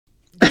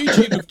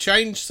YouTube have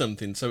changed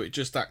something so it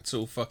just acts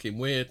all fucking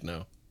weird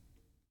now.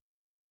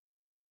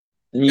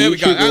 There we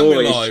go, and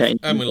we're live.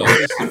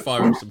 Let's just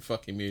fire up some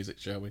fucking music,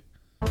 shall we?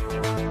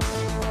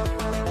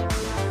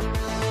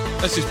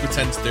 Let's just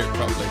pretend to do it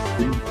properly.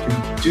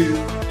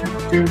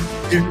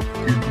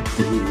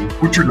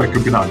 Would you like a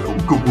banana?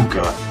 Ooga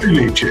booga,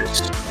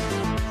 delicious.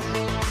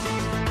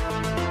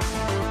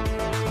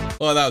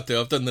 Well, that'll do.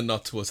 I've done the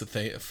nod towards the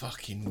thing.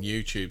 Fucking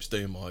YouTube's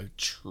doing my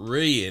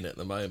tree in at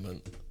the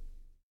moment.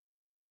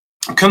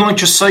 Can I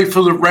just say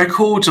for the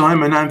record,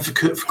 I'm an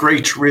advocate for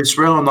Greater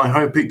Israel, and I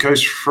hope it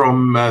goes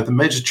from the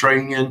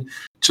Mediterranean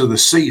to the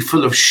sea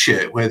full of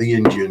shit where the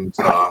Indians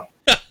are.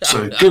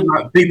 So good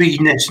luck, Bibi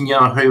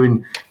Netanyahu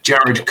and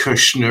Jared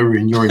Kushner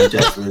in your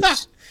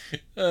endeavours.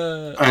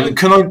 And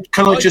can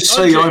I just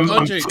say,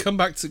 Andre, come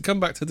back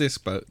to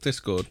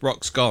Discord.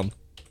 Rock's gone.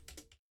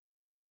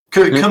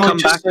 Can I come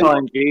just back, say,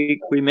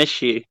 Andre? We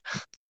miss you.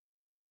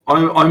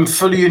 I'm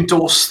fully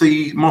endorse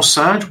the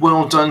Mossad.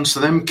 Well done to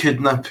them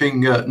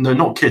kidnapping. No,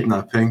 not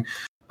kidnapping.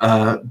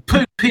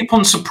 Put people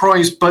on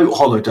surprise boat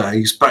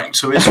holidays back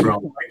to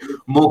Israel, like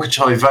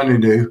Mordechai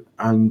Vanunu,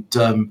 and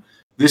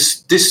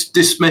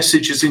this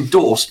message is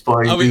endorsed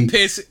by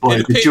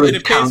the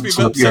Jewish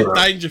Council of Europe.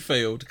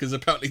 Dangerfield, because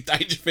apparently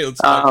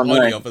Dangerfield's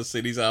highly of us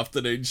in his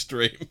afternoon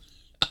stream.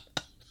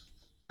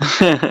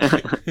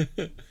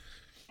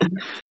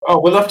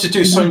 Oh, we'll have to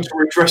do something to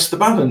redress the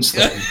balance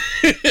then.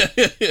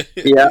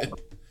 Yeah.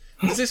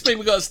 Does this mean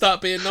we've got to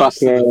start being nice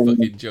to the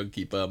fucking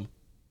junkie bum?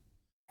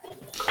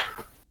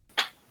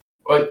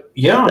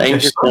 Yeah, I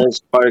guess so. Dangerfield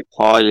spoke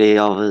highly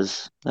of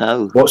us.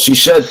 Oh. What's he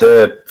said,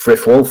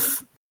 Frith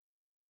Wolf?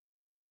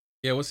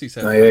 Yeah, what's he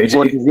said?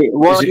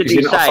 What did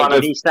he say?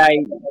 Did he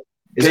say...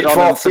 Is it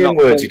 14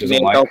 words he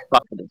doesn't like?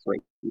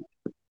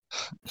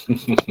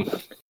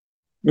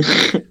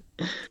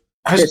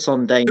 Has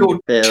on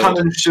Dangerfield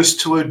challenged us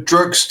to a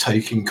drugs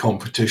taking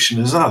competition?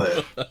 Is that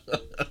it?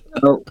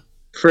 Oh,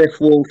 Frith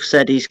Wolf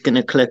said he's going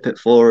to clip it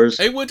for us.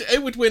 It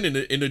would win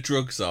in a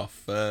drugs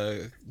off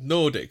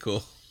Nordic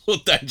or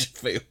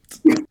Dangerfield.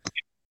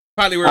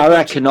 I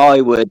reckon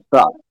I would,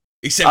 but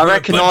I'd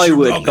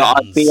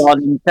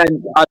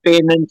be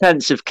in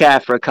intensive care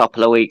for a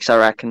couple of weeks. I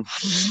reckon.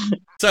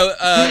 So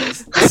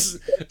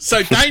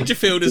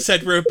Dangerfield has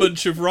said we're a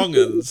bunch of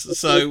wrong-uns.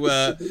 So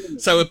a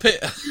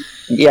pit.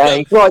 Yeah,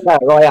 he's right there.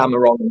 I am a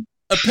wrong.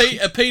 A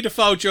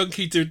paedophile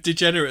junkie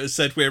degenerate has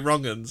said we're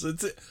wrong-uns.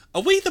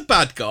 Are we the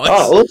bad guys?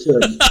 Oh,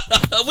 awesome.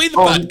 Are we the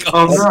bad guys?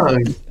 Oh no.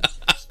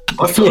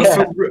 I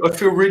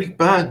feel really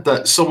bad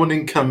that someone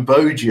in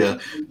Cambodia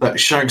that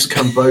shags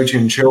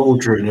Cambodian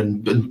children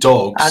and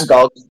dogs. And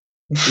dogs.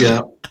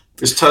 Yeah.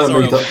 Is telling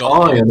me that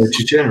I am a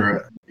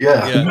degenerate.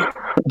 Yeah.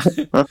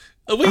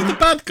 Are we the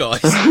bad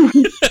guys?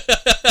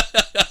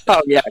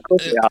 Oh, yeah, of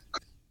course we are.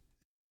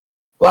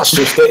 Well, that's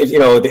just it. You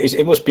know,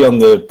 it must be on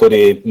the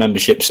bloody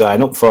membership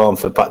sign-up form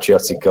for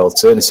Patriotic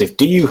Alternative.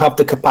 Do you have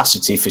the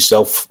capacity for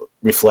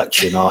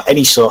self-reflection or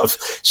any sort of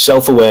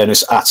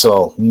self-awareness at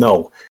all?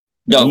 No.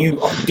 No.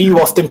 Do you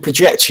often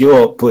project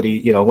your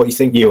bloody, what you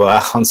think you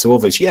are onto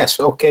others? Yes,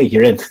 okay,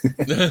 you're in.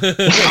 The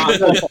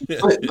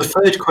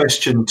third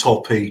question,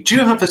 Toppy, do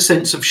you have a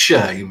sense of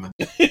shame?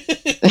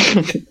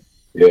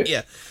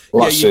 Yeah.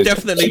 Well, you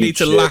definitely need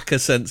to lack a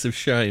sense of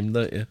shame,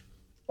 don't you?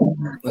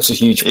 That's a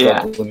huge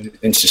problem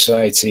in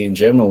society in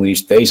general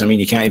these days. I mean,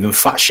 you can't even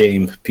fat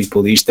shame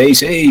people these days.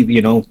 Hey,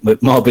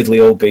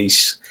 morbidly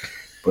obese,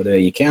 but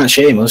you can't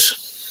shame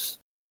us.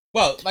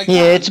 Well,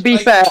 to be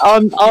fair,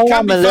 I'm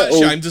a little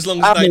shamed as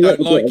long as they don't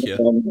like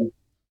you.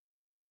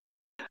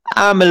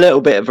 I'm a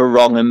little bit of a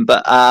wrong 'un,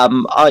 but I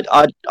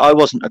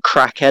wasn't a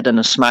crackhead and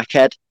a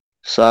smackhead,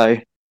 so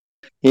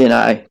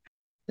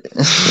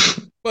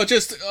Well,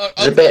 just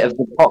a bit of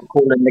the pot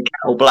calling the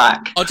kettle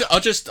black. I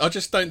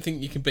just don't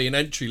think you can be an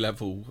entry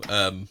level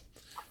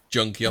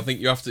junkie. I think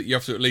you have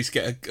to at least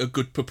get a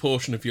good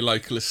proportion of your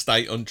local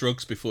estate on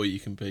drugs before you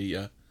can be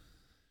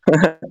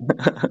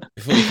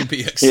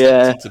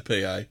accepted to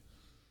PA.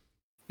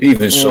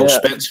 Even so,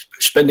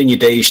 spending your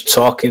days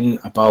talking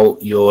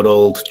about your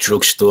old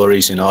drug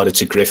stories in order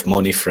to grift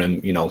money from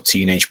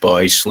teenage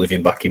boys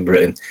living back in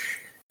Britain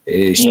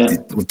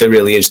there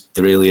really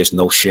is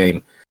no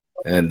shame.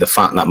 And the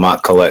fact that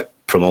Mark Collett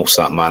promotes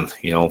that man,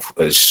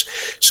 as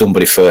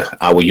somebody for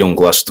our young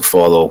lads to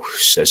follow,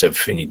 says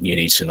everything you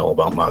need to know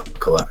about Mark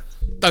Collett.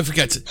 Don't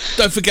forget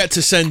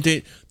to send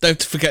in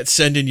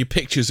your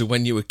pictures of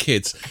when you were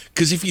kids.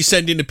 Because if you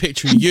send in a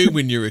picture of you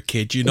when you're a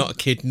kid, you're not a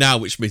kid now,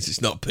 which means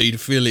it's not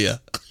paedophilia.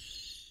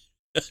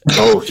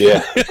 Oh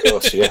yeah, of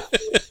course, yeah.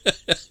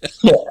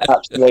 Yeah,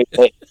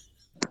 absolutely.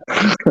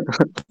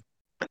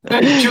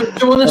 Do you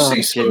want to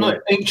see some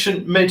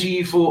ancient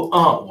medieval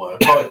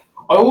artwork?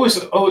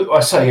 I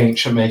say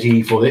ancient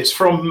medieval. It's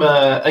from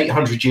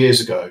 800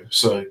 years ago.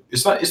 So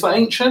is that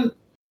ancient?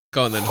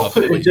 Go on then. I'll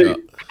put it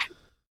in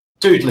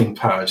doodling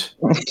pad.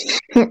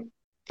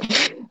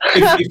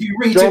 if you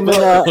read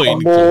Domina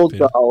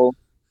Morgul.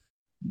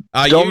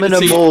 Domina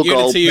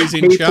Morgul.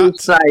 People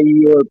say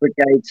you're a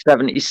Brigade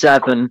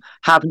 77.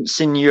 Haven't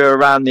seen you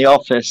around the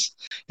office.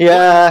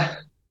 Yeah.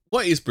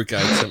 What is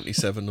Brigade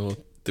 77, or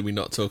do we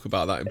not talk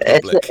about that in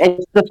public?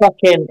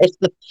 It's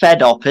the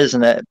Fed op,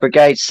 isn't it?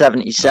 Brigade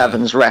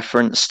 77's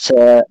reference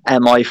to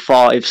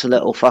MI5's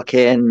little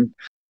fucking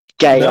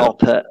gay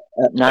op at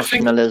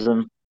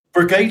nationalism.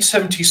 Brigade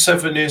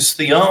 77 is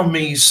the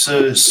Army's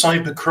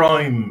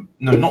cybercrime.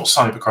 No, not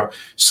cybercrime.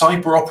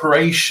 Cyber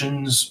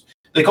operations.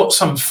 They got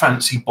some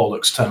fancy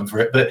bollocks term for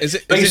it, but is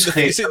it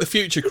the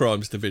Future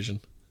Crimes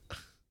Division?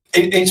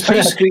 It's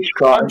basically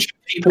a bunch of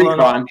people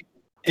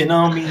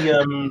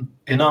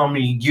in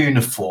army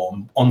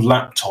uniform on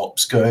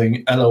laptops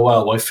going,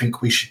 "LOL, I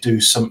think we should do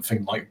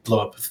something like blow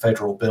up a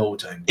federal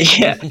building."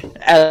 Yeah,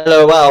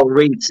 LOL,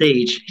 read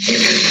Siege.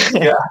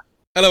 Yeah.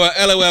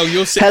 LOL,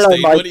 you're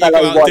 16. Why don't you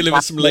go out and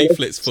deliver some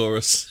leaflets for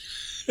us?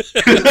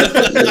 you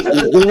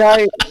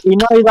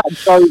know that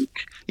joke.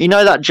 You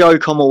know that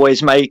joke I'm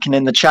always making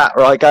in the chat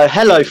where I go,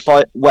 "Hello,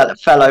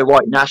 fellow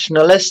white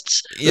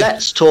nationalists. Yeah.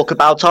 Let's talk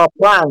about our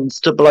plans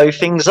to blow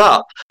things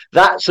up."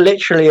 That's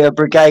literally a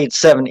Brigade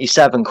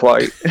 77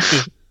 quote.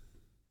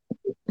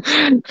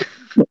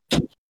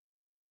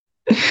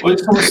 Well,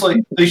 it's almost like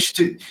they should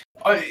do.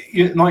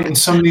 Like in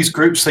some of these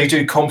groups, they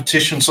do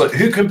competitions like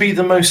who can be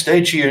the most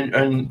edgy and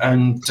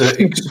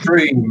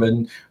extreme,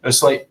 and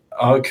it's like,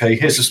 okay,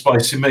 here's a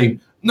spicy meme.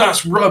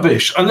 That's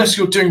rubbish. Unless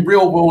you're doing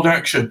real world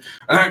action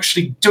and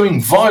actually doing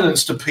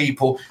violence to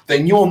people,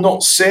 then you're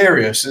not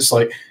serious. It's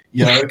like,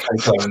 yeah, okay,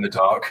 glow in the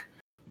dark.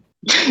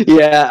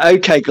 Yeah,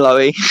 okay,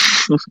 Glowy.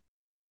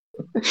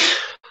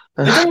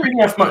 They don't really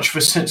have much of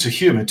a sense of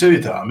humour, do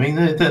they? I mean,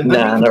 they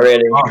not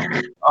really.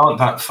 aren't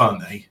that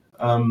funny.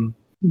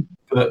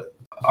 But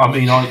I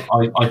mean,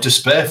 I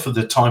despair for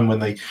the time when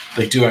they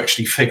do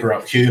actually figure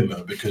out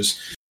humour, because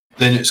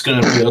then it's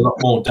going to be a lot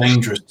more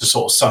dangerous to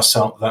sort of suss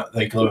out that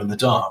they glow in the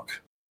dark.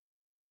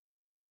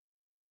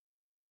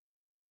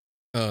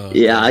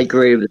 Yeah, I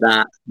agree with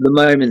that. The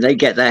moment they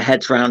get their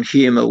heads around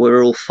humour,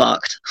 we're all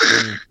fucked.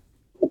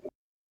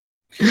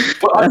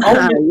 But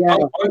I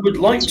would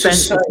like to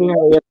say...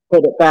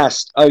 put it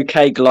best.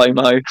 Okay,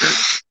 Glomo.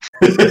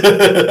 Okay,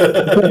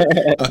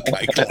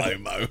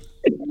 Glomo.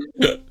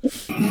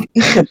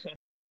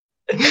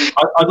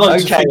 I'd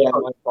like to think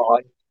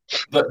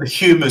that the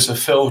humour's a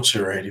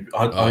filter, really.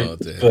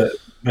 But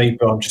maybe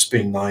I'm just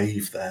being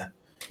naive there.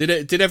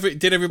 Did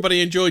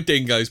everybody enjoy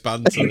Dingo's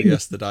banter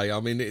yesterday? I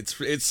mean,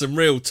 it's some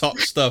real top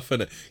stuff,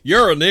 isn't it?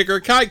 You're a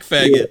nigger cake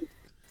faggot.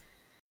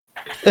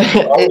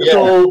 It's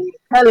all,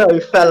 hello,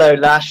 fellow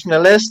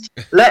nationalist.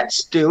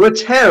 Let's do a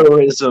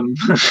terrorism.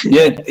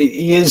 Yeah,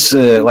 he is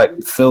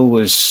like Phil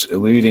was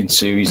alluding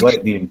to. He's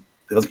like the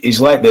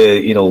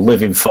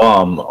living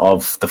form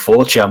of the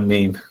 4chan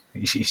meme.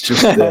 He's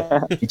just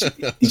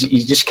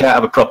you just can't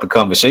have a proper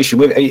conversation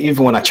with.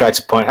 Even when I try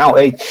to point out,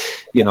 hey,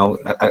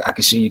 I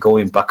can see you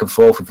going back and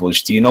forth with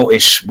us. Do you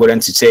notice we're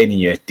entertaining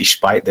you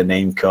despite the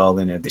name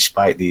calling and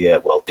despite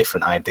the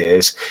different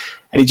ideas?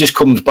 And he just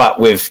comes back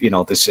with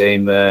the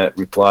same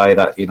reply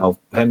that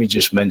Hemi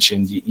just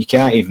mentioned. You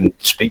can't even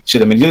speak to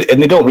them, and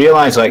they don't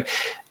realise I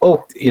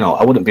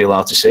wouldn't be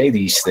allowed to say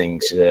these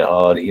things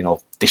or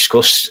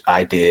discuss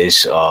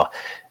ideas or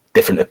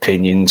different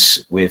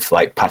opinions with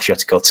like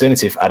Patriotic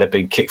Alternative. I'd have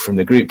been kicked from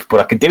the group, but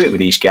I can do it with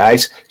these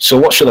guys. So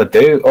what should I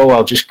do? Oh,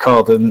 I'll just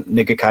call them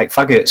nigger kike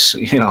faggots.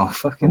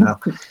 Fucking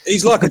hell.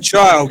 He's like a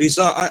child. He's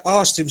like, I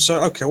asked him,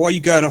 so okay, why are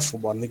you going off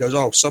on one? And he goes,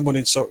 oh, someone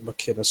insulted my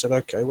kid. I said,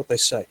 okay, what'd they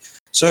say?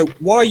 So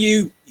why are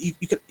you're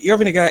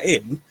having to go at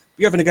him?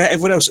 You're having to go at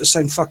everyone else at the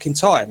same fucking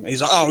time. And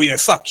he's like, oh yeah,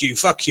 fuck you.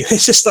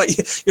 It's just like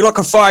you're like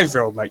a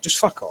 5-year-old, mate. Just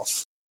fuck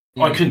off.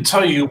 I can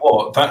tell you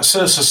what, that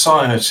Sir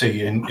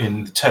Society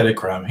in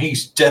Telegram,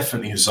 he's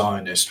definitely a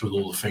Zionist with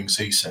all the things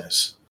he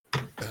says.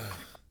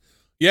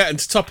 Yeah, and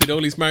to top it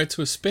all, he's married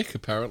to a spick,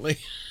 apparently.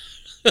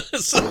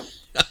 Is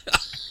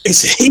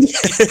he?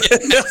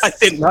 I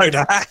didn't know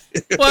that.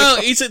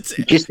 Well, you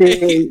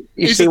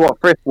see what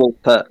Frithwolf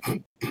put?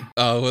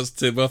 Oh, what's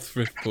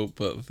Frithwolf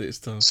put this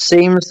time?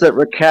 Seems that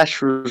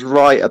Rakesh was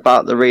right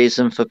about the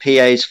reason for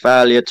PA's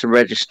failure to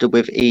register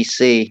with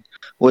EC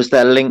was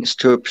their links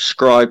to a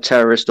prescribed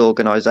terrorist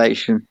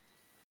organisation.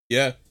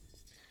 Yeah.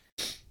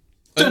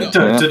 It's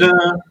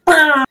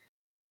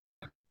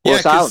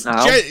out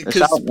now.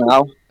 It's out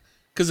now.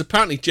 Because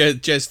apparently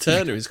Jez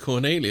Turner is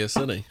Cornelius,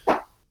 isn't he?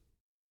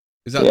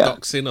 Is that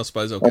doxing? I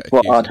suppose I'll get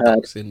accused of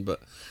doxing, but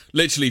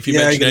literally, if you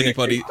mention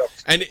anybody,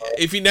 and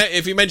if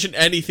you mention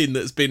anything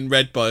that's been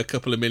read by a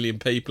couple of million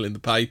people in the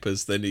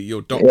papers, then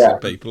you're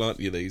doxing people, aren't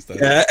you, these days?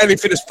 Yeah,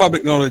 anything that's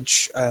public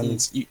knowledge,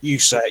 and you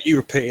say it, you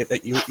repeat it,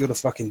 that you're the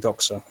fucking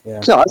doxer.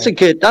 Yeah, so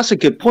that's a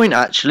good point,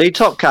 actually.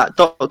 Top Cat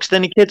doxed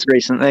any kids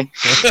recently?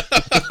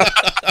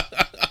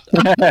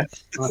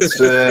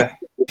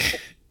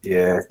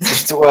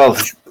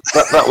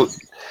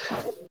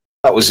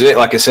 That was it.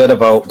 Like I said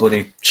about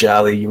bloody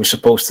Charlie, you were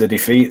supposed to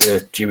defeat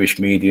the Jewish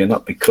media,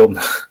 not become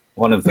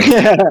one of them.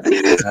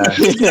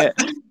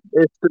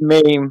 It's the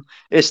meme.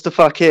 It's the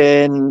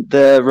fucking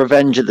the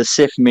Revenge of the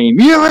Sith meme.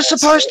 You were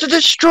supposed to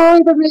destroy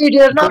the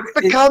media, not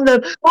become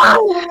them.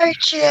 I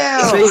hate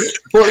you.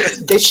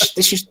 But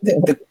this is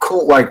the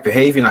cult-like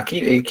behaviour. I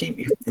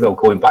keep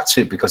going back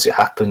to it because it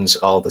happens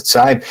all the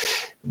time.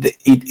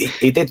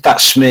 He did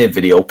that smear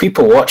video.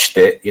 People watched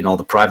it.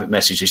 The private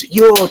messages.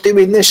 You're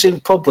doing this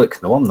in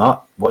public. No, I'm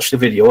not. Watch the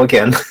video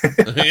again.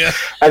 Yeah.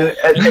 and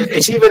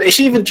it's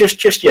even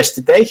just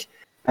yesterday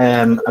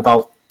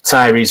about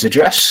Tyree's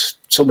address.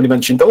 Somebody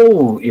mentioned,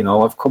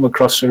 I've come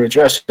across her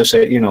address. I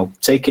said,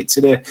 take it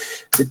to the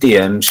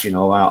DMs.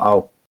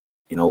 I'll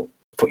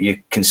put your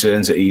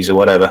concerns at ease or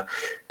whatever.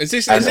 Is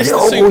this the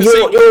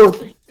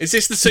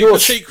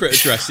secret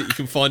address that you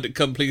can find at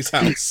Company's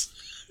house?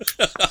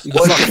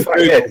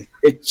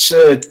 It's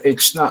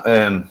not.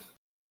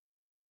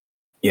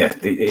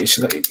 It's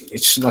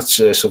not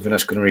something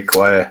that's going to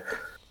require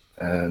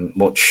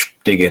much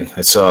digging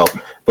at all.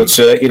 But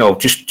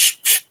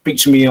just speak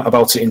to me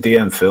about it in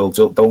DM, Phil.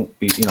 Don't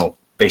be,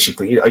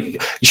 basically, you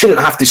shouldn't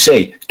have to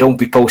say don't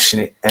be posting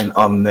it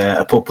on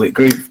a public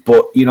group.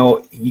 But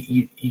you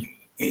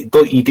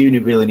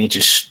do really need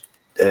to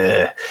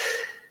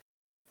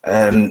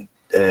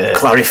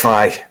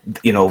clarify.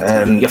 You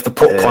have to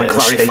put point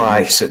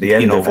clarifies at the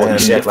end of what you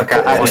said. Like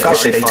I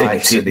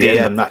said to the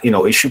end, that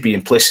it should be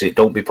implicit.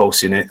 Don't be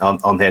posting it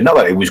on there. Not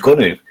that it was going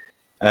to.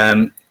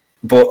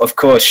 But of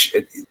course,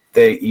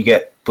 you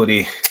get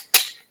bloody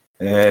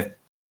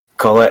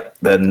Colette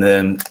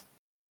then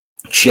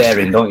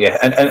sharing, don't you?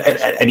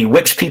 And he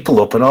whips people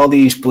up, and all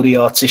these bloody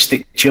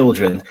autistic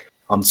children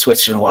on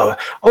Twitter and whatever.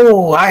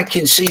 Oh, I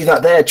can see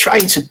that they're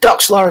trying to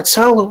dox Laura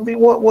Tell.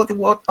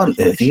 What on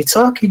earth are you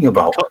talking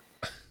about?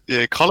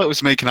 Yeah, Colette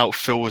was making out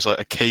Phil was like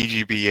a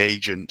KGB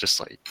agent,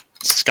 just like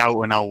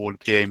scouting out all the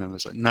game, and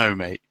was like, "No,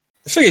 mate."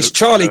 The thing is,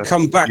 Charlie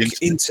come back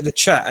into the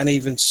chat and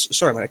even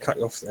sorry, mate, I cut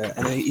you off there.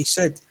 And he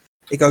said.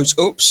 He goes,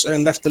 oops,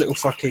 and left a little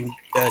fucking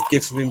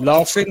gif of him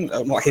laughing.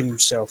 Not him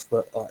himself,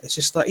 but it's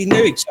just like he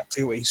knew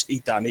exactly what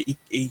he'd done.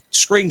 He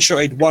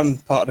screenshotted one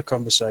part of the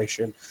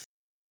conversation,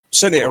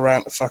 sent it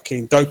around to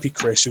fucking Dopey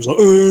Chris, who was like,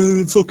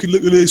 oh, fucking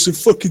look at this, and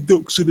fucking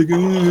doxing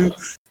again.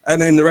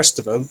 And then the rest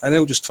of them, and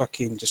they'll just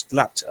fucking just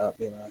lapped it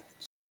up,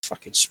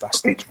 Fucking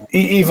spastic.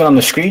 Even on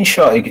the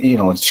screenshot,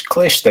 it's a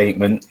clear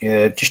statement.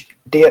 Just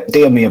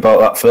DM me about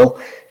that, Phil.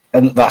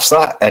 And that's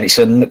that, and it's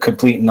a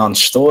complete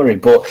non-story.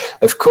 But,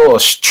 of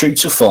course, true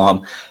to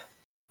form,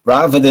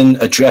 rather than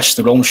address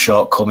their own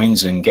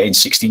shortcomings and getting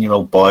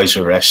 16-year-old boys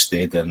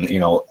arrested and,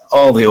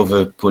 all the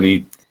other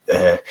bloody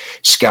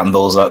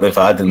scandals that they've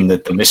had and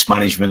the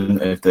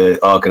mismanagement of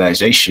the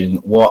organisation,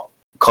 what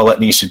Colette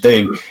needs to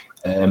do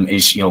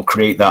is,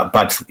 create that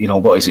bad,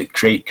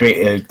 create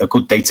a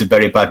good day to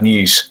bury bad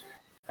news.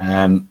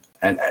 And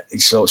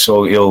so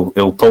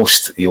he'll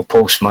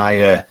post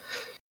my...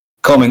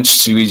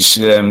 comments to his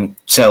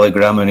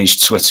Telegram and his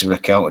Twitter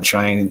account and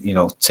try and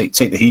take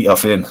the heat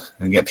off him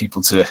and get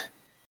people to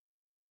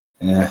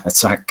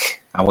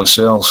attack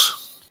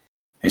ourselves.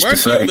 It's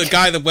pathetic. The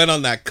guy that went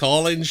on that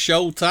call-in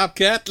show, Top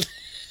Cat?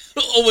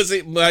 Or was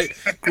it my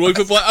group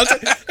of boys?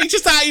 He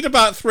just added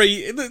about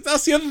 3.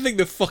 That's the other thing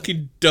the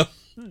fucking dumb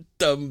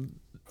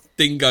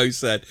dingo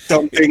said.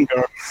 Dumb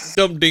dingo.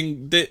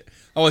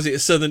 Oh, was it a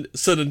Southern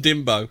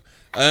Dimbo?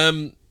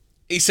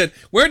 He said,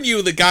 weren't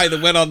you the guy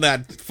that went on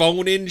that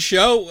phone-in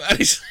show?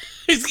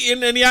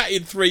 And he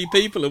added 3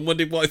 people and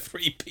wondered why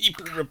 3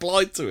 people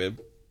replied to him.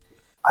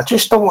 I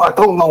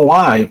don't know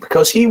why,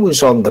 because he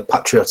was on the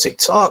Patriotic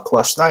Talk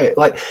last night.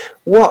 Like,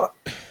 what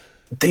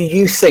do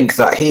you think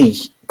that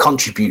he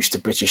contributes to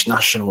British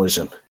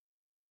nationalism?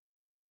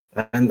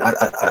 And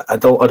I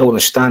don't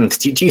understand.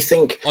 Do you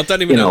think? I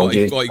don't even know what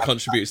he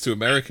contributes to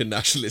American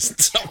nationalism.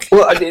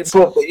 Well,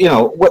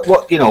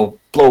 but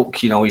bloke,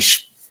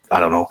 he's. I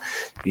don't know.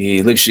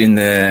 He lives in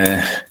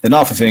the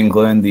north of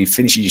England. He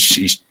finishes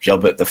his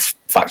job at the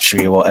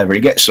factory or whatever. He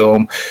gets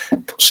home,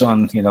 puts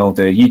on, the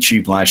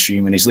YouTube live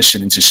stream, and he's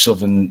listening to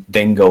Southern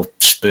Dingo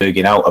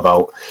spurging out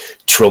about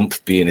Trump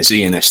being a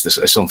Zionist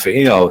or something.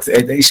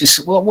 It's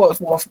just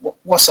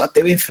what's that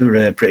doing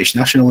for British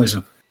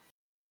nationalism?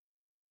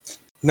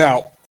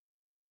 Now,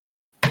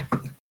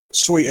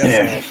 sweet.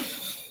 Yeah.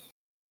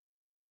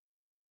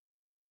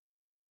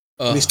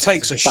 His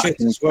takes are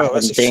shit as well.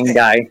 That's a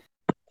dingo.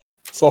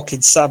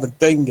 Fucking Southern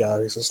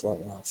Dingo. It's just like,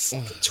 oh,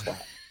 fucking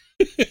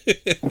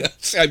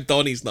twat. Shame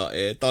Donnie's not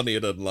here. Donnie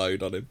would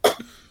unload on him.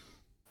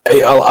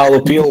 Hey, I'll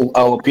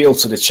appeal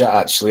to the chat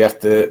actually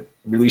after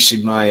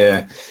releasing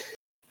my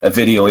a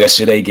video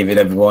yesterday, giving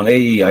everyone,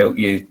 hey, I hope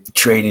you're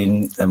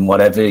training and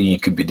whatever. You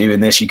could be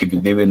doing this, you could be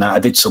doing that. I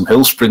did some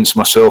hill sprints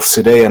myself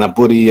today, and a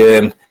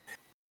buddy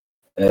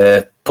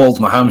pulled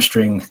my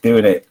hamstring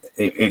doing it.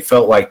 It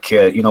felt like,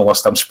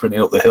 whilst I'm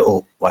sprinting up the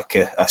hill, like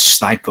a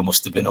sniper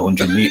must have been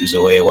 100 metres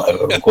away or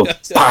whatever.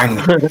 Bang!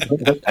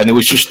 And it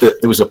was just, there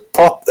was a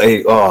pop.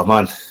 Oh,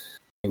 man.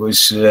 It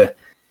was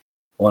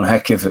one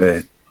heck of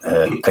a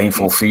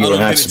painful feeling.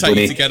 How long did it take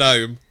you to get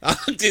home? How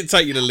long did it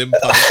take you to limp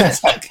home?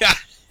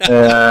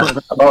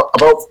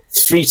 about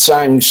 3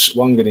 times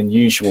longer than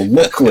usual.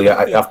 Luckily,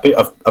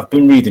 I've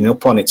been reading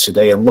up on it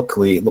today, and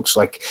luckily it looks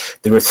like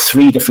there are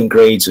 3 different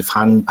grades of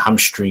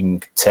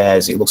hamstring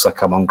tears. It looks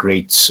like I'm on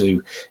grade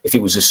 2. If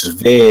it was a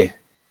severe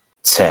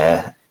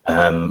tear,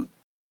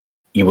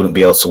 you wouldn't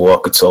be able to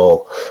walk at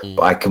all.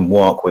 But I can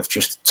walk with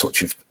just a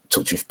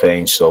touch of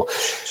pain. So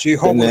you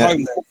hobble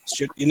home then?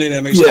 You need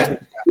to make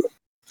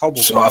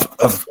So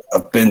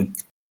I've been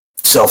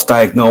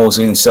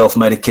self-diagnosing,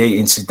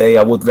 self-medicating today.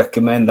 I would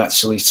recommend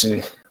actually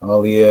to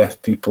all the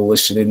people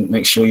listening,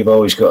 make sure you've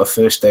always got a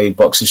first aid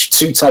box. There's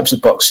 2 types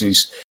of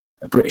boxes.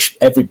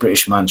 Every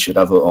British man should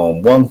have at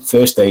home. 1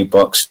 first aid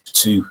box,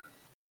 2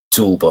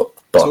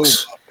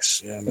 toolbox.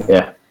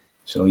 Yeah.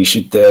 So you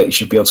should be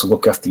able to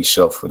look after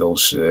yourself with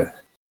those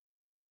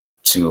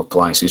 2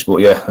 appliances. But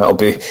yeah, that'll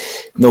be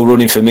no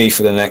running for me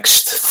for the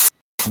next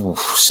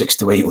 6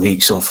 to 8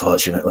 weeks,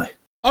 unfortunately.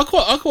 I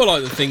quite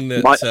like the thing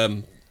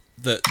that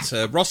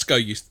that Roscoe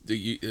used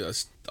to,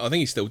 I think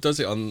he still does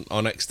it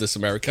on Exodus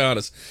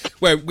Americanus,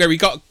 where he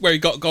got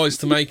guys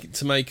to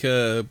make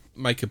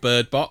a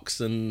bird box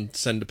and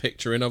send a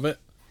picture in of it.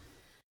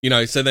 You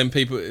know, so then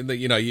people,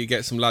 you know, you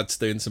get some lads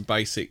doing some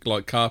basic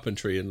like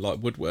carpentry and like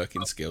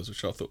woodworking skills,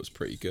 which I thought was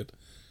pretty good.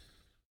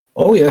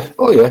 Oh yeah.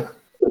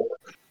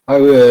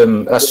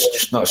 That's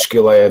just not a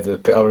skill I ever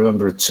picked. I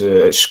remember at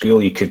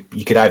school you could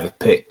either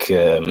pick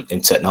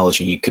in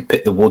technology, you could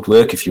pick the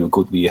woodwork if you were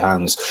good with your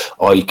hands,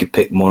 or you could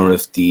pick more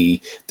of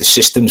the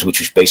systems, which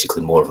was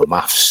basically more of a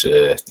maths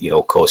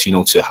course,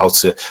 to how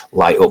to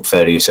light up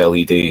various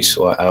LEDs.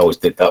 So I always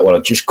did that one. I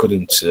just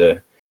couldn't.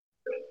 I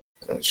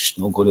was just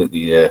no good at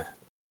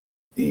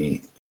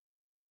the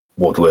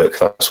woodwork.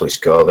 That's what it's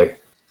called.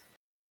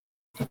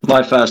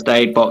 My first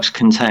aid box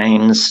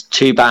contains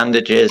 2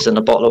 bandages and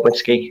a bottle of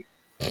whiskey.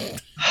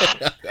 It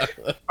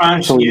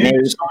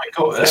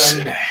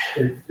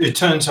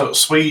turns out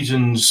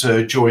Sweden's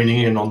joining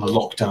in on the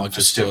lockdown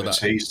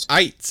festivities.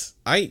 8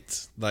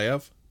 they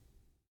have.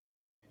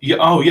 Yeah.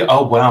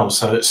 Oh wow.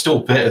 So it's still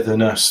better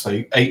than us.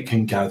 8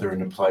 can gather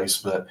in a place,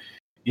 but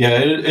yeah,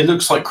 it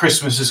looks like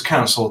Christmas is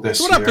cancelled this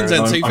year. What happens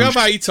then? So if you have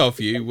 8 of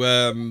you,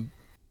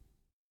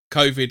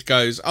 COVID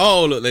goes,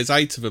 oh look, there's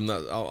 8 of them.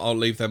 I'll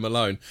leave them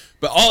alone.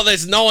 But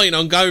there's 9.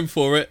 I'm going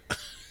for it.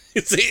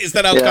 Is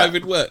that how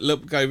COVID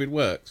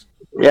works?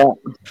 Yeah.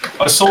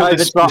 I saw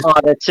COVID's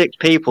like, there's 6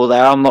 people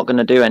there. I'm not going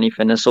to do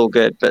anything. It's all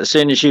good. But as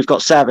soon as you've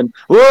got 7,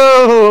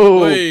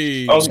 whoa!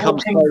 I was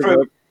walking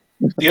through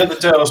the other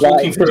day. I was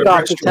walking through a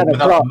restaurant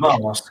without a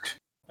mask,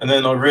 and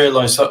then I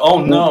realised that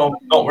I'm not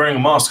wearing a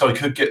mask. I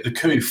could get the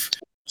coof.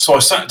 So I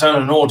sat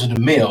down and ordered a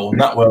meal, and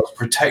that way I was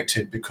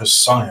protected because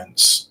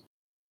science.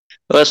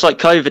 Well, it's like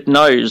COVID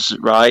knows,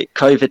 right?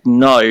 COVID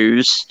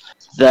knows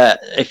that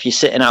if you're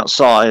sitting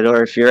outside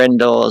or if you're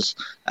indoors,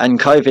 and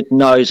COVID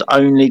knows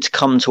only to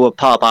come to a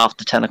pub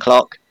after 10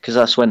 o'clock because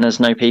that's when there's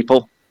no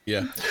people.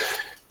 Yeah.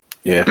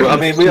 Well, I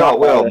mean, we all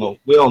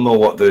know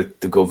what the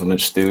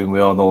government's doing. We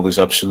all know there's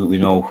absolutely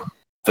no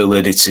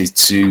validity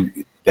to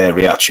their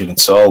reaction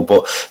at all.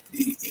 But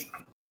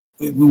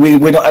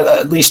we're not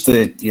at least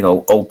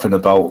open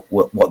about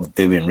what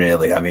they're doing.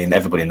 Really, I mean,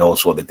 everybody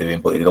knows what they're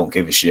doing, but they don't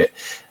give a shit.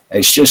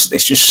 It's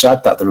just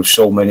sad that there are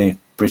so many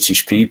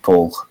British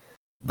people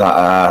that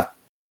are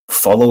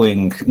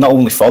not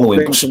only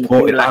following but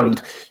supporting and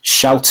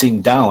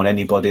shouting down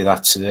anybody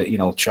that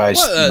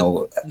tries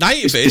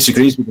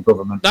disagrees with the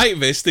government.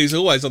 Nativist, who's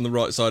always on the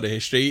right side of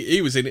history,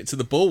 he was in it to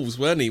the balls,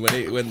 weren't he,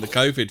 when the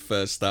COVID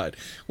first started?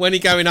 When he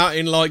going out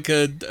in like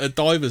a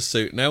diver's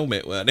suit and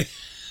helmet, weren't he?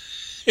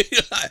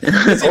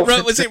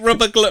 was it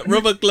rubber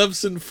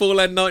gloves and full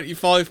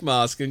N95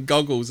 mask and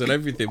goggles and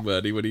everything,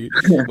 weren't he, when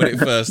it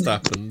first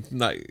happened?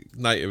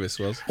 Nativist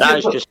was. That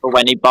was just for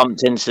when he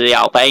bumped into the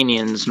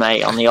Albanians,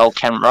 mate, on the old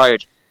Kent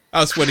Road.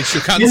 That's when he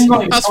shook hands.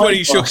 That's when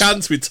he shook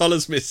hands with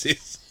Toller's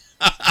missus.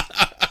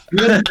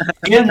 The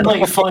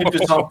N95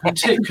 is our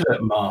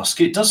particulate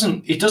mask. It's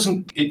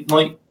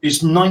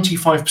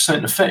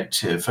 95%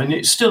 effective, and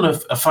it's still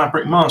a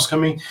fabric mask. I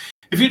mean,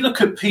 if you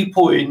look at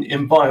people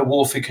in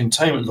biowarfare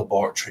containment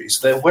laboratories,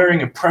 they're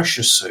wearing a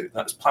pressure suit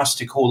that's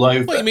plastic all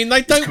over. What, you mean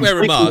they don't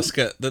wear a mask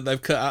that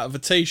they've cut out of a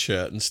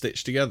t-shirt and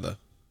stitched together?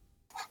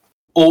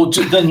 Or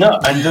they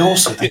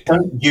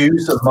don't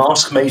use a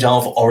mask made out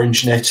of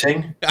orange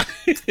netting.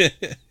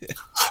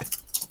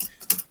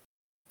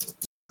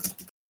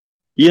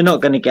 You're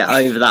not going to get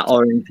over that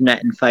orange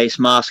netting face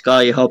mask,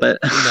 are you, Hobbit?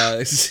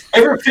 No.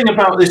 Everything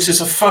about this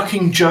is a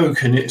fucking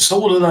joke, and it's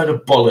all a load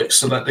of bollocks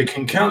so that they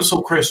can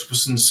cancel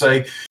Christmas and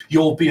say,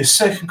 you'll be a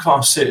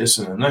second-class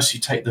citizen unless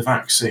you take the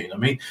vaccine. I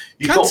mean,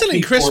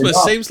 cancelling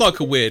Christmas seems like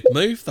a weird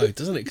move, though,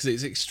 doesn't it? Because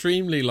it's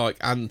extremely,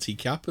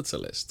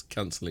 anti-capitalist,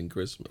 cancelling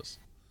Christmas.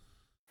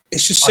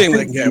 It's just seeing what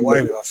they can get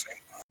away with, I think.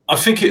 I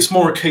think it's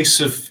more a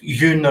case of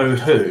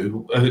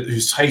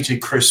who's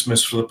hated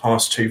Christmas for the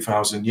past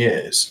 2,000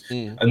 years,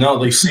 and now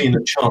they've seen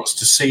a chance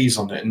to seize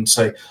on it and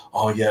say,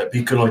 "Oh yeah, it'd be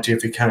a good idea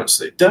if we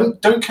cancel it."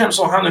 Don't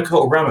cancel Hanukkah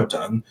or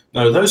Ramadan.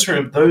 No, those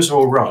are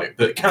all right,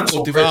 but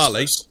cancel Diwali.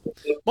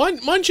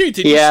 Christmas. Mind you,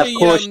 did you see? Yeah, of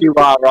course you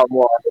are on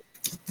one.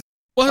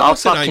 I'll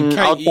dox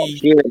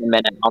you in a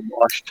minute. I'm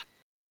washed.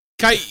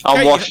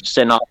 I'm washed,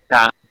 Synarch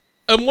Cat.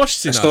 I'm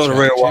washed, Synarch. It's not a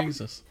real one.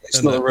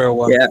 It's not a real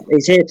one. Yeah,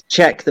 he's here to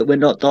check that we're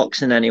not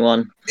doxing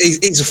anyone.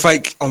 He's a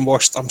fake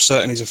unwashed. I'm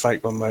certain he's a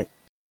fake one, mate.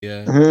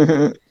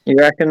 Yeah. You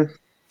reckon?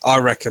 I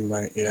reckon,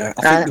 mate. Yeah.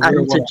 I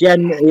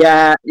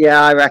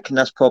reckon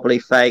that's probably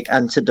fake.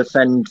 And to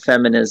defend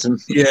feminism.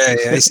 Yeah.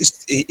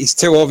 It's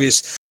too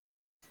obvious.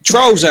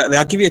 Trolls out there,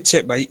 I'll give you a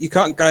tip, mate. You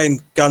can't go in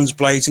guns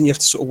blazing. You have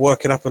to sort of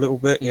work it up a little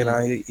bit. You know,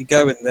 you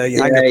go in there,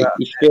 you hang about.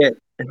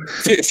 A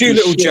few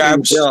little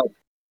jabs.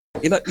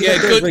 You know,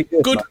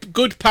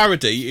 good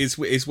parody is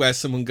where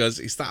someone goes,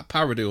 "Is that a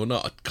parody or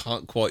not?" I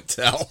can't quite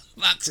tell.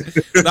 That's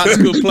good.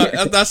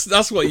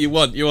 That's what you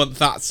want. You want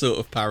that sort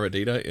of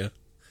parody, don't you?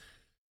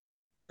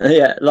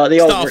 Yeah, like the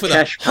old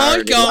Rakesh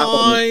parody.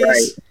 Hi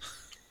guys.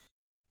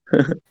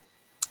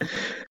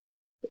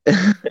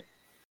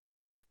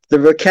 The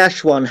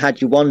Rakesh one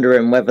had you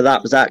wondering whether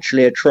that was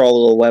actually a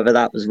troll or whether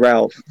that was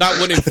Ralph.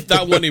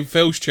 That one in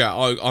Phil's chat,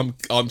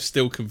 I'm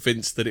still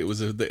convinced that it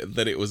was a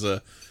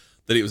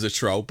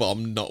troll, but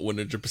I'm not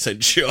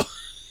 100% sure.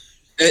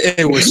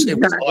 It was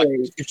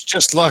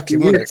just like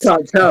him. You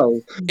can't tell.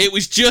 It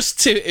was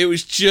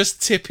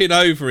just tipping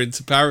over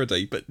into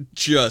parody, but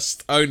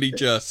only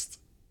just.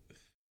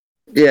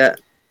 Yeah.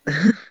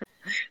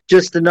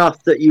 Just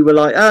enough that you were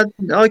like, I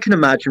can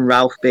imagine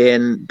Ralph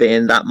being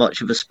that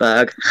much of a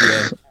spurg.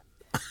 Yeah.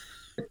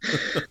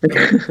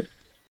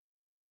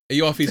 Are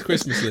you off his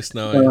Christmas list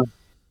now?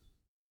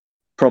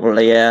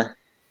 Probably, yeah.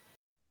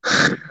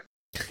 I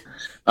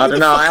don't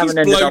know. I haven't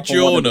ended up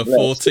on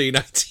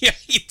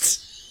 1488.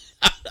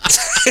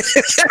 He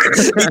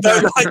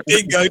don't like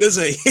Dingo, does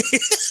he?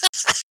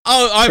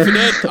 Oh, I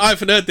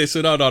haven't heard this.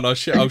 So no, I'll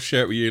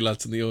share it with you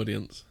lads in the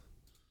audience.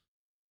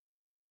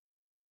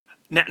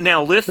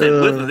 Now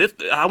listen. This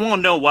I want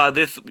to know why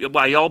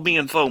y'all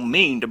being so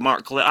mean to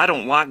Mark Collette. I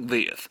don't like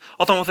this.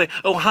 Also, I want to say,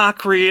 oh hi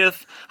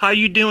Chris, how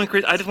you doing,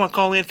 Chris? I just want to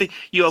call in and say,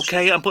 you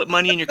okay? I'm putting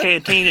money in your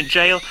canteen in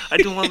jail. I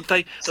just want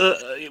to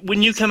say,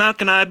 when you come out,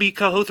 can I be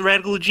co-host of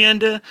Radical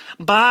Agenda?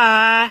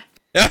 Bye.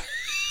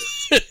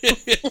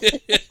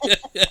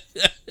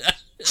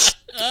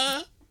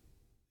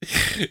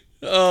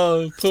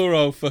 Oh, poor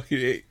old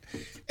fucking.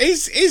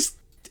 Is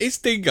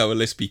Dingo a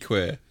lesbian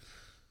queer?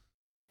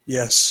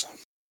 Yes.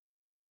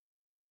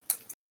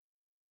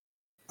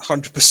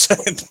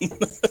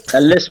 100%. A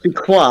lesbian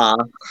qua.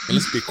 A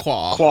lesbian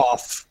qua.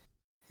 Quaff.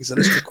 He's a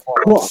lesbian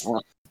quaff.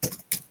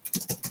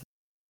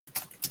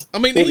 I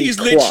mean, he's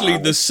literally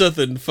the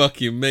southern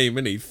fucking meme,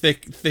 isn't he?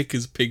 Thick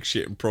as pig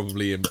shit and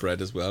probably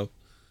inbred as well.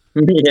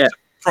 Yeah.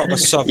 Proper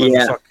southern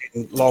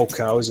fucking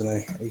lolcow, isn't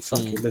he? He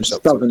fucking lives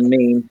up southern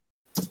meme.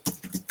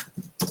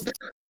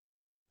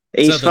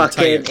 He's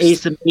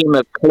he's the meme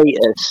of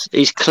Cletus.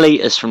 He's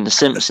Cletus from The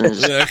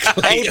Simpsons.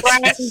 Hey,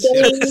 Brandon!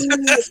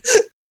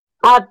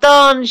 I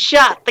done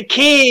shot the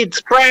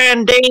kids,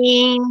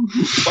 Brandine.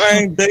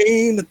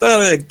 Brandine, I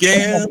done it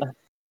again.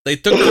 They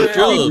took the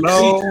drugs.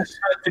 No.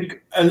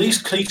 At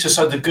least Cletus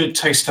had the good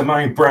taste to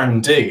marry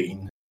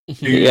Brandine.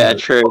 Yeah,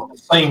 true. The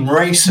same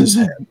race as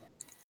him.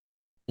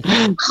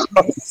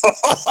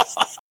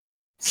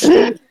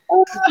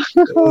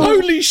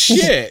 Holy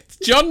shit!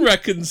 John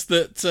reckons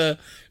that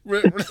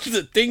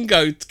that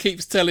Dingo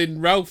keeps telling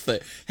Ralph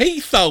that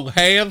he's so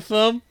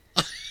handsome.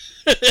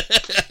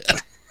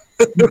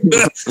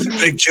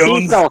 Big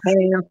John. He's so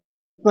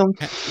handsome.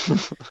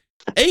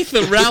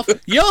 Ethan, Ralph,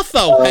 you're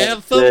so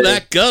handsome. Dude.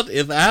 That gut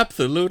is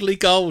absolutely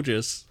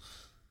gorgeous.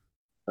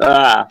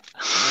 Oh,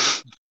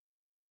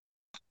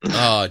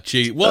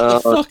 gee. What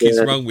the fuck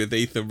is wrong with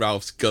Ethan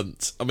Ralph's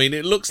gunt? I mean,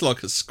 it looks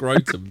like a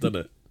scrotum, doesn't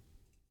it?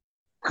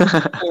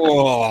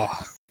 Oh,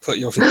 put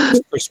your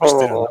Christmas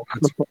down.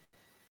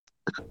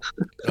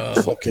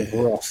 Oh,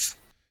 fucking rough.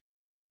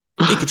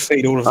 He could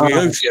feed all of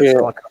Ryoja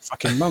for like a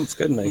fucking month,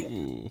 couldn't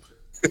he?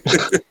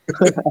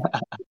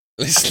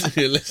 Listen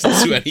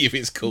to any of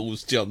his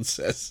calls, John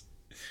says.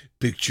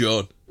 Big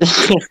John.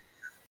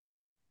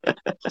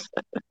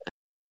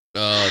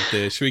 Oh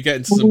dear, should we get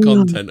into some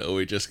content, or are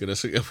we just gonna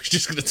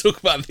talk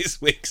about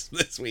this week's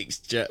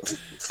chat?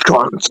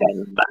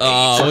 Content.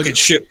 Fucking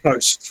shit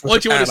post.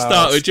 What do you want to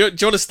start with? Do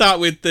you want to start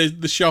with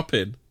the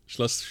shopping?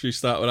 Should we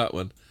start with that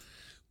one?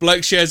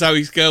 Bloke shares how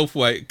his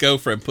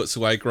girlfriend puts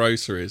away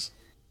groceries.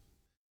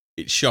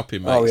 It's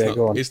shopping, mate.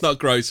 It's not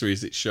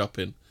groceries, it's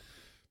shopping.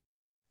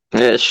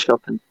 Yeah, it's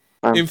shopping.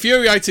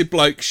 Infuriated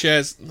bloke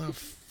shares... No,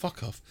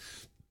 fuck off.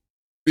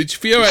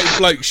 Infuriated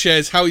bloke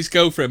shares how his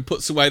girlfriend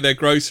puts away their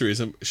groceries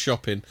and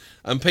shopping,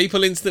 and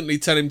people instantly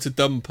tell him to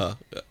dump her,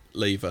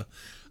 leave her.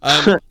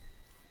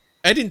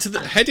 Head into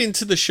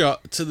the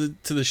shop.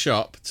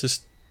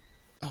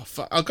 Oh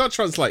fuck! I've got to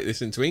translate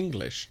this into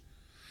English.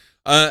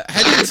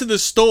 Head into the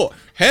store.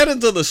 Head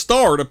into the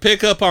store to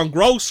pick up on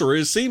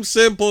groceries. Seems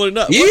simple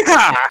enough.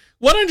 Yeah.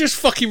 Why don't you just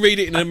fucking read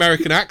it in an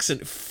American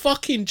accent?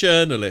 Fucking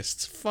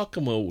journalists. Fuck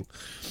them all.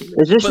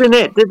 Is this in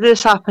it? Did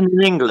this happen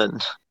in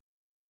England?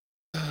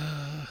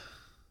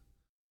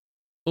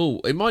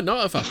 It might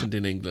not have happened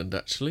in England,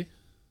 actually.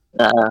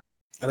 And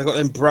they got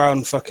them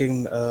brown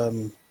fucking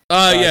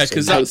Oh yeah,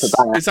 because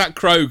is that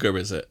Kroger?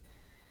 Is it?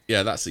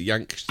 Yeah, that's a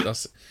Yank.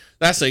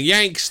 That's a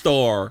Yank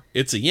store.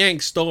 It's a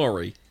Yank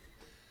story.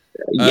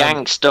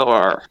 Yank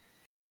store.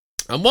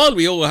 And while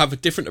we all have a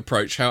different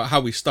approach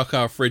how we stock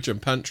our fridge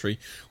and pantry,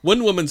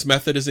 one woman's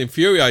method has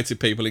infuriated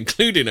people,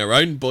 including her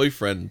own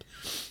boyfriend.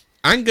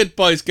 Angered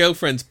by his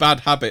girlfriend's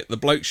bad habit, the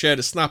bloke shared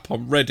a snap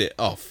on Reddit.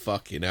 Oh,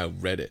 fucking hell,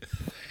 Reddit.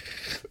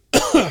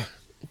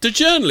 Do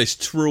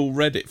journalists trawl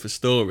Reddit for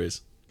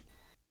stories?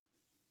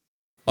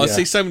 I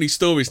see so many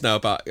stories now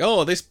about,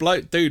 this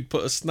bloke dude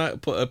put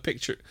a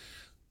picture,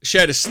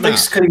 shared a snap.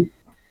 Basically,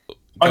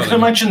 I can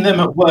imagine them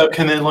at work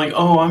and they're like,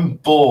 "Oh, I'm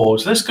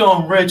bored. Let's go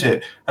on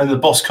Reddit." And the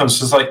boss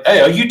comes and is like, "Hey,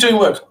 are you doing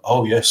work?"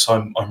 "Oh, yes,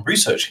 I'm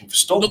researching for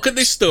stories." Look at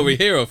this story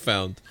here I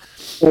found.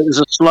 It was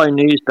a slow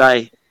news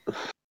day.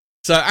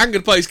 So,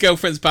 angered by his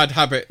girlfriend's bad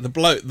habit, the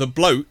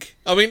bloke.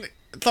 I mean,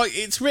 like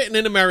it's written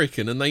in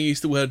American, and they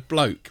use the word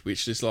bloke,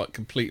 which is like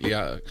completely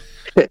out.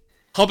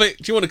 Hobbit,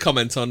 do you want to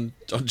comment on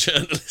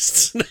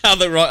journalists and how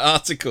they write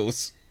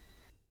articles?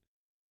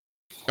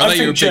 I know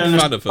you're a big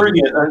fan of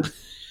them.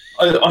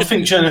 I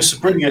think journalists are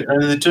brilliant,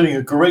 and they're doing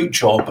a great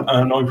job.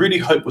 And I really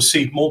hope we'll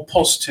see more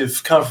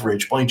positive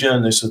coverage by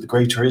journalists of the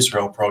Greater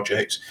Israel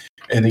Project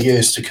in the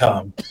years to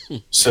come.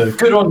 So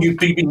good on you,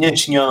 Bibi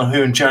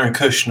Netanyahu and Jared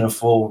Kushner,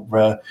 for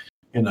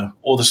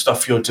all the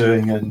stuff you're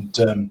doing.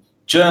 And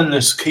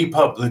journalists, keep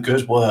up the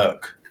good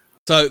work.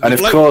 So, and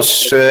of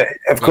course,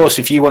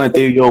 if you want to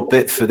do your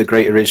bit for the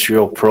Greater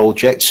Israel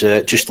Project,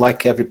 just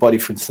like everybody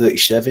from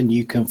 37,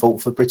 you can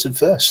vote for Britain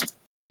First.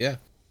 Yeah.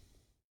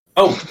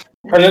 Oh,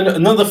 and then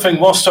another thing,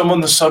 whilst I'm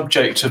on the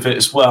subject of it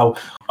as well,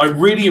 I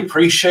really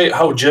appreciate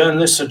how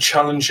journalists are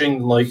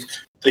challenging like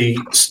the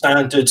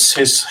standard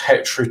cis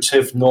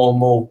heterotive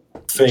normal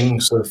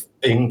things of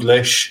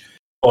English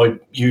by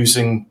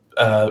using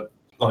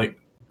like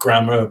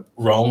grammar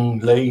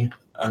wrongly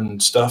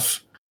and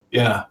stuff.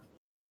 Yeah.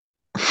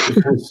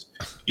 Because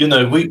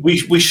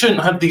we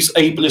shouldn't have these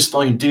ableist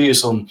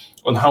ideas on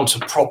how to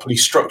properly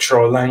structure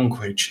our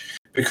language,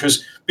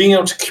 because being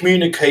able to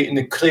communicate in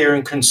a clear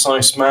and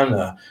concise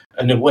manner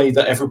in a way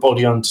that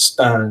everybody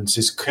understands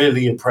is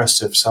clearly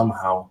oppressive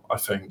somehow, I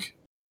think.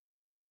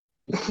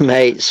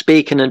 Mate,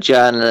 speaking of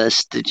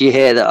journalists, did you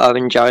hear that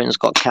Owen Jones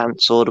got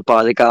cancelled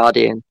by The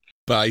Guardian?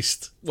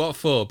 Based. What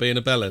for? Being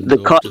a bellend?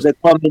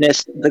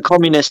 The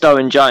communist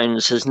Owen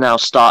Jones has now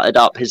started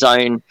up his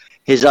own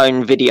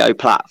video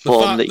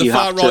platform that you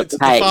have to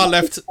pay.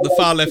 The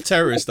far left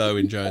terrorist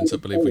Owen Jones, I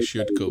believe we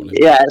should call him.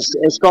 Yeah,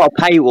 it's got a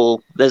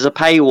paywall. There's a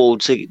paywall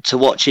to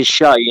watch his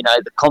show.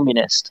 The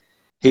communist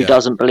who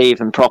doesn't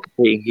believe in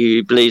property,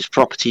 who believes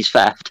property's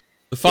theft.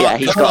 The far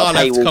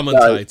left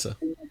commentator.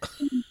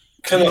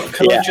 Can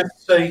I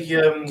just say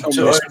to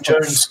Owen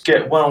Jones,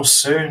 get well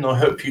soon. I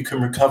hope you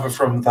can recover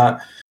from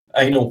that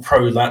anal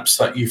prolapse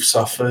that you've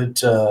suffered.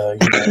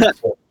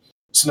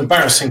 It's an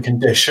embarrassing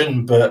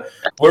condition, but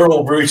we're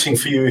all rooting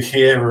for you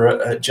here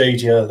at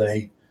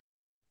JDLA.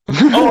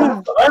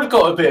 Oh, I've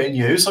got a bit of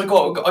news. I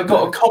got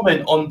a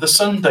comment on the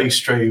Sunday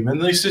stream,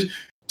 and they said,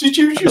 "Did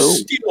you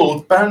just steal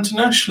Banned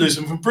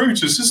Nationalism from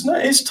Brutus? Isn't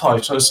that his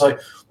title?" I was like,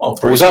 "Well,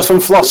 was that from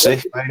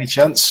Flossie, by any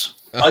chance?"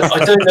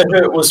 I don't know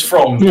who it was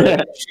from.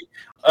 But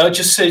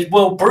just said,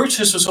 well,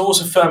 Brutus was always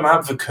a firm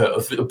advocate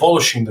of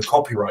abolishing the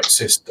copyright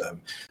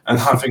system and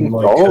having he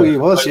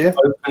was,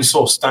 open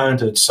source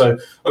standards. So,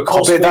 of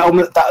course, that'll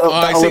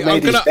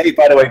made his day,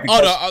 by the way.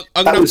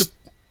 I'm gonna have to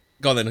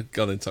go on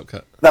then, Top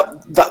Cut.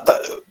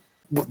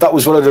 That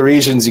was one of the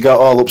reasons he got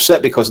all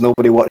upset, because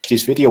nobody watched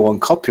his video on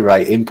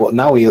copywriting. But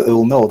now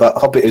he'll know that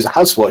Hobbit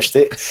has watched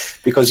it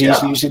because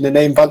he's using the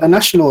name Banter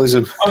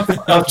Nationalism.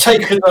 I've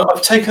taken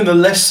the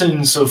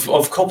lessons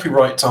of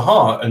copyright to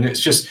heart, and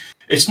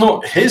it's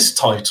not his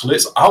title,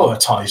 it's our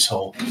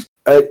title.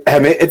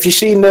 Have you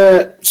seen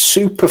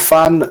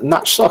Superfan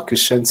Natsock who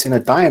sent in a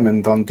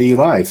diamond on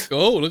DLive?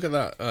 Oh, look at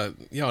that.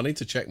 I need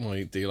to check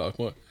my DLive.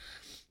 What?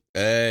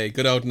 Hey,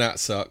 good old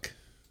Natsock.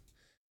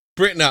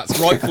 Britnats,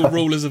 rightful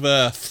rulers of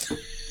Earth.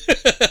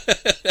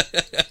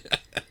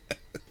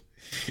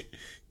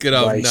 Good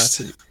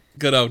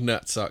old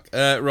Natsock.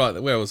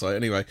 Right, where was I?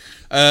 Anyway,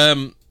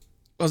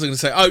 what was I going to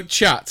say? Oh,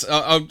 chat.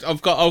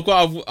 I've got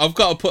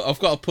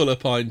to pull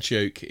up Iron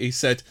Duke. He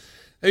said,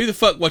 "Who the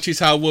fuck watches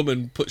how a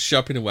woman puts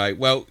shopping away?"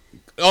 Well,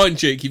 Iron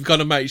Duke, you've got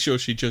to make sure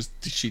she does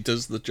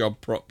the job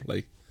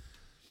properly.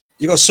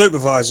 You got a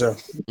supervisor.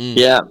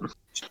 Yeah.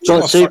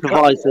 Don't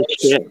supervise this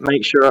shit.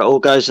 Make sure it all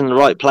goes in the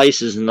right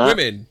places and that.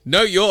 Women,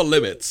 know your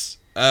limits.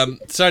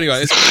 So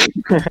anyway,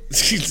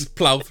 let's just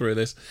plough through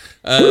this.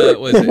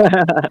 What is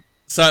it?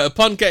 So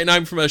upon getting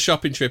home from her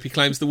shopping trip, he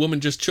claims the woman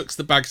just chucks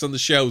the bags on the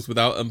shelves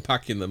without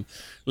unpacking them,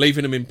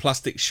 leaving them in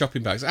plastic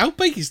shopping bags. How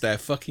big is their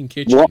fucking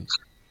kitchen?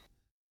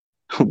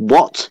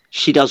 What?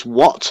 She does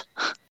what?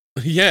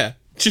 Yeah,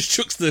 just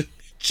chucks the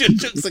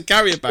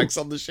carrier bags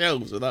on the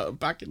shelves without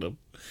unpacking them.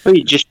 Well,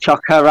 you just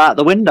chuck her out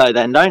the window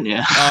then, don't you?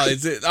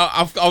 Is it?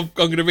 I'm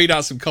going to read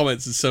out some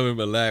comments, and some of them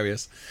are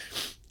hilarious.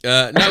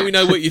 Now we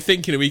know what you're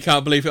thinking, and we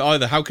can't believe it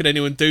either. How could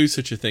anyone do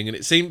such a thing? And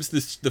it seems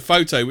the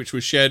photo, which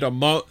was shared on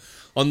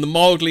on the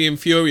mildly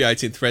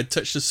infuriating thread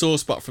touched a sore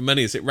spot for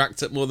many as it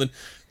racked up more than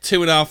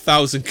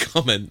 2,500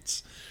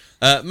 comments.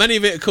 Many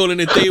of it are calling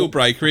a deal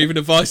breaker, even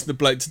advising the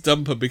bloke to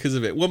dump her because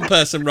of it. One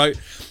person wrote,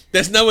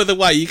 "There's no other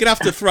way. You're going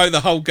to have to throw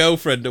the whole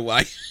girlfriend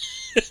away."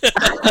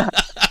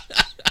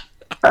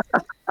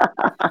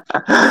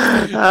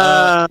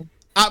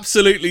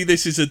 Absolutely,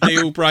 this is a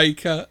deal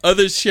breaker.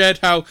 Others shared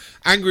how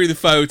angry the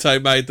photo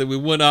made them, with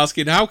one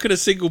asking, "How can a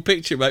single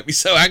picture make me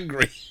so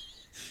angry?"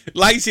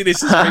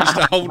 "Laziness has reached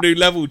a whole new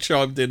level,"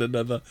 chimed in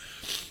another.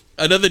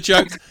 Another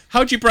joked,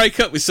 "How'd you break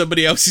up with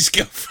somebody else's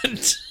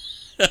girlfriend?"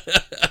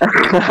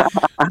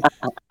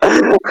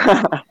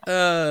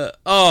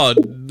 Oh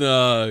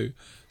no.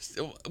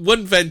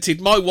 One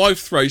vented, "My wife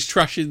throws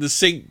trash in the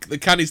sink. The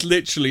can is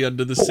literally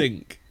under the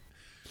sink."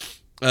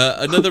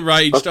 Another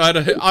raged, I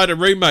had a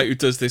roommate who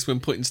does this when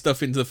putting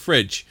stuff into the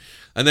fridge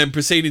and then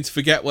proceeding to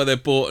forget what they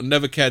bought and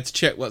never cared to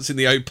check what's in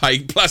the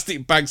opaque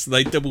plastic bags so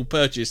they double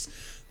purchase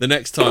the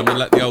next time and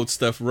let the old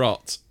stuff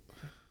rot.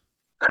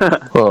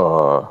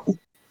 Oh,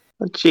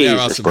 Jesus, there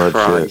are some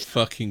Christ.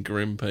 fucking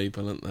grim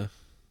people, aren't there?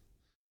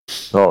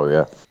 Oh,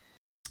 yeah.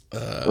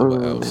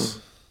 What else?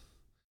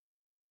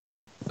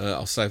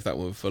 I'll save that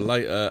one for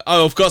later.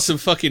 Oh, I've got some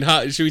fucking...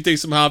 Should we do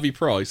some Harvey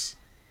Price?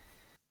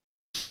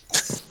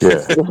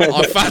 Yeah.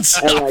 I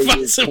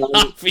fancy some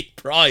Harvey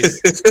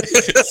Price.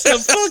 So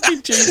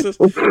fucking Jesus.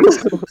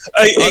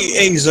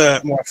 He's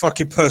my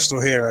fucking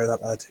personal hero,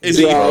 that lad. Is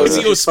he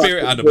your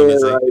spirit animal,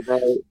 is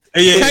he?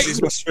 He's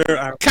my spirit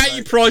animal.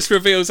 Katie Price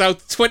reveals how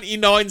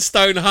 29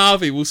 stone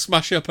Harvey will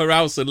smash up her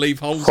house and leave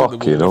holes in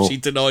the wall if she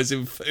denies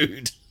him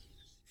food.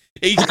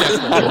 He's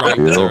definitely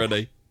raped her, isn't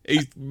he? He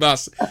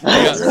must.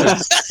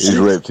 He's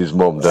raped his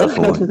mum,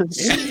 definitely.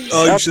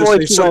 That's why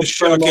she went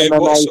for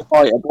a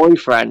fight a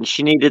boyfriend.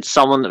 She needed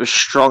someone that was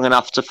strong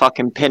enough to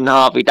fucking pin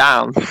Harvey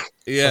down.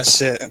 Yeah.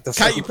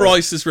 Katie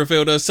Price has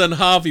revealed her son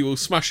Harvey will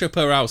smash up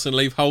her house and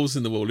leave holes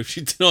in the wall if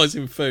she denies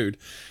him food.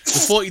 The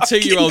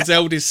 42-year-old's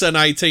eldest son,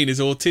 18, is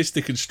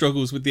autistic and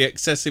struggles with the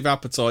excessive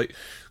appetite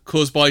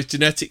caused by his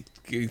genetic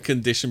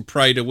condition,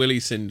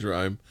 Prader-Willi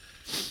syndrome.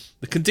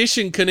 The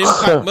condition can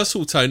impact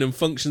muscle tone and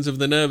functions of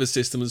the nervous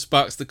system and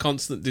sparks the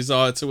constant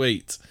desire to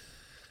eat.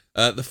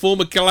 The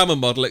former glamour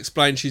model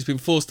explained she's been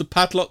forced to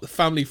padlock the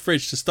family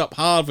fridge to stop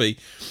Harvey,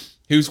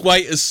 whose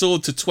weight has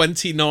soared to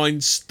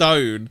 29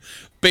 stone,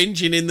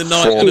 binging in the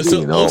night, and has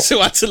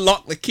also had to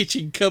lock the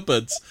kitchen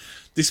cupboards.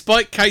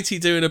 Despite Katie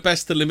doing her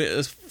best to limit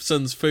her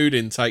son's food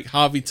intake,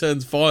 Harvey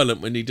turns violent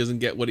when he doesn't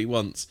get what he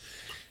wants.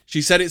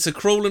 She said it's a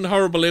cruel and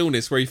horrible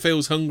illness where he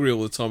feels hungry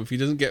all the time. If he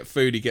doesn't get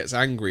food, he gets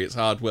angry. It's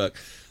hard work.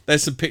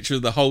 There's some picture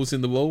of the holes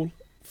in the wall.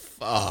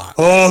 Fuck.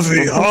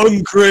 Harvey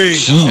hungry.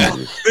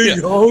 Harvey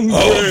hungry.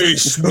 Harvey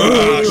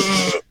smash.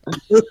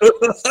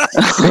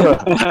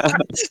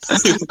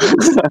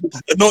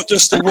 Not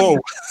just the wall.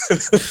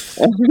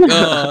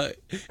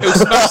 He'll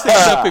smash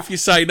things up if you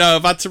say no.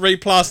 I've had to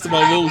replaster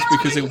my walls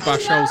because he'll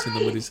bash holes in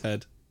them with his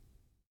head.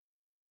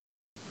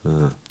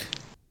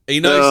 He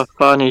knows.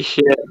 Funny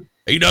shit.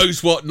 He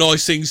knows what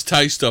nice things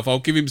taste of. I'll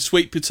give him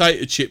sweet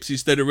potato chips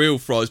instead of real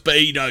fries, but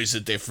he knows the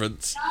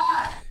difference.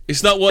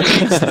 It's not what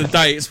he eats in the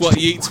day, it's what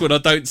he eats when I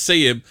don't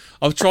see him.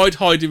 I've tried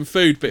hiding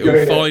food, but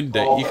he'll find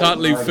it. You can't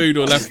leave food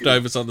or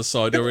leftovers on the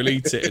side or he'll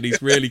eat it, and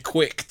he's really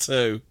quick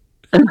too.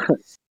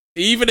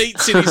 He even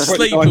eats in his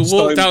sleep. He'll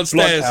walk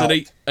downstairs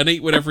and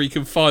eat whatever he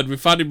can find. We've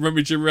found him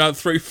rummaging around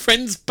through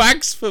friends'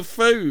 bags for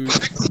food.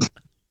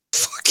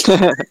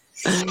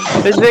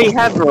 Is he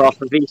Heather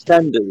off of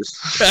EastEnders?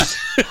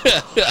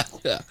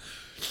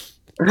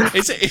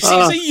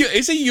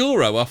 Is he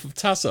Euro off of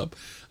Tassop?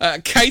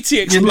 Katie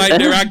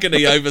explained her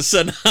agony over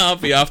son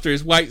Harvey after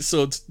his weight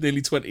soared to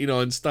nearly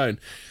 29 stone.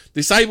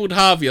 Disabled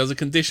Harvey has a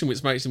condition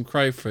which makes him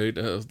crave food.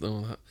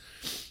 The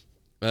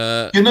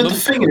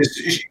thing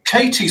is,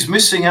 Katie's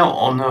missing out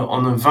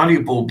on a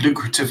valuable,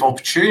 lucrative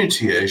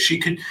opportunity here. She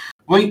could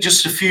wait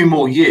just a few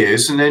more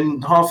years, and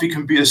then Harvey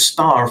can be a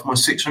star of my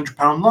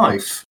 £600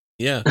 life.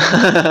 Yeah.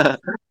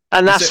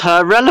 And that's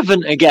her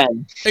relevant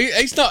again.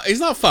 He's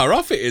not far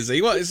off it, is he?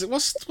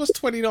 What's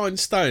 29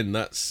 stone?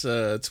 That's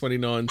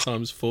 29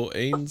 times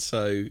 14.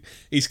 So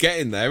he's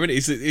getting there,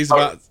 isn't he? He's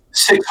about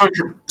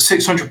 £600.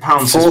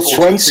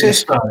 420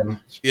 stone.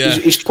 Yeah,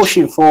 he's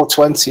pushing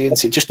 420,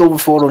 isn't it? Just over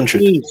 400.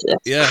 Jesus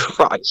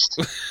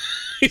Christ.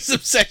 His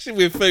obsession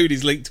with food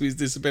is linked to his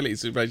disability,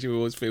 so it makes you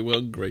always feel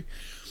hungry.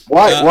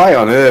 Why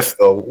on earth,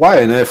 though?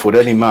 Why on earth would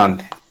any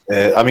man?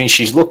 I mean,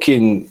 she's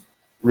looking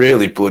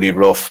really bloody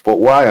rough, but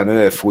why on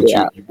earth would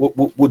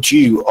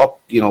you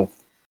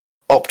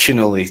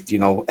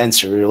optionally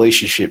enter a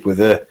relationship with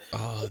her?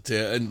 Oh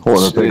dear! And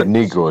what a big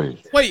Negro.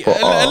 Wait,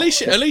 at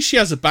least she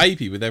has a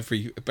baby with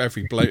every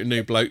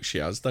new bloke she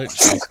has, don't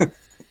she?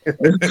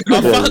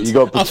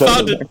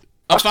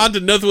 I found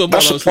another one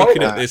while I was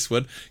looking at this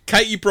one.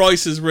 Katie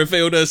Price has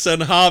revealed her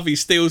son Harvey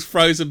steals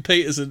frozen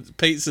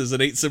pizzas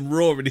and eats them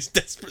raw in his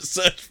desperate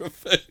search for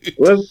food.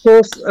 Well, of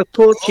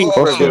course she's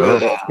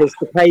revealed it, because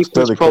the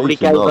papers probably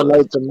gave her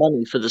loads of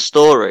money for the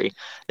story.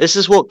 This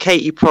is what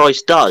Katie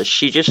Price does.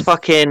 She just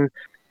fucking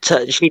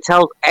She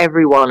tells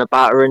everyone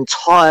about her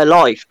entire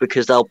life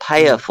because they'll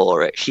pay her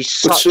for it. She's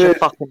such a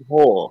fucking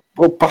whore.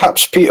 Well,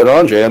 perhaps Peter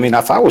Andre. I mean,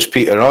 if I was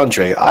Peter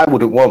Andre, I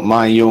wouldn't want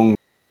my young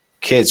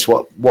kids.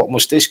 What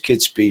must these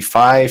kids be?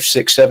 5,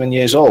 6, 7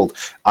 years old?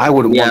 I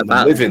wouldn't want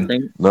them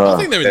living. No, I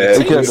think they're in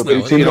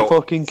the teens now.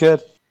 Fucking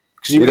kid.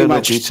 Because he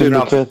might just turn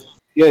around.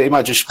 Yeah, he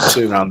might just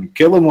turn around and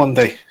kill him one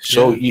day.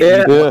 So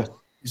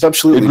he's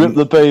absolutely.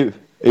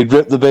 He'd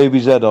rip the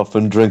baby's head off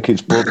and drink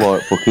its blood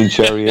like fucking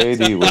Cherry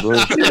 80,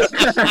 wouldn't he?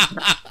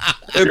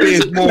 It'd be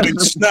his morning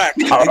snack.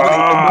 He'd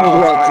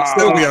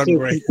still be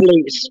hungry.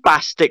 Complete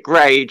spastic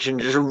rage and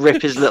just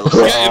rip his little.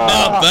 Get him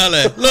out,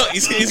 belly. Look,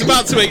 he's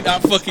about to eat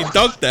that fucking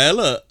dog there.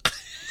 Look.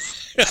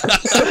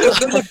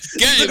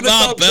 Get him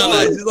out,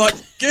 belly. He's like,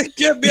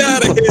 get me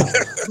out of here.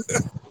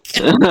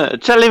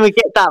 Tell him to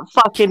get that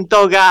fucking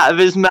dog out of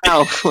his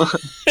mouth.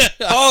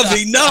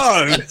 Harvey,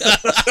 no.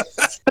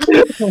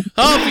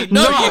 Harvey,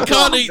 no, you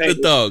can't eat the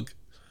dog.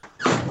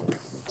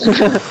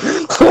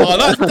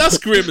 Oh, that's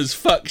grim as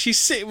fuck. She's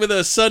sitting with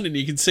her son and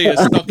you can see her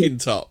stocking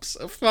tops.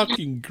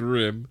 Fucking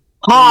grim.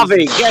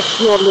 Harvey, get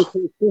your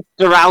little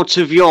sister out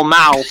of your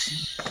mouth.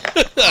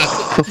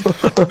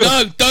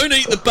 No, don't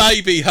eat the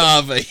baby,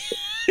 Harvey.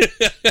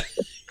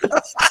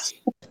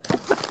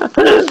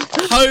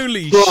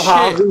 Holy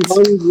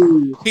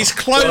shit. His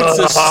clothes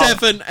are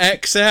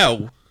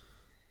 7XL.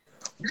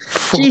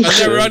 And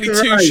there are only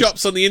 2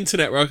 shops on the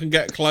internet where I can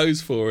get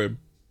clothes for him.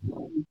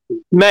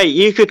 Mate,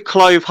 you could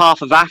clothe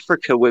half of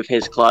Africa with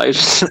his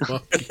clothes.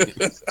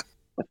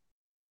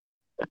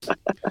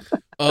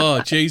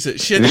 Oh,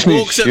 Jesus. She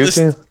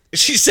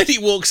said he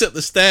walks up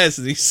the stairs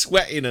and he's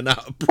sweating and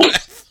out of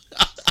breath.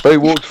 But he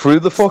walked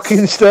through the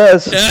fucking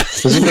stairs. The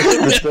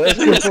stairs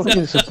can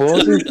fucking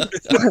support him.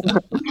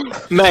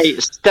 Mate,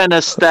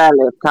 Stena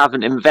Stairlift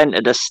haven't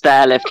invented a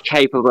stairlift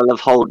capable of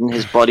holding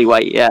his body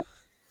weight yet.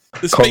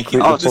 The fucking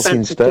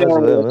stairs there,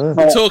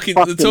 the talking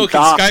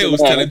scales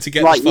tell him to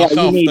get the fuck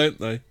off, don't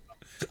they?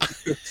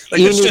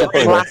 You need a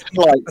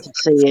flashlight to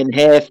see in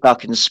here,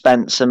 fucking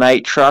Spencer,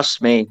 mate.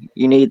 Trust me.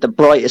 You need the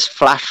brightest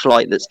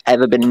flashlight that's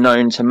ever been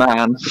known to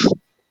man.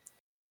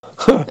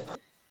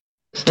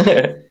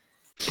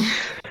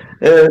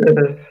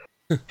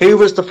 Who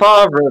was the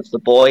father of the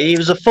boy? He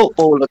was a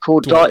footballer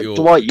called Dwight York.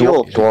 Dwight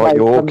York,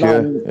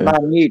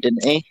 Man U,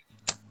 didn't he?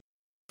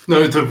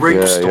 No, the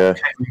rape store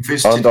came and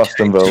visited. And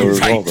Aston Villa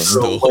as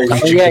well.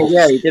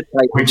 Yeah, he did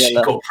play when she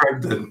got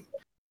pregnant.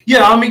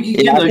 Yeah, I mean,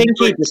 I think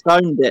he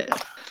disowned it.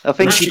 I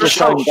think she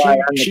disowned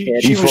Diana.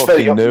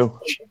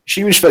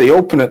 She was very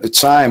open at the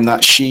time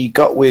that she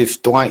got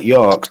with Dwight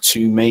York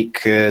to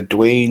make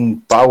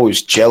Dwayne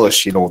Bowers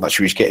jealous. You know that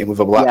she was getting with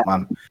a black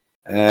man.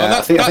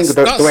 I think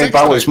Dwayne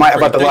Bowers might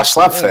have had the last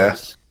laugh there.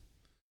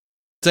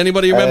 Does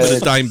anybody remember the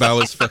Dwayne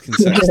Bowers fucking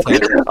sex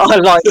tape? I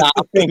like that.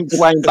 I think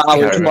Dwayne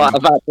Bowers might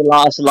have had the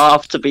last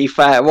laugh, to be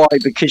fair. Why?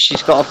 Because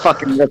she's got a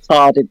fucking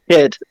retarded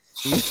kid.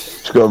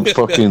 She's got a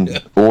fucking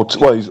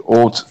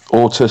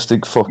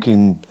autistic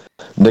fucking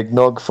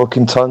nignog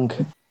fucking tongue.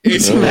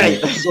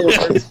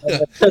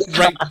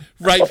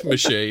 Rape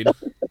machine.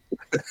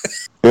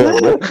 Yeah,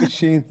 rape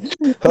machine.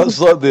 That's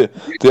like the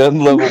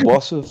end level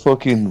boss of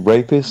fucking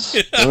rapists.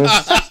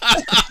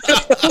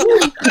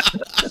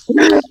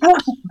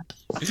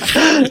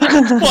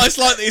 Well, it's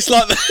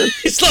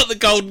like the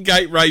Golden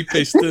Gate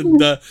rapist and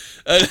the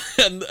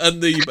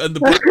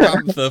Black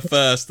Panther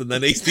first, and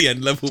then he's the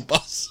end level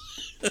boss.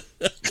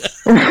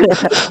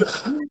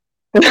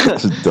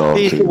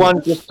 He's the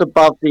one just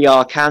above the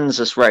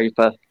Arkansas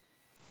raper.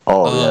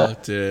 Oh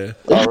dear.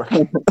 I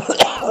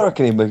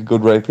reckon he'd make a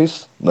good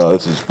rapist. No,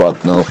 this is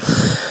bad. No.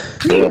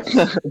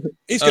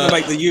 He's going to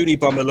make the uni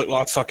bummer look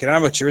like a fucking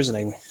amateur, isn't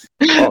he?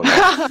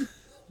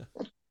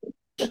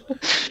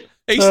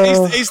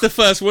 He's the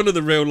first one of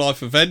the real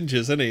life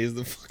Avengers, isn't he? He's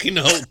the fucking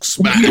Hulk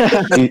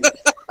smash.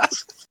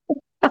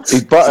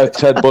 He'd batter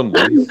Ted Bundy.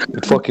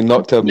 He'd fucking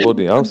knock Ted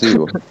Bundy out, see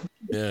you.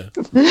 Yeah.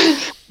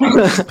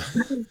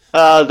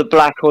 The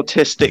black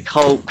autistic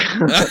Hulk.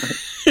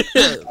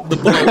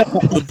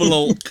 the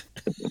bulk.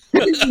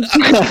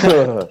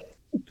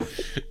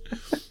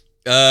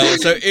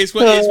 So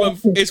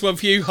here's one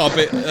for you,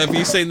 Hobbit. Have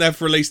you seen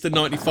they've released the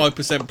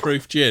 95%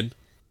 proof gin?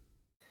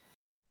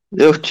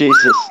 Oh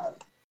Jesus!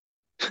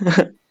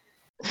 They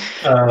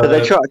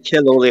try to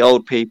kill all the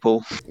old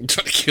people.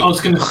 I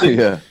was going to say,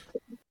 yeah.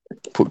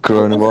 Put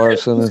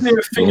coronavirus in it. Isn't there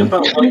a thing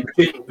about like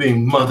gin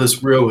being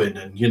mother's ruin,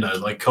 and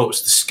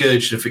it's the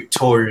scourge of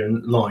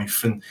Victorian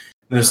life, and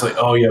it's like,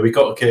 oh yeah, we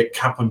got to get a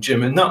cap on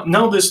gin, and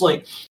now there's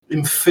like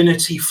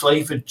infinity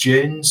flavored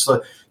gins.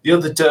 Like the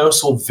other day, I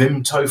saw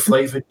Vimto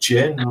flavored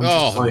gin.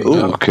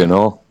 Okay,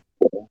 no.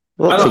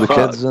 Lots of the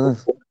kids, isn't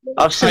it?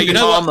 I've seen you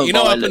know what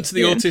happened to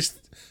the autist?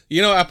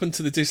 You know what happened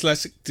to the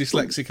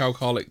dyslexic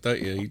alcoholic,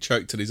 don't you? He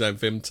choked on his own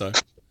Vimto.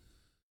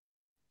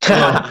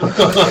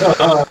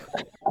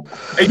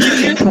 Hey,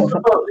 did you know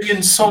about the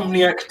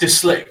insomniac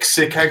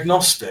dyslexic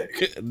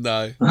agnostic?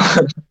 No.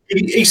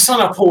 He sat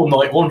up all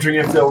night wondering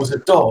if there was a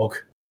dog.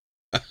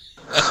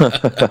 Do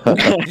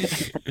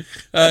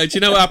you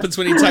know what happens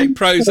when you take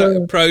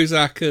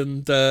Prozac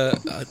and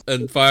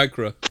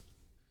Viagra?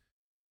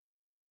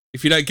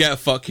 If you don't get a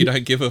fuck, you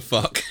don't give a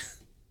fuck.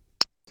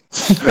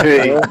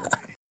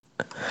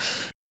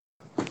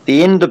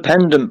 The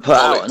Independent put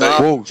out an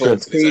article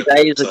 2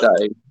 days ago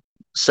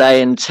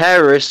saying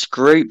terrorist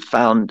group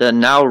founder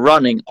now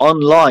running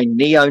online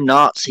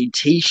neo-Nazi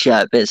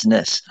t-shirt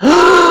business.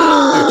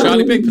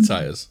 Charlie Big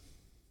Potatoes.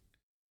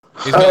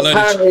 He's got a load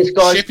of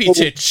Shippy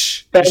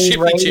Titch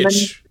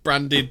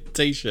branded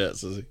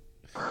t-shirts, has he?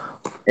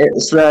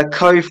 It's the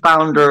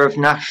co-founder of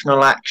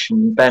National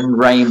Action, Ben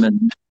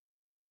Raymond.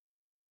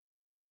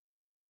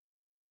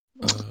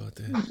 Oh,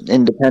 dear.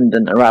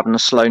 Independent are having a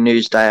slow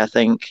news day, I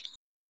think.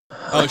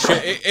 Oh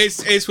shit!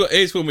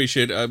 It's when we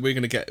should. We're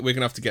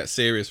gonna have to get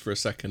serious for a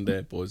second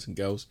there, boys and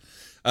girls.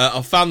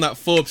 I found that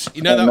Forbes.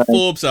 You know that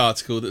Forbes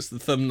article that's the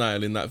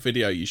thumbnail in that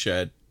video you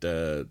shared.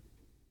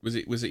 Was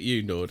it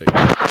you, Nordic?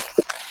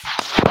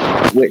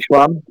 Which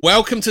one?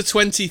 Welcome to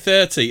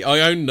 2030. I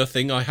own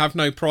nothing. I have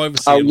no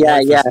privacy. Oh, yeah.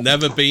 Has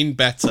never been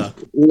better.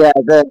 Yeah,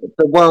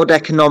 the World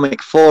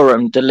Economic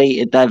Forum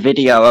deleted their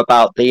video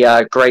about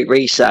the Great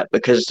Reset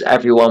because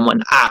everyone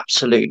went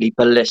absolutely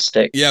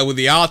ballistic. Yeah, well,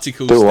 the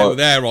article's still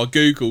there. I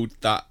googled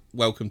that.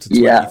 Welcome to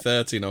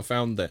 2030, and I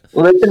found it.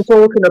 Well, they've been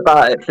talking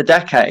about it for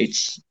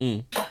decades.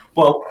 Mm.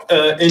 Well,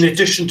 in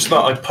addition to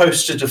that, I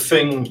posted a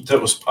thing that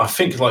was, I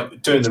think,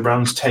 like doing the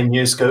rounds 10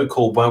 years ago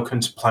called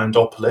Welcome to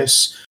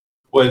Plandopolis,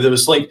 where there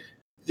was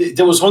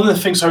one of the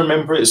things I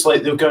remember, it's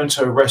like they were going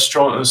to a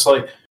restaurant and it's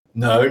like,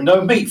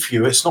 no meat for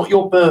you, it's not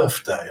your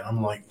birthday. And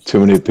I'm like,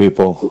 too many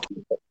people.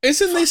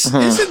 Isn't this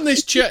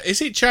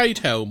is it Jade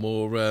Helm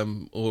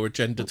or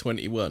Agenda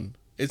 21?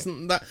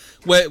 Isn't that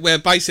where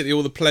basically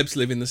all the plebs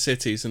live in the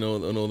cities and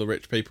all the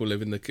rich people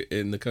live in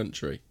the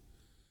country?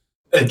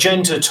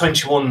 Agenda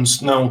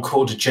 21's now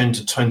called Agenda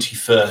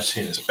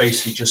 2030, and it's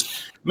basically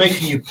just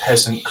making you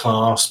peasant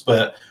class,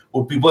 but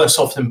would be worse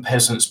off than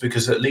peasants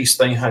because at least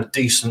they had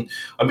decent.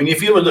 I mean,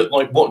 if you ever look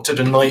like what did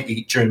a knight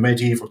eat during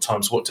medieval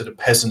times, what did a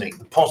peasant eat?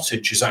 The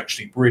pottage is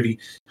actually really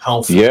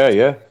healthy.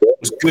 Yeah. It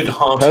was good,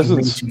 hearty,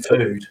 meaty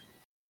food.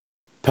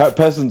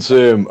 Peasants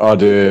they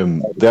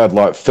had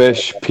like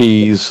fish,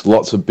 peas,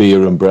 lots of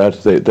beer and bread.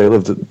 They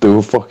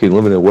were fucking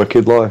living a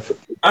wicked life.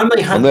 And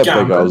they had big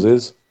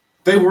houses.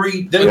 They were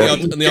eating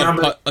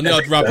the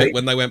odd rabbit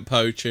when they went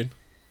poaching.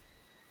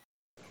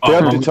 They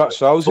had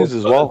detached houses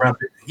as well.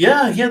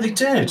 Yeah, they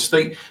did.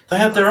 They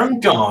had their own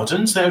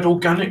gardens. They had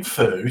organic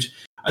food,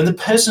 and the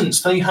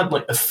peasants, they had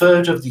like a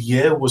third of the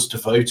year was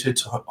devoted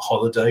to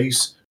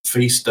holidays,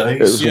 feast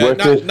days. Yeah,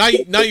 now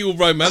you're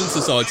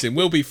romanticising.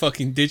 We'll be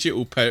fucking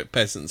digital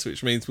peasants,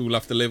 which means we'll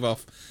have to live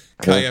off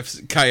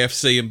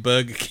KFC and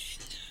Burger King.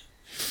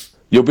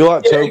 You'll be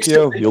like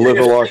Tokyo. You'll live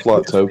a life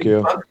like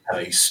Tokyo.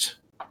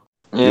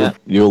 Yeah,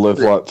 you'll live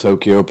like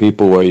Tokyo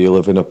people, where you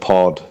live in a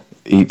pod,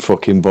 eat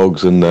fucking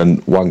bugs, and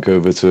then wank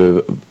over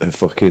to a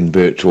fucking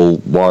virtual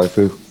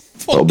waifu.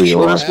 That'll be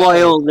alright.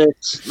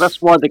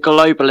 That's why the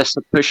globalists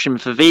are pushing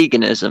for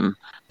veganism.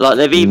 Like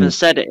they've even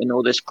said it in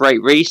all this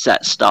Great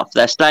Reset stuff.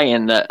 They're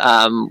saying that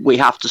we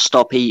have to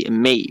stop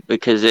eating meat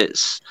because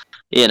it's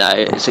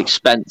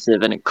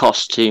expensive and it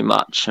costs too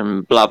much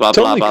and blah blah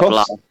blah blah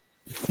blah.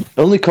 It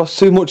only costs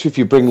too much if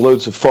you bring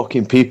loads of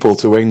fucking people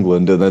to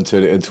England and then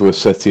turn it into a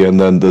city, and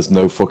then there's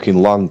no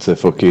fucking land to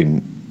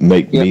fucking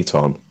make meat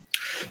on.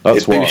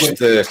 That's why.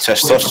 The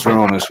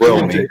testosterone as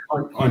well.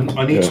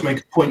 I need to make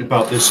a point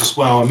about this as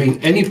well. I mean,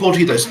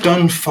 anybody that's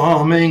done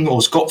farming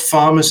or's got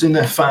farmers in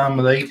their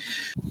family,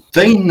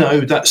 they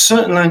know that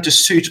certain land is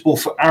suitable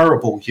for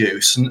arable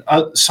use, and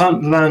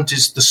certain land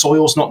the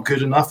soil's not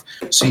good enough,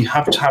 so you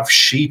have to have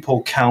sheep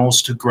or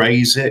cows to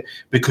graze it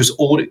because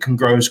all it can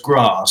grow is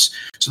grass.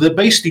 So they're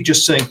basically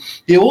just saying,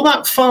 all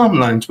that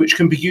farmland which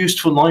can be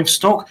used for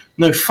livestock,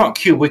 no,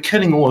 fuck you, we're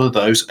killing all of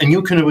those, and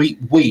you're going to eat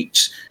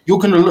wheat. You're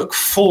going to look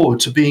forward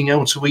to being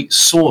able to eat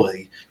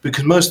soy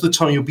because most of the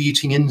time you'll be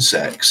eating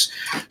insects.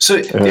 So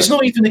it's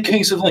not even a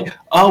case of like,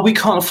 we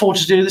can't afford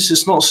to do this,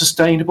 it's not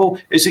sustainable.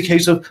 It's a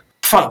case of,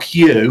 fuck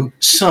you,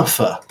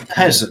 suffer,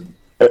 peasant.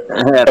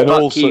 And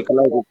also,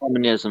 global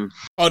communism.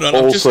 Hold on,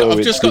 I've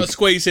just got to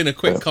squeeze in a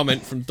quick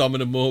comment from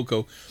Dominic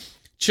Morgul.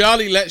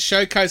 Charlie, let's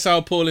showcase how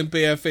appalling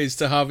BF is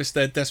to harvest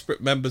their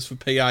desperate members for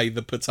PA,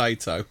 the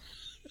potato.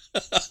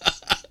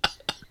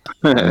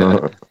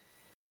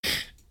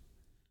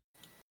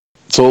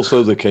 It's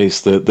also the case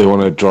that they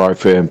want to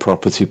drive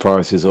property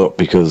prices up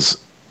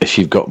because if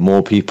you've got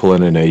more people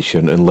in a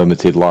nation and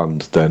limited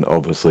land, then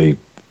obviously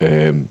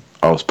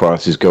house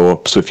prices go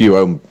up. So if you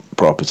own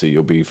property,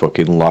 you'll be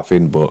fucking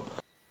laughing, but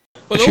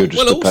if you're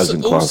just a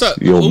peasant class,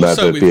 you'll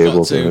never be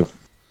able to.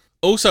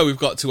 Also, we've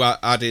got to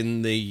add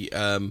in the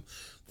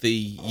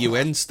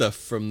UN stuff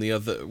from the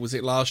other. Was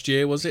it last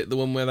year? Was it the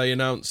one where they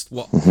announced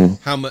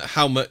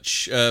how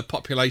much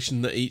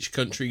population that each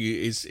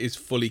country is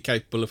fully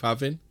capable of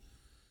having?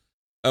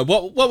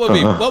 What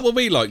were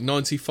we like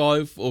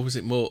 95, or was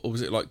it more, or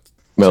was it like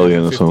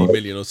million or something?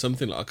 Million or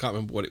something? Like I can't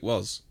remember what it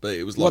was, but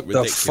it was like what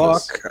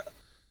ridiculous. The fuck?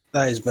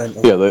 That is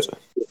mental. Yeah,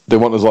 they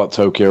want us like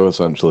Tokyo,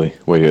 essentially,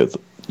 where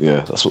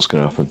that's what's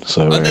going to happen.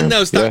 So, and then there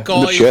was that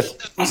guy.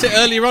 Was it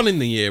earlier on in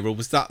the year, or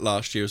was that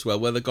last year as well,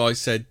 where the guy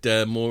said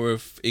more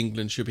of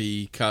England should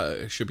be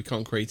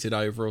concreted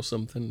over or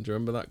something? Do you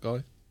remember that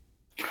guy?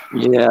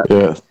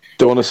 Yeah.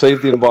 They want to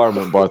save the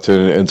environment by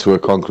turning it into a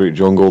concrete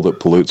jungle that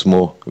pollutes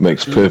more. It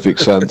makes perfect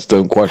sense.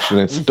 Don't question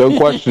it. Don't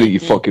question it, you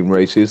fucking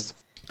racist.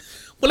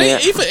 Well,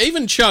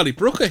 even Charlie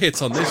Brooker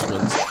hit on this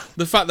one.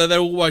 The fact that they're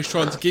always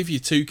trying to give you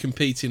two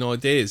competing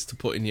ideas to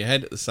put in your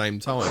head at the same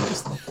time.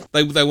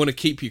 They want to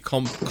keep you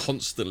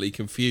constantly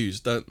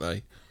confused, don't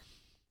they?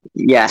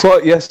 Yeah.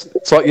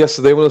 It's like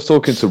yesterday when I was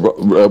talking to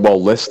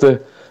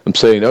Lester. I'm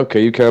saying,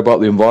 okay, you care about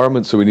the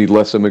environment, so we need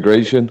less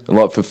immigration. And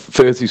like for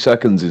 30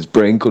 seconds, his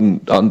brain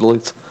couldn't handle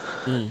it.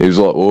 He was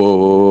like,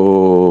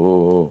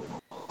 whoa.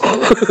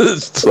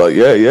 It's like,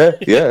 yeah.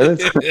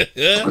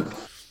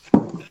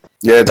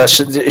 Yeah,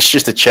 it's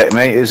just a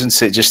checkmate,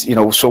 isn't it? Just,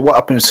 so what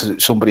happens to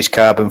somebody's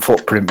carbon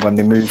footprint when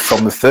they move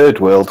from the third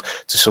world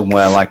to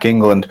somewhere like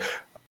England?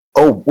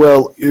 Oh,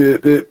 well,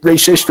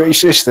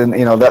 racist, and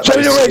that's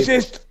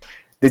racist.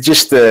 They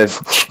just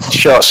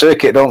short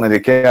circuit, don't they?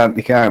 They can't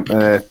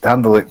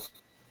handle it.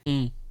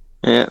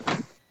 Yeah.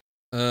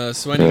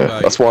 So anyway,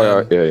 that's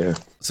why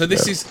So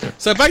this is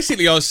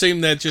basically, I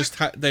assume they're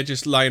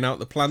just laying out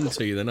the plan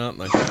to you, then, aren't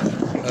they?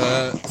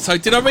 So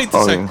did I read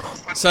this?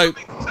 So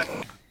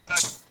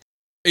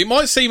it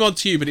might seem odd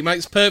to you, but it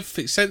makes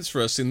perfect sense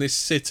for us in this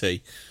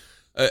city.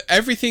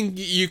 Everything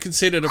you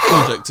considered a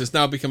product has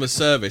now become a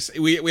service.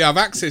 We have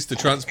access to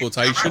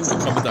transportation,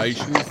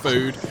 accommodation,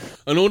 food,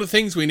 and all the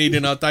things we need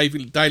in our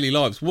daily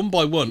lives. One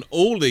by one,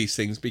 all these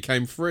things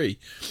became free.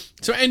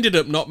 So it ended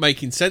up not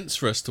making sense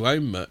for us to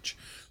own much.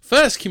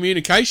 First,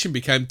 communication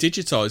became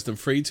digitised and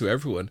free to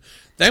everyone.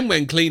 Then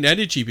when clean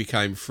energy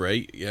became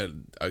free,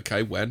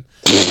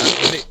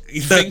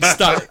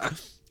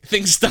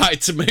 things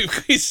started to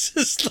move. It's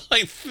just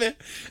like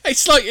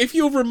if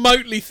you're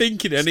remotely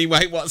thinking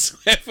anyway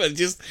whatsoever,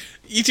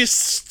 you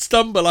just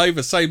stumble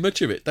over so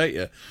much of it, don't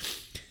you?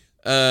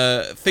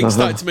 Things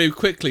started to move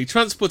quickly.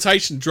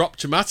 Transportation dropped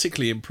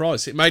dramatically in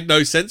price. It made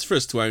no sense for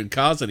us to own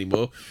cars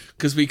anymore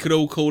because we could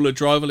all call a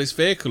driverless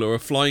vehicle or a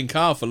flying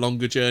car for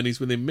longer journeys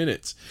within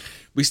minutes.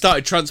 We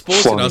started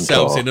transporting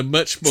ourselves in a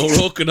much more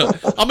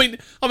organised. I mean,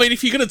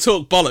 if you're going to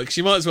talk bollocks,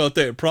 you might as well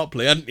do it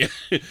properly, hadn't you?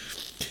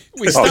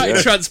 We started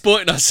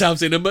transporting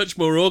ourselves in a much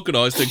more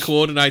organised and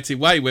coordinated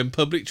way when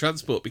public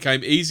transport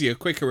became easier,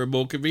 quicker, and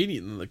more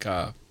convenient than the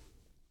car.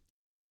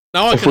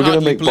 Now, if we're going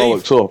to make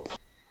bollocks up.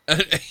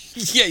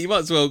 Yeah, you might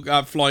as well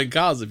have flying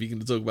cars if you're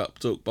going to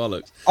talk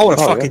bollocks. I want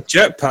a fucking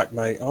jetpack,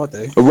 mate. I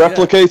do. A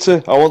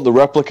replicator? Yeah. I want the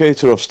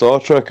replicator of Star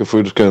Trek if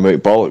we're just going to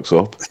make bollocks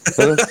up.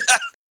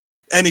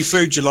 Any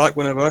food you like,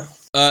 whenever.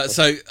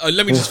 So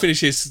let me just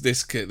finish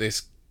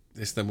this.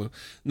 Then we'll.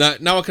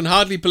 Now I can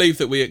hardly believe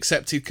that we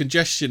accepted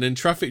congestion and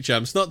traffic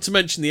jams, not to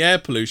mention the air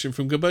pollution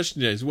from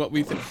combustion engines. What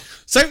we think.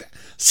 So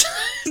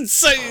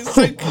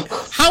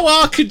how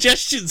are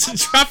congestions and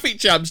traffic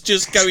jams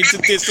just going to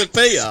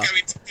disappear?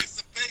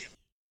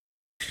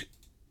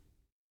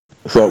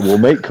 So we'll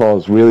make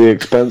cars really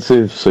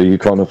expensive so you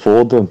can't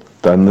afford them.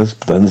 Then there's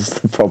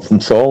the problem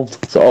solved.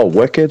 It's all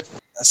wicked.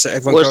 That's it.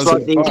 Everyone goes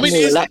like these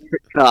new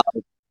electric cars.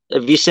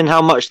 Have you seen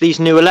how much these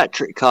new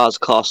electric cars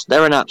cost?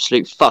 They're an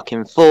absolute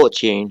fucking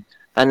fortune,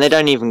 and they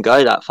don't even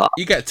go that far.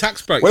 You get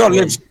tax breaks.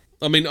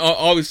 I mean,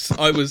 I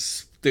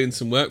was doing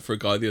some work for a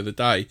guy the other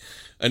day,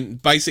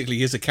 and basically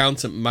his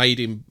accountant made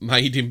him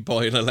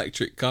buy an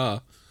electric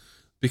car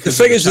because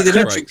the thing is with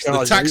electric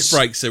cars, the tax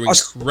breaks are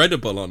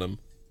incredible on them.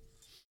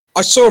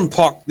 I saw him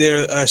parked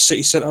near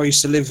city centre. I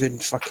used to live in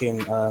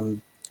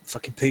fucking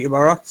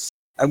Peterborough,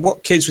 and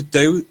what kids would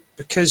do,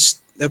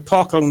 because they'd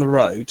park along the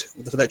road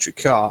with an electric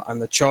car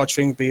and the charge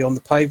thing would be on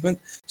the pavement,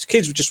 so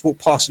kids would just walk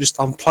past and just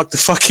unplug the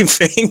fucking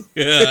thing.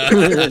 Yeah.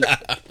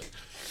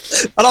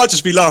 And I'd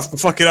just be laughing my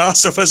fucking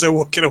ass off as they're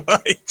walking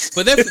away.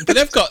 But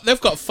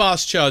they've got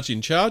fast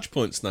charging charge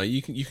points now.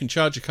 You can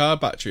charge a car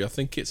battery. I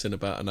think it's in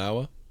about an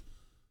hour.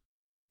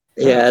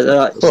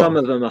 Yeah, some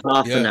of them are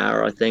half an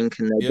hour, I think,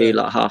 and they do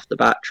like half the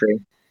battery.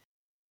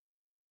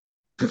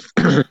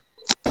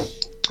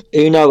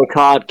 Uno, a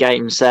card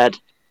game, said,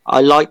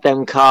 "I like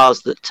them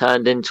cars that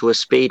turned into a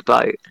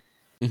speedboat."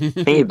 I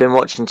think you've been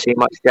watching too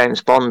much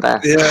James Bond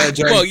there. Yeah,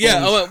 James Bond.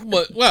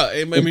 Well,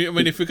 I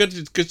mean, if we're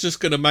just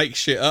going to make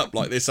shit up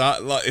like this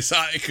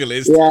article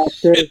is, do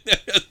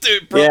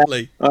it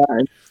properly. Yeah,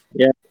 right.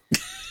 Yeah.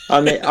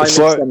 I mean, I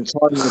know them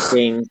time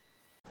machines.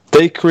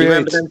 They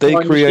create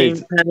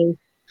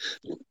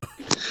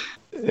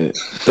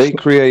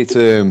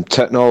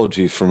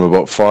technology from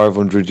about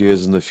 500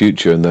 years in the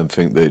future, and then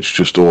think that it's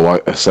just all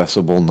like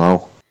accessible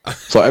now.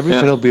 So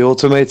everything will be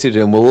automated,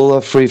 and we'll all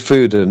have free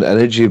food, and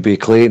energy will be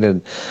clean,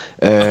 and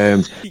clean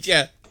energy.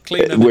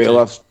 We'll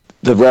have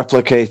the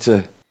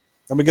replicator.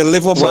 And we're going to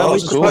live on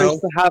Mars as well.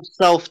 To have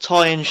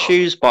self-tying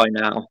shoes by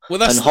now, and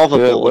Where's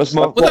hoverboards.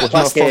 my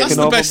fucking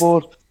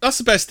hoverboard? That's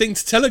the best thing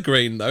to tell a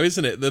green, though,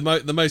 isn't it?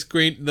 The most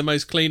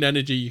clean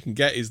energy you can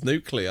get is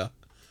nuclear.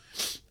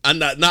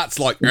 And that's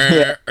like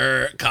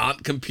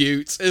can't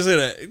compute, isn't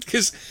it?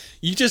 Because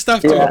you just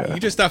have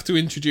to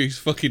introduce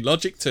fucking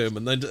logic to them,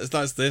 and then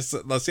that's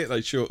it.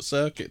 They short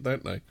circuit,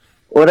 don't they?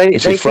 Well, they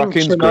think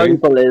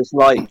Chernobyl is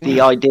like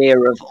the idea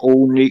of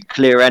all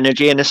nuclear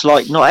energy, and it's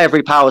like not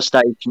every power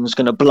station is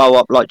going to blow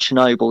up like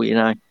Chernobyl, you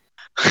know.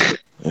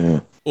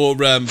 Yeah. Or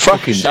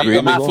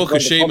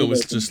Fukushima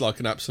was just like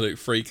an absolute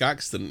freak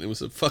accident. It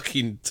was a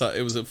fucking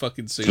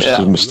tsunami.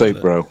 Just a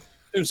mistake, bro.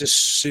 It was a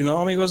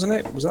tsunami, wasn't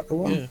it? Was that the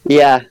one?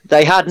 Yeah,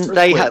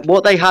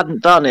 what they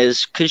hadn't done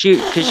is because you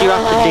have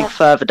to dig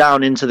further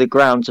down into the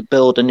ground to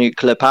build a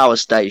nuclear power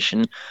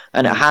station,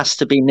 and it has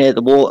to be near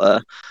the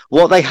water.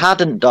 What they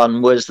hadn't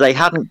done was they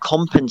hadn't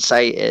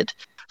compensated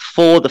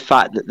for the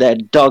fact that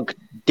they'd dug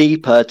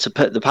deeper to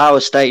put the power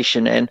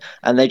station in,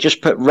 and they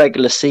just put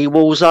regular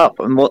seawalls up.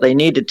 And what they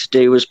needed to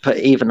do was put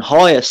even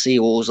higher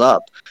seawalls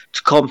up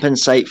to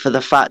compensate for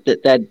the fact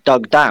that they'd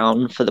dug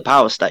down for the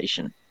power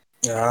station.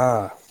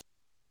 Ah.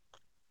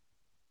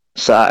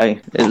 So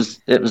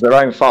it was their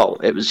own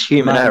fault. It was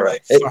human error.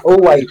 It's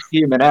always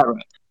human error.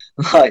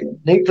 Like,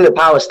 nuclear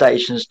power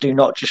stations do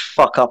not just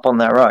fuck up on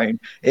their own.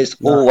 It's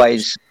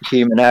always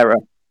human error.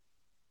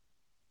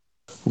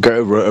 Get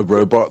a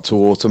robot to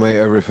automate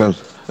everything.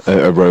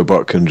 A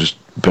robot can just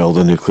build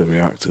a nuclear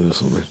reactor or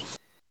something.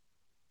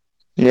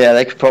 Yeah,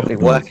 they could probably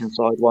work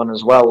inside one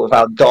as well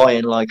without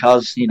dying like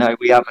us. You know,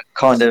 we have a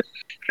kind of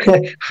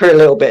we're a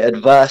little bit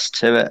adverse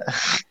to it.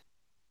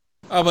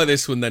 How about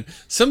this one then?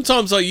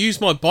 Sometimes I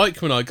use my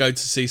bike when I go to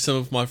see some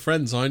of my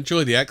friends. I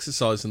enjoy the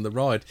exercise and the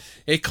ride.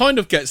 It kind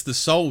of gets the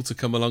soul to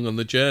come along on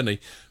the journey.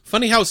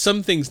 Funny how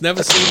some things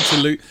never seem to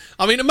lose.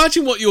 I mean,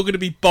 imagine what you're going to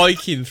be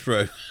biking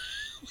through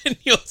when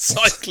you're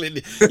cycling.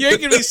 You ain't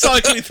going to be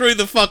cycling through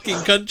the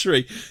fucking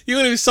country. You're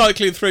going to be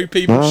cycling through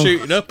people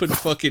shooting up and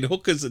fucking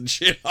hookers and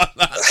shit like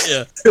that.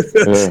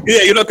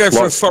 Yeah, you're not going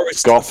for a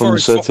forest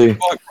City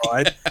bike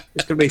ride.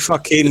 It's going to be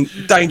fucking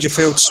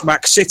Dangerfield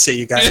Smack City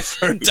you're going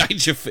through.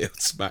 Dangerfield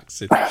Smack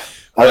City.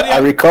 I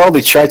recall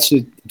they tried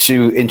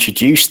to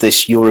introduce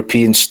this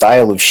European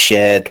style of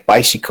shared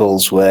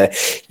bicycles where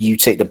you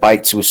take the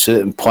bike to a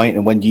certain point,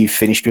 and when you've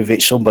finished with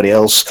it, somebody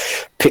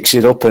else picks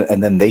it up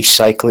and then they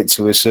cycle it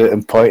to a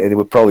certain point. And they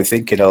were probably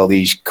thinking all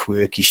these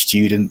quirky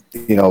student,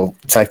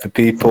 type of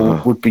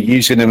people would be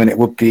using them, and it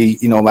would be,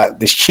 like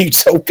this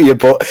utopia.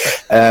 But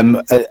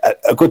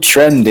a good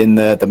trend in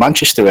the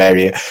Manchester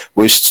area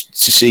was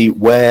to see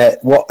what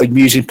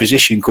amusing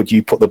position could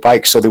you put the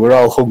bike, so they were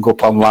all hung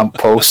up on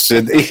lampposts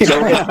and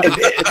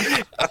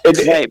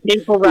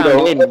people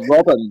round in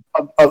rob them.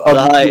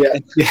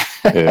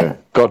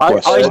 God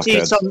bless.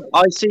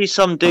 I see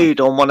some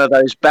dude on one of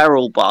those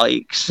barrel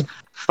bikes,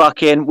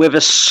 fucking with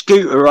a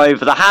scooter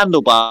over the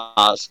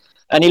handlebars,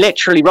 and he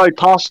literally rode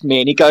past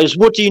me and he goes,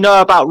 "What do you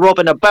know about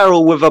robbing a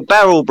barrel with a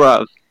barrel,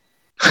 bro?"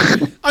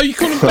 Oh, you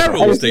call them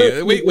barrels, do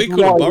you? We call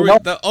them Boris.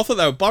 I thought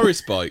they were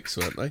Boris bikes,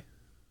 weren't they?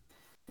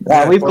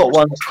 Yeah, we've got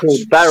ones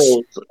called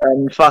barrels,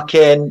 and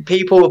fucking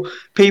people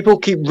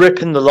keep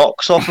ripping the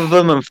locks off of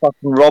them and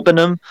fucking robbing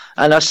them.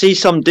 And I see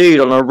some dude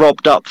on a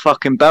robbed up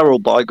fucking barrel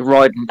bike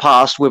riding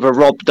past with a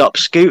robbed up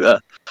scooter.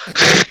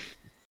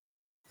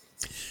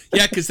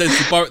 Yeah, because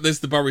there's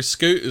the Boris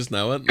scooters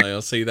now, aren't they? I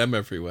see them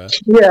everywhere.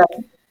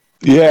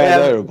 Yeah,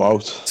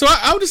 thereabouts. So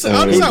how does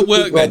that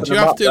work then? Do you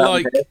have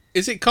to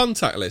is it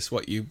contactless?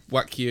 What, you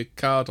whack your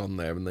card on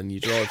there and then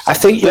you drive? I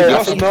think you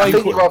have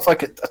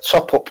like a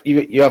top up.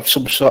 You have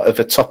some sort of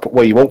a top up.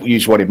 Well, you won't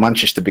use one in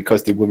Manchester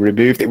because they were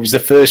removed. It was the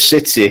first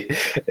city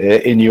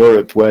in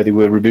Europe where they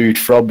were removed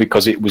from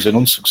because it was an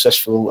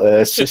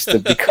unsuccessful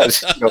system.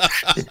 Because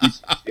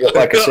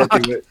like I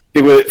said,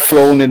 they were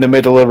thrown in the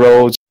middle of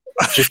roads.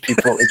 Just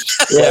people.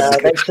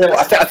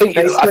 I think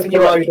they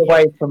rode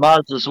away from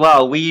us as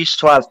well. We used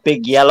to have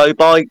big yellow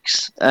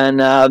bikes,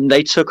 and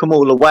they took them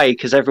all away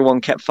because everyone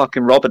kept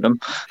fucking robbing them.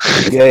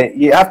 Yeah,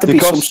 you have to be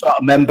some sort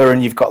of member,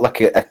 and you've got like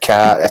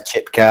a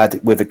chip card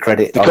with a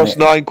credit. It costs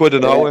 £9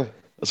 an hour.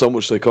 That's how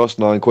much they cost.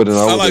 £9 an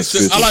hour.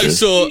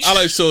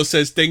 Hello, Saw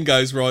says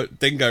Dingo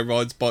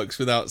rides bikes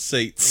without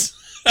seats.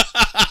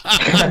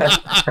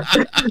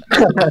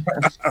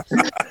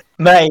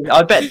 Mate,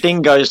 I bet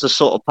Dingo's the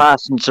sort of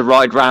person to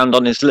ride round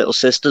on his little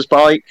sister's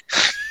bike.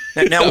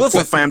 Now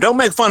listen, fam, don't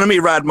make fun of me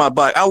riding my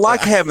bike. I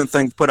like having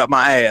things put up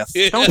my ass.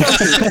 Don't do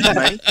this,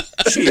 man.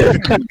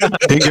 Shit.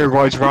 Dingo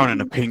rides around in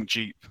a pink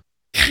Jeep.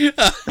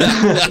 Pink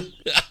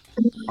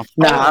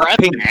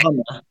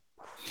Hummer.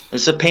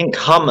 It's a pink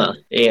Hummer,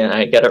 Ian.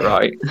 I get it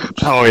right.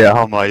 Oh yeah,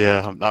 Hummer.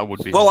 Yeah, that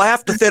would be. Well, I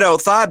have to sit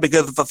outside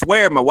because if I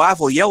swear, my wife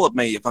will yell at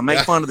me if I make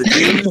fun of the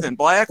Jews and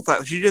blacks.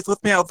 She just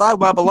lets me outside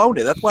while I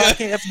baloney. That's why I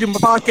can't have to do my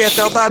podcast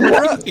outside the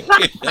truck.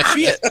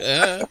 Shit.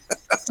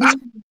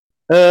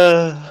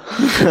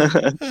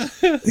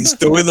 He's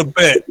doing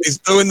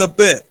the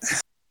bit.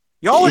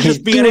 Y'all are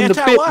just being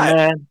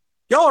anti-white.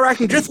 Y'all are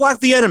acting just like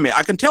the enemy.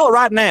 I can tell it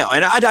right now,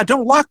 and I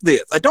don't like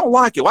this. I don't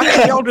like it. Why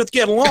can't y'all just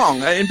get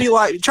along and be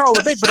like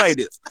Charlie the Big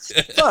Potatoes?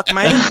 Fuck,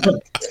 man.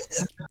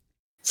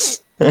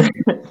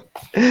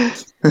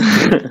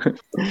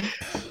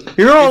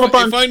 You're all a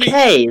bunch of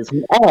K's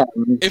and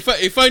M's.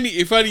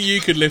 If only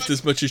you could lift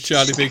as much as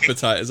Charlie Big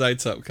Potatoes, eh,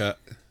 Top Cat?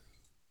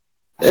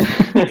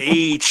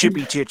 Hey,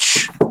 Chippy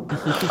Titch.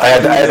 I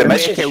had a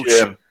message.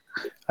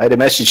 I had a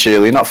message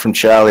earlier, not from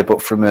Charlie,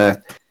 but from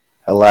a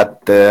lad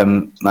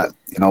that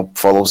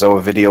follows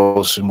our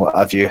videos and what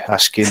have you,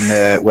 asking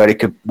where he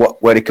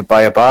could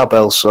buy a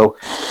barbell. So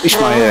it's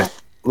my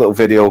little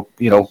video,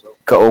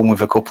 got on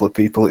with a couple of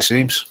people, it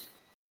seems.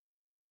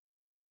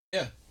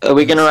 Yeah. Are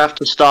we going to have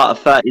to start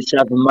a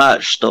 37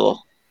 merch store?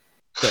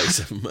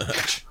 37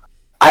 merch.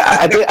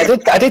 I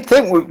did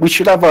think we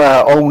should have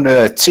our own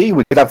tea.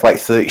 We could have like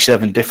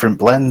 37 different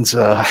blends.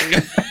 Yeah,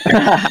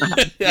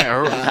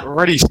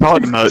 already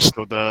started the merch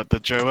store, the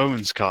Joe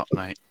Owens Cup,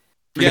 mate.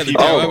 Yeah, the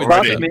Joe Owens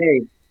Cup.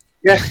 Me.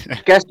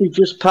 Guess who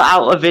just put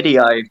out a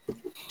video?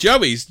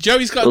 Joey's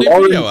got a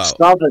new video out.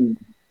 Southern.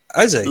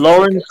 Has he?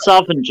 Lauren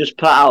Southern just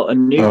put out a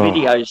new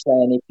video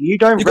saying if you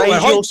don't raise your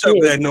hopes up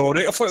kids, there,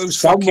 Nordic. I thought it was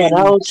someone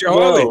else Joe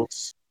will.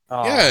 Owens.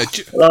 Oh. Yeah,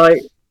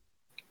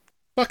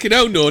 fucking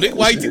hell, Nordic.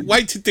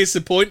 Wait to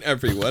disappoint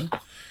everyone.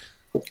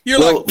 You're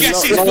like,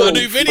 guess he's put a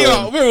new video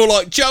out. We're all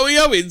like, Joey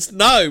Owens?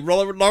 No,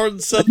 Lauren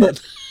Southern.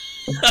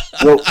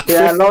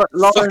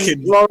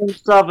 Lauren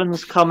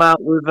Southern's come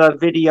out with a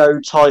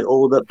video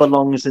title that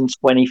belongs in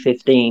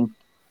 2015.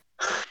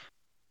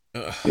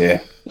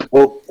 Yeah.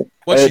 Well,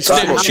 she's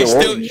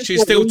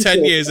still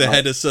 10 years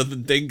ahead of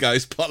Southern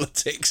Dingo's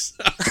politics.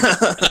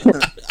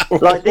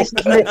 Like, this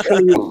is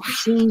literally,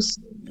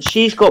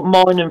 she's got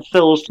mine and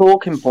Phil's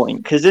talking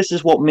point, because this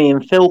is what me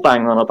and Phil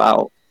bang on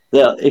about.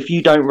 That if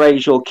you don't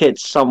raise your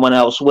kids, someone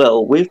else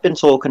will. We've been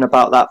talking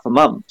about that for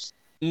months.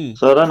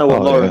 So I don't know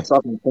what Lauren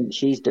Southern thinks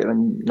she's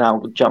doing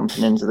now,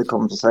 jumping into the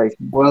conversation.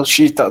 Well,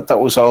 that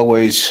was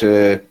always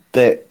her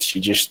bit. She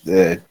just,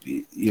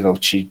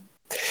 she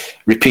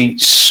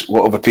repeats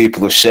what other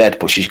people have said,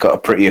 but she's got a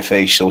prettier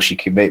face so she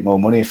can make more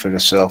money for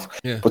herself.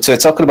 Yeah. But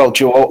talking about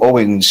Joe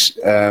Owens,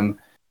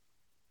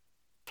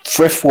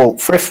 Frith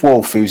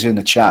Wolf, who's in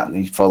the chat and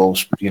he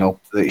follows,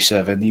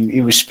 37,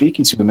 he was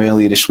speaking to him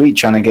earlier this week,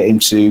 trying to get him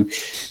to,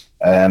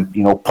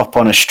 pop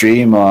on a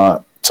stream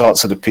or talk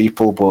to the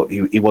people, but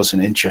he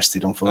wasn't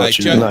interested,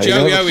 unfortunately.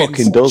 Joey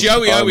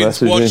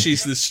Owens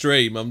watches the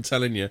stream, I'm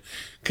telling you,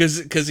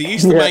 because he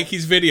used to make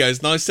his videos,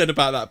 and I said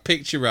about that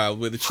picture rail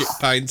with the chip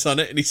paint on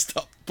it, and he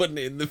stopped putting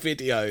it in the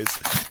videos.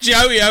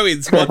 Joey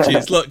Owens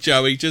watches. Look,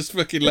 Joey, just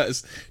fucking let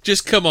us.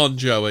 Just come on,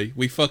 Joey.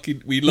 We love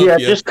you. Yeah,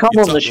 just come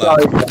on the show.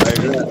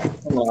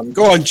 Come on.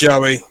 Go on,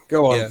 Joey.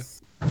 Go on. Yeah.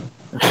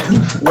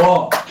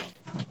 What?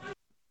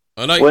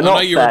 I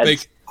know you're a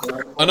big.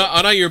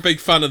 I know you're a big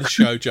fan of the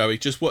show, Joey.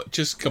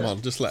 Just come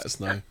on, just let us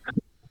know.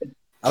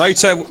 I know you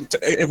tell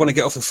everyone to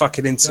get off the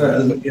fucking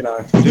internet, but, get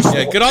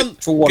on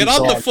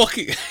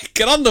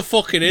the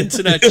fucking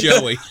internet,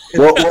 Joey.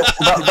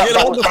 Get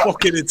on the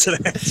fucking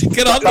internet.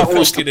 Get on the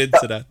fucking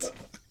internet.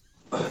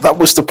 That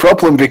was the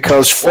problem,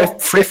 because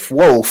Frith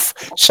Wolf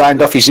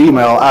signed off his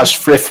email as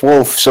Frith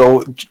Wolf,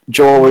 so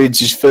Joe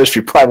Owens' first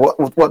reply, what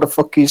the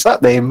fuck is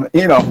that name?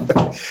 He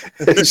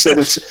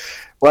said,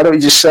 why don't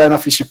you just sign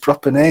off as your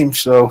proper name?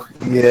 So,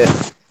 yeah,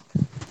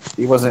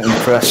 he wasn't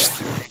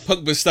impressed.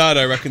 Punk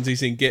Bastardo reckons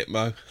he's in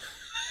Gitmo.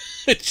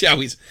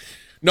 Joey's...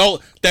 No,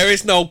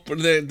 there's no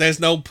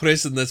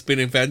prison that's been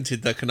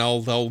invented that can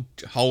hold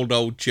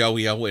old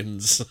Joey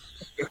Owens.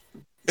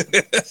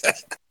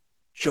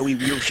 Joey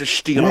wheels a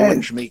steel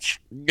orange meat.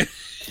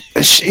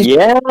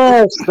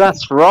 Yes,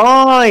 that's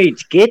right.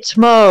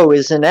 Gitmo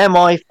is an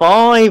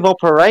MI5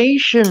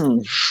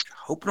 operation.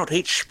 Hope not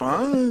H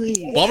spy.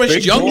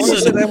 Boris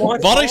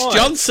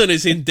Johnson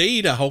is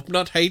indeed a hope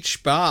not H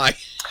spy.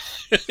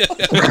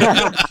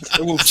 It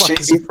will fucking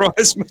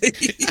surprise me.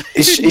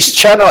 His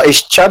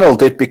channel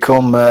did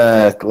become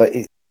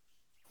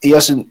he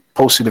hasn't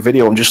posted a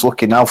video. I'm just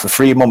looking now for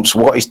 3 months.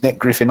 What is Nick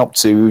Griffin up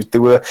to?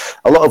 There were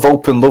a lot of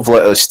open love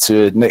letters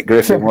to Nick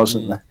Griffin,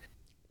 wasn't there?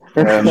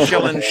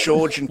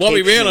 What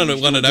we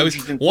really want to know is,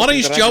 what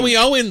is Joey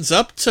Owens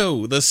up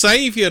to? The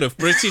saviour of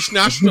British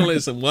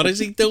nationalism. What is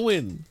he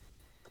doing?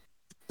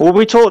 Well,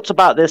 we talked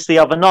about this the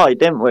other night,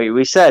 didn't we?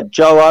 We said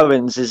Joe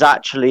Owens is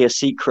actually a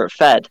secret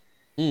Fed.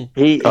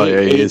 He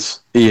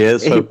is. He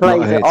is. He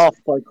plays it off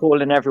by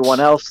calling everyone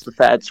else the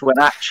Feds, when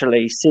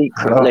actually,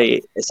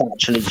 secretly, it's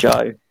actually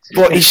Joe.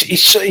 But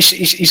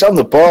he's on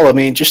the ball. I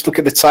mean, just look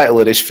at the title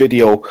of this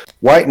video: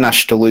 "White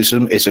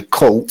Nationalism is a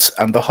Cult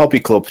and the Hobby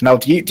Club." Now,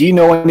 do you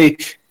know any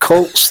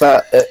cults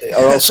that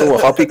are also a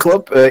hobby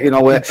club? He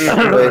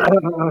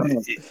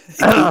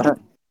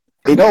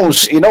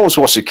knows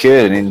what's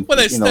occurring. Well,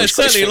 there's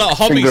certainly a lot of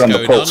hobbies going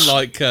on,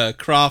 like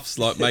crafts,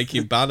 like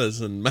making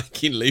banners and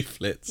making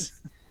leaflets.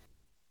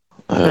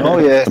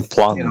 And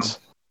plans.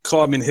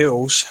 Climbing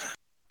hills.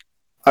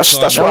 That's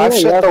what I've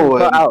said.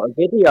 Put out a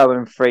video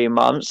in 3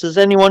 months. Has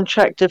anyone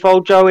checked if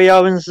old Joey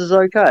Owens is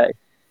okay?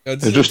 He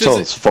just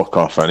told us fuck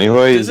off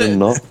anyway. He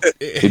doesn't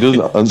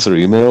answer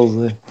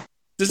emails.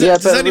 Does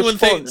anyone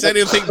think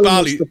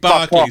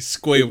Barkley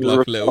squealed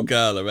like a little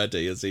girl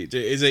already? Is he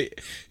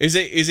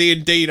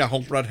indeed a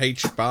Humprod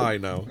H spy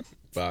now?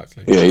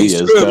 Barkley. Yeah, he is.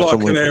 Screwed like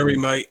canary,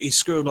 mate. He's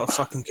screwed like a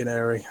fucking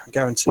canary. I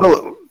guarantee.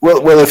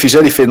 Well, if he's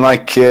anything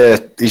like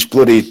his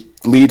bloody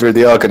leader of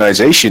the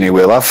organisation, he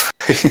will have.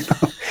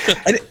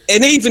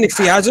 and even if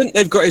he hasn't,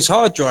 they've got his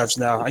hard drives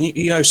now, and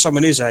you know,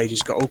 someone his age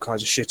has got all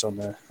kinds of shit on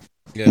there.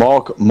 Yeah.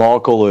 Mark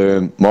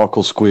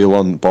will squeal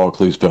on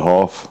Barkley's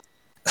behalf.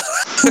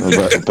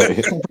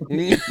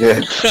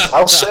 Yeah,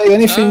 I'll say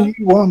anything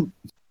you want.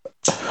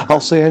 I'll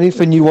say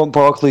anything you want,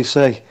 Barkley.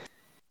 Say.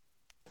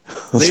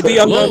 Leave me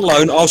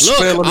alone. I'll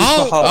squeal on his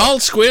behalf. I'll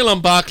squeal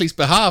on Barkley's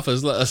behalf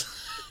as long as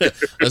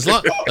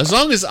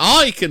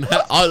I can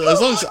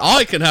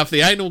have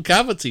the anal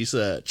cavity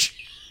search.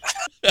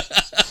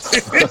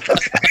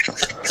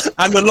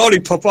 And the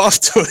lollipop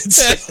afterwards.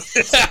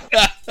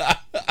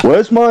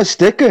 Where's my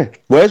sticker?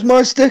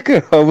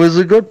 I was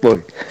a good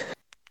boy.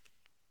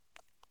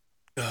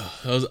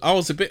 I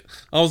was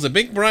a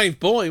big brave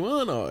boy,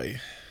 weren't I?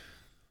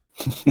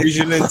 Use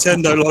your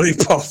Nintendo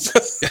lollipop.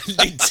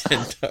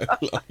 Nintendo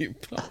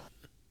lollipop.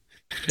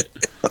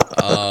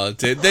 Oh,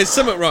 dude, there's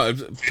something right.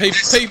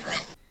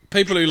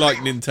 People who like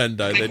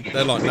Nintendo,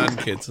 they're like nan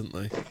kids, aren't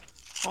they?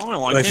 I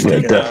like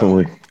Nintendo. Yeah,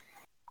 definitely.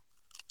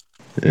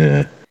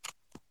 Yeah.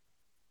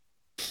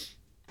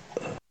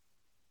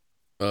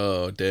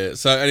 Oh dear.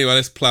 So anyway,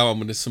 let's plough on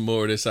with some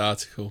more of this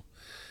article.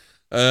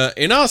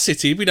 In our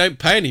city, we don't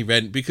pay any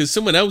rent because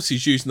someone else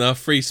is using our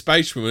free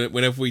space room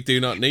whenever we do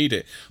not need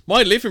it.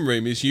 My living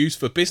room is used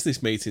for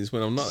business meetings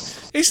when I'm not.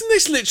 Isn't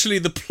this literally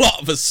the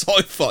plot of a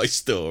sci-fi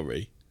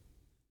story?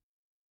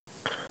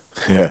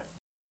 Yeah.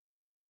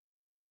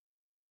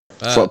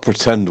 It's like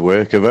pretend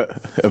work of it.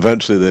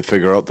 Eventually they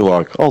figure out, they're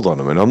like, hold on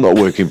a minute, I'm not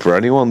working for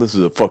anyone, this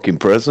is a fucking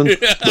prison.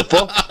 The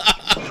fuck?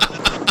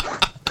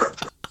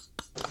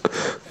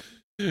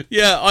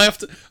 Yeah, I have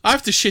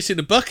to shit in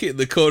a bucket in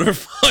the corner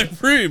of my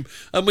room,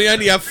 and we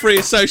only have free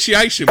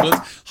association.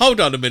 But hold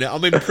on a minute,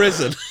 I'm in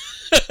prison.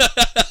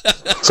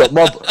 So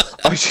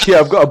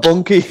I've got a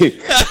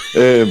bunkie.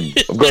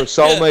 I've got a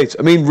cellmate.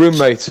 I mean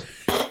roommate.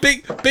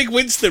 Big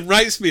Winston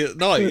rapes me at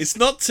night. It's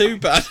not too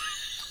bad.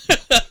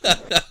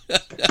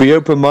 Be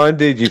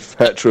open-minded, you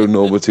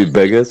heteronormative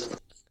beggars.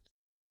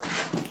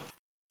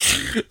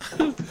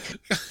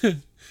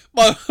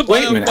 My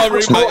roommate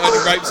only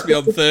rapes me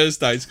on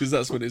Thursdays because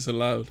that's when it's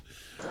allowed.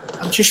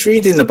 I'm just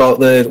reading about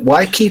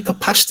why keep a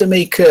pasta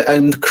maker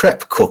and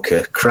crepe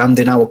cooker crammed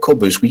in our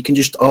cupboards? We can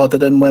just order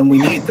them when we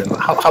need them.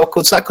 How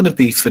good's that going to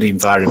be for the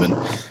environment?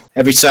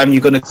 Every time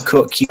you're going to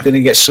cook, you're going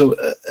to get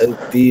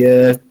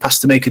the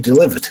pasta maker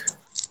delivered.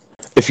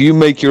 If you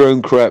make your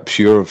own crepes,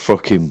 you're a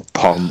fucking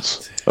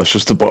ponce. That's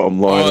just the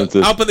bottom line.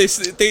 But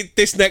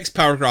this next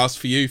paragraph's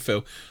for you,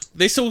 Phil.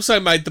 This also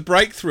made the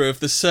breakthrough of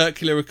the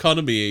circular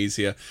economy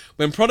easier.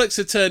 When products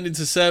are turned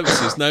into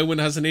services, no one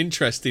has an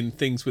interest in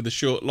things with a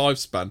short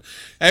lifespan.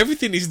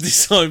 Everything is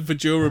designed for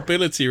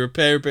durability,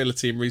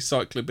 repairability, and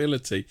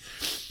recyclability.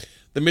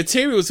 The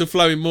materials are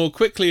flowing more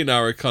quickly in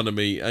our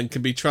economy and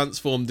can be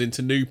transformed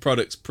into new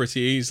products pretty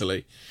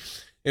easily.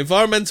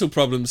 Environmental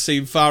problems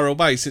seem far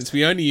away since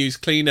we only use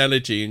clean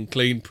energy and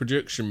clean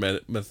production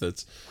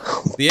methods.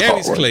 The air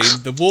is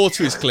clean, the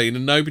water is clean,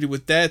 and nobody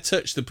would dare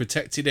touch the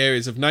protected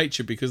areas of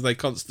nature because they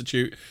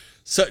constitute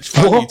such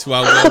value to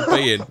our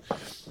well-being.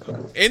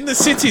 In the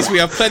cities, we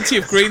have plenty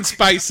of green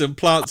space and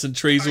plants and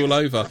trees all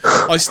over.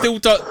 I still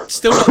do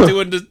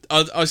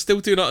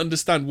not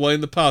understand why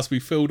in the past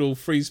we filled all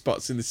free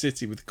spots in the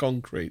city with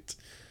concrete.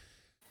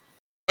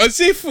 As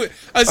if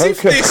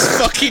this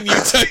fucking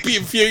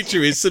utopian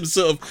future is some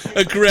sort of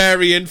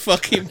agrarian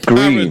fucking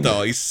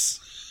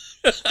paradise.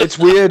 It's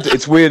weird.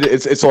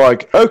 It's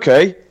like,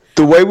 okay,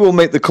 the way we'll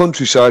make the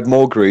countryside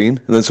more green,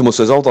 and then someone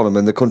says, hold on a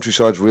minute, the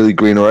countryside's really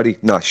green already.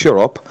 Nah, shut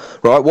up.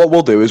 Right, what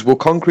we'll do is we'll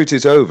concrete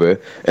it over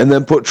and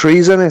then put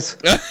trees in it.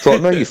 It's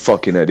like, no, you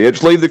fucking idiot.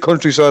 Just leave the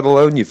countryside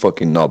alone, you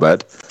fucking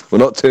knobhead. We're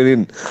not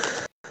turning...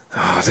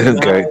 Oh, they don't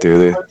get it, do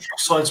they?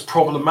 Countryside's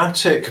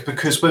problematic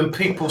because when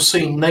people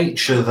see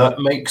nature, that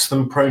makes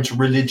them prone to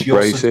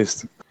religiosity.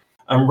 Racist.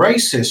 And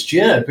racist,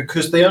 yeah,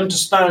 because they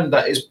understand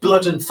that it's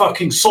blood and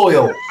fucking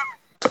soil.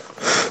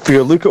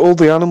 Yeah, look at all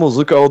the animals.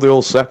 Look at how they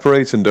all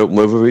separate and don't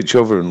live with each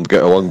other and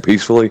get along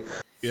peacefully.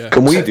 Yeah.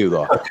 Can we do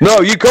that?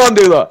 No, you can't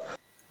do that.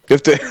 You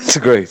have to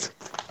integrate.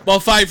 My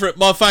favourite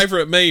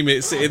meme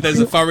is there's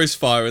a forest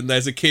fire and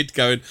there's a kid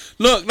going,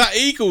 look, that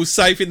eagle's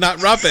saving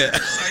that rabbit.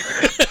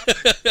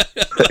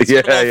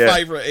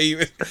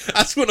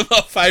 That's one of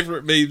my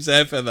favourite memes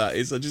ever. That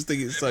is, I just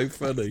think it's so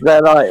funny.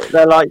 They're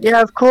like,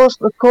 yeah, of course,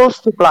 the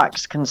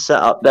blacks can set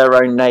up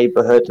their own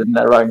neighbourhood and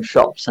their own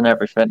shops and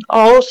everything.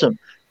 Oh, awesome!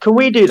 Can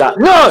we do that?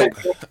 No,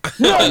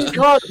 you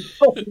can't.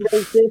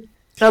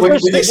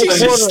 This is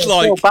just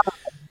like.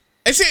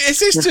 Is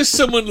this just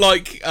someone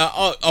like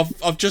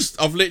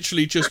I've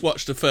literally just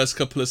watched the first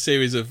couple of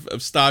series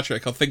of Star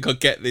Trek. I think I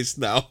get this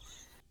now.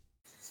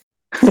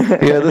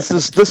 Yeah, this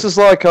is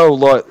like how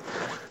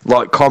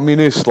like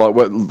communists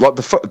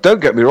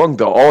don't get me wrong,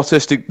 the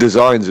artistic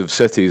designs of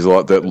cities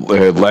like that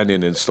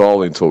Lenin and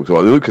Stalin talked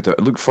about. They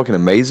look fucking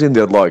amazing.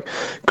 They had like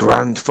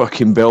grand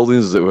fucking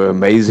buildings that were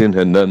amazing,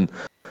 and then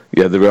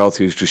the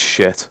reality is just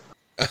shit.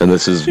 And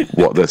this is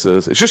what this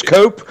is. It's just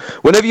cope.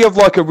 Whenever you have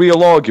like a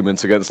real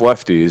argument against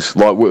lefties,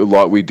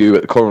 like we do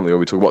currently, or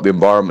we talk about the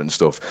environment and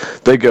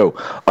stuff, they go,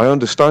 "I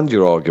understand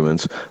your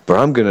argument, but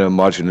I'm going to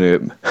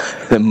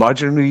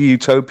imagine a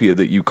utopia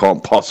that you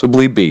can't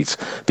possibly beat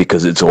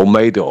because it's all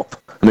made up."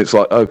 And it's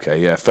like,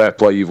 okay, yeah, fair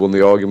play, you've won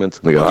the argument.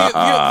 And they go, the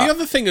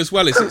other thing as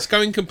well is it's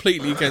going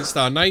completely against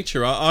our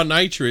nature. Our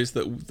nature is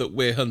that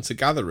we're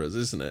hunter-gatherers,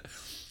 isn't it?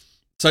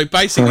 So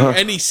basically,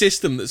 any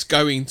system that's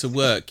going to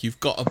work,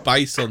 you've got to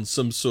base on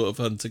some sort of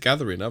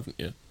hunter-gathering, haven't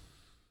you?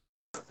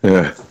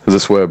 Yeah, is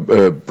this where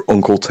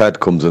Uncle Ted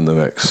comes in the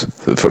mix?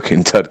 The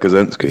fucking Ted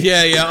Kaczynski.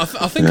 Yeah.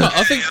 I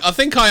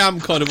think I am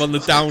kind of on the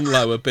down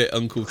low a bit,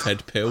 Uncle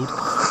Ted pilled.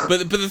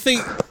 But the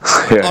thing,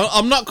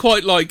 I'm not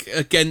quite like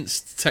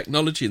against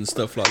technology and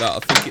stuff like that. I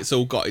think it's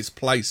all got its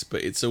place,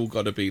 but it's all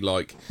got to be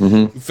like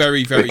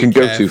very, very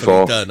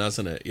carefully done,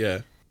 hasn't it?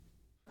 Yeah.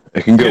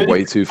 It can go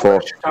way too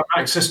far. Have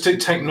access to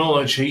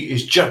technology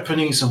is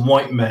Japanese and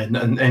white men,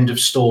 and end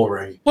of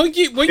story. Well,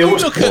 you look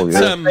at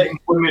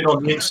women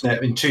on the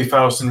internet in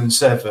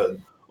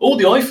 2007. All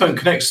the iPhone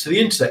connects to the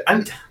internet,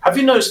 and have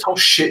you noticed how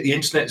shit the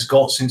internet's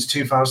got since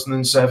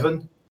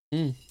 2007?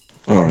 Oh,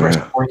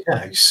 yeah. My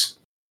case.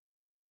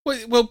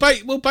 Well,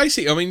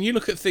 basically, I mean, you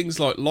look at things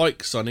like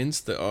likes on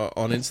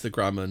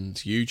Instagram and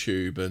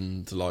YouTube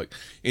and like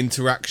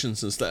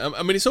interactions and stuff.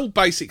 I mean, it's all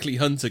basically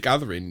hunter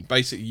gathering.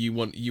 Basically, you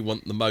want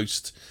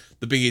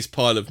the biggest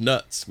pile of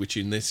nuts, which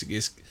in this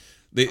is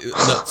the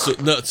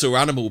nuts or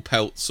animal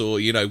pelts,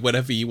 or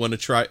whatever you want to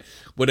try,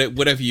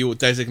 whatever your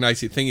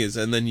designated thing is,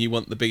 and then you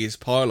want the biggest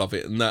pile of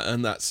it, and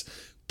that's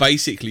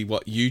basically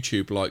what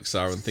YouTube likes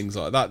are and things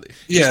like that.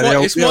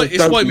 Yeah, it's why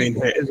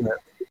isn't it?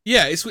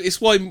 Yeah,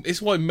 it's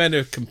why men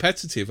are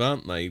competitive,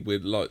 aren't they?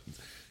 With like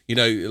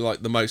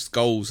the most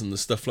goals and the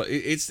stuff like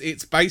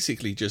it's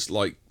basically just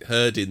like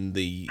herding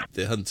the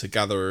hunter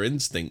gatherer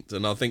instinct.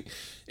 And I think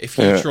if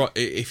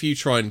you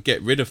try and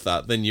get rid of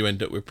that, then you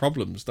end up with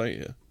problems, don't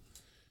you?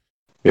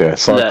 Yeah,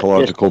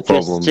 psychological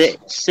problems.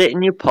 Sit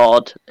in your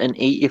pod and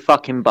eat your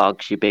fucking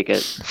bugs, you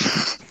bigot.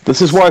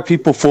 This is why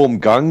people form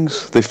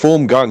gangs. They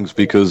form gangs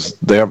because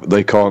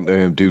they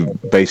can't do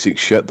basic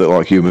shit that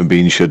like human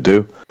beings should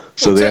do.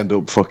 So they end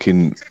up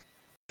fucking.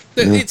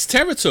 It's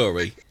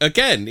territory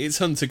again. It's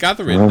hunter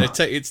gathering.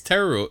 It's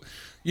terror.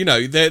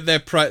 They're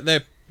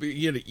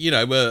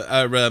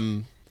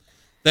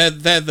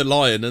the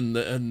lion and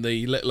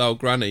the little old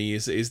granny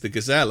is the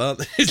gazelle, aren't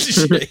they?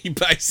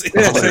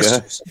 Basically,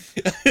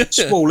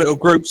 small little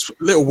groups,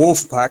 little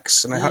wolf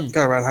packs, and they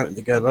go around hunting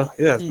together.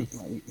 Yeah,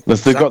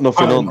 they've got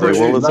nothing on there.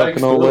 Well, the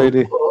second old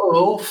lady.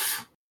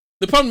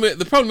 The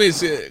problem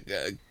is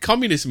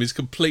communism is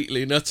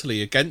completely and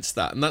utterly against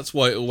that, and that's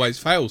why it always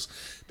fails,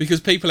 because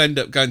people end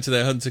up going to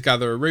their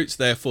hunter-gatherer roots.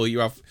 Therefore, you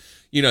have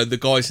the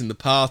guys in the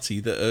party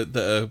that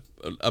are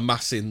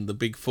amassing the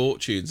big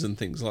fortunes and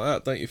things like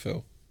that, don't you,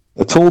 Phil?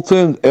 It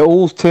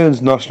all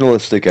turns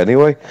nationalistic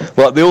anyway.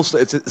 Like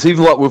it's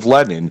even like with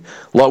Lenin.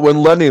 Like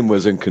when Lenin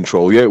was in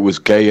control, it was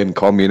gay and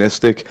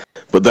communistic.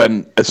 But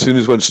then, as soon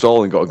as when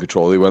Stalin got in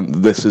control, he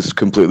went, "This has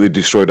completely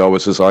destroyed our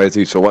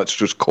society, so let's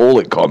just call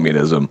it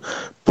communism."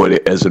 But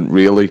it isn't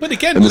really. But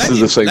again,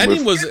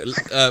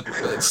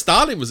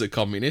 Stalin was a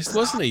communist,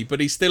 wasn't he?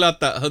 But he still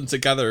had that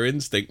hunter-gatherer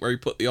instinct where he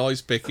put the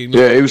ice pick in.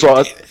 Yeah, he was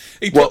like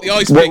he put the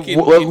ice pick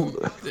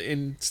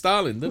in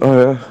Stalin, didn't he?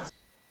 Oh yeah.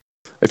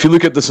 If you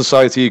look at the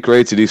society he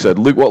created, he said,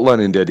 look what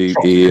Lenin did.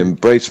 He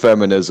embraced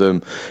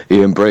feminism,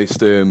 he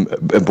embraced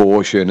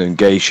abortion and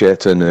gay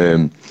shit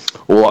and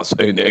all that's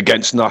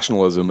against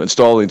nationalism. And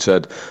Stalin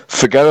said,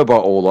 forget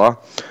about all that.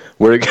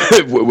 We're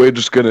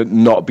just going to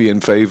not be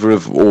in favour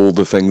of all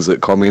the things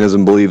that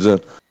communism believes in.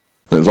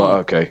 And it's like,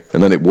 okay.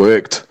 And then it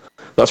worked.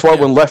 That's why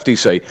when lefties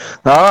say,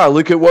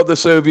 look at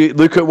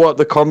what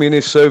the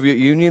communist Soviet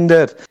Union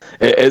did.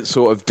 It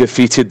sort of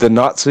defeated the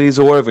Nazis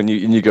or whatever. And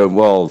you go,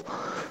 well,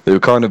 they were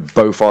kind of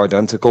both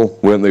identical,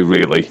 weren't they,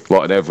 really?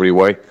 Like, in every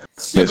way.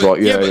 It's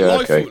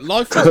okay.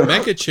 Life was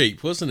mega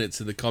cheap, wasn't it,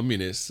 to the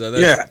communists? So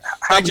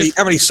how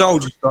many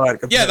soldiers died?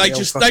 Yeah, they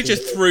just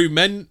threw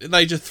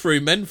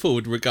men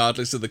forward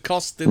regardless of the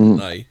cost, didn't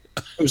they?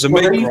 It was a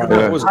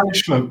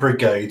punishment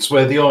brigades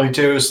where the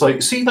idea is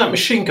like, see that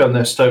machine gun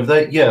nest over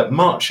there? Yeah,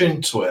 march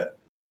into it.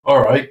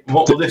 All right,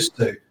 what will this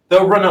do?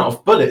 They'll run out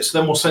of bullets,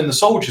 then we'll send the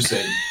soldiers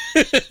in.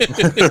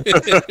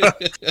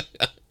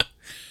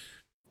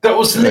 That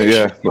was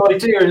literally the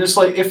idea, and it's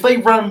like if they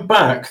ran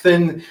back,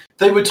 then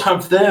they would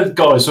have their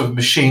guys with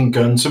machine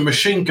guns and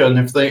machine gun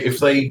if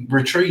they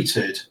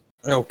retreated.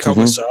 Oh,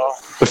 Commissar!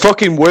 It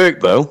fucking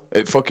worked though.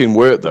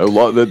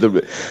 Like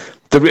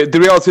the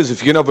reality is,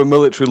 if you can have a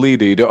military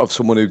leader, you don't have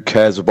someone who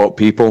cares about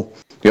people.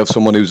 You have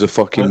someone who's a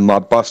fucking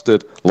mad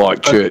bastard,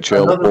 like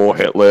Churchill or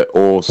Hitler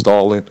or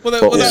Stalin.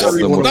 Well, that's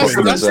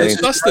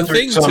the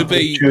thing.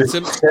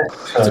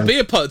 To be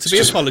a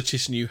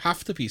politician, you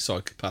have to be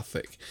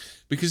psychopathic.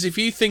 Because if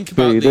you think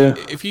about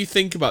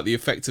the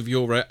effect of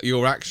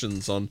your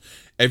actions on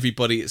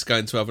everybody, it's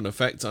going to have an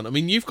effect on. I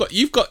mean, you've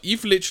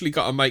literally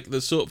got to make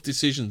the sort of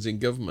decisions in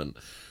government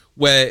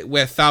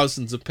where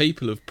thousands of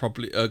people have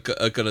probably are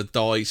going to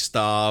die,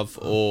 starve,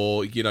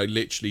 or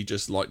literally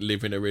just like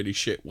live in a really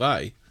shit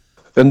way.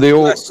 And they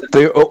all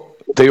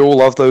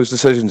have those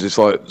decisions. It's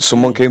like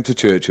someone came to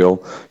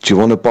Churchill, do you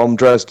want to bomb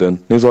Dresden?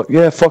 And he's like,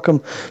 yeah, fuck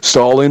him.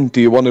 Stalin,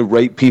 do you want to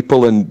rape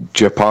people in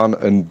Japan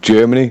and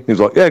Germany? He's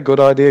like, yeah, good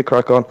idea,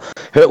 crack on.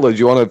 Hitler, do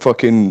you want to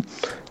fucking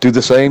do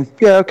the same?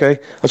 Yeah, okay.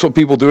 That's what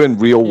people do in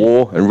real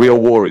war. In real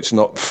war, it's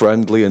not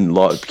friendly and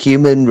like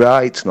human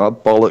rights,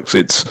 not bollocks.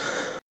 It's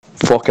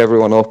fuck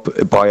everyone up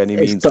by any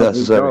means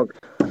necessary.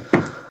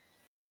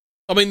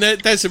 I mean,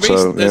 there's a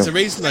reason. There's a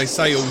reason they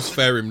say all's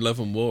fair in love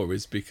and war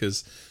is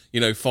because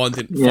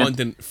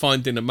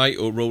finding a mate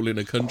or ruling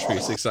a country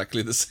is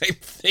exactly the same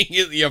thing.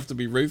 You have to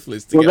be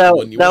ruthless to get the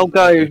one you want.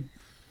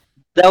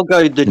 They'll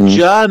go. The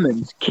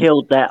Germans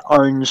killed their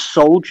own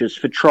soldiers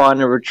for trying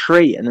to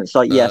retreat, and it's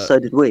like, so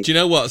did we. Do you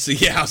know what? So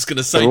I was going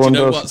to say,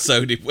 what?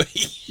 So did we.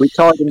 We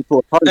tied them to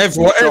a post.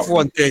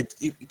 Everyone did.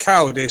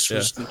 Cowardice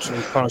was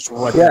literally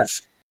punishable.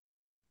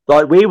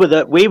 Like we were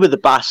the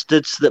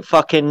bastards that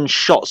fucking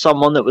shot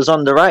someone that was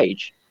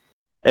underage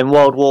in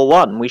World War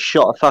One. We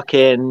shot a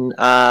fucking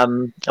I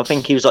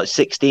think he was like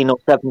 16 or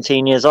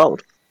 17 years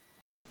old.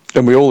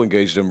 And we all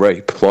engaged in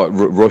rape, like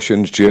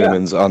Russians,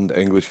 Germans, and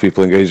English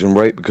people engaged in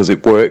rape because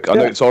it worked. I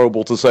know it's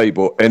horrible to say,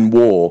 but in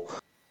war,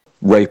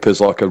 rape is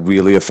like a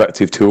really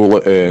effective tool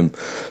at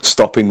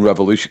stopping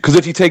revolution. Because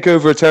if you take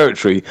over a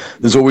territory,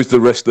 there's always the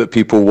risk that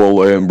people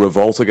will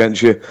revolt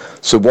against you.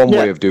 So one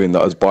way of doing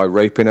that is by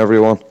raping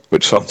everyone,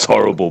 which sounds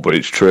horrible, but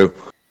it's true.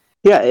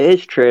 Yeah, it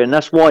is true, and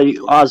that's why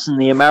us and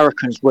the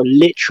Americans were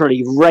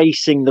literally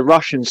racing the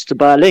Russians to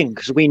Berlin,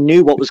 because we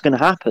knew what was going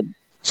to happen.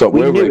 So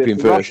we're raping if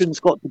the first. Russians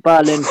got to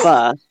Berlin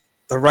first,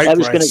 there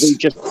was going to be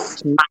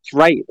just mass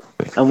rape,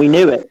 and we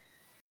knew it.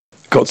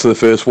 Got to the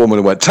first woman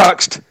and went,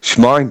 taxed!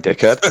 Shmine,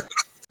 dickhead.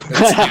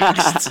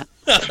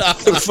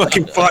 The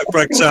fucking fight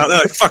breaks out. They're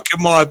like, fucking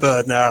my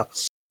bird now.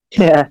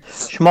 Yeah,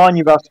 Shmine,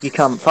 you rusty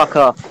cunt, fuck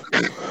off.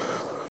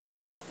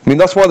 I mean,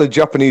 that's why the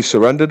Japanese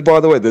surrendered, by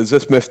the way. There's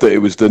this myth that it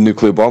was the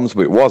nuclear bombs,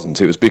 but it wasn't.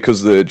 It was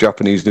because the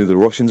Japanese knew the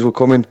Russians were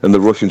coming, and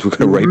the Russians were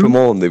going to rape them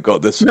all. And they've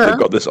got this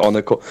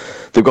honor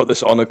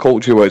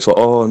culture where it's like,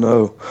 oh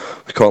no,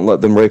 we can't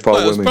let them rape our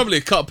women.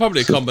 It's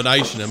probably a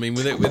combination. I mean,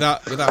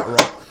 without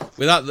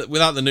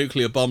the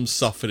nuclear bombs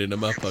softening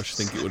them up, I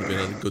think it would have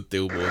been a good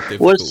deal more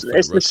difficult.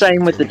 It's the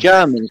same with the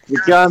Germans.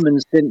 The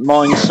Germans didn't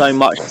mind so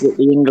much that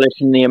the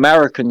English and the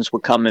Americans were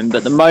coming,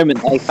 but the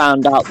moment they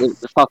found out that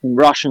the fucking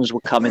Russians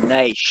were coming,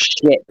 they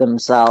shit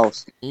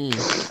themselves.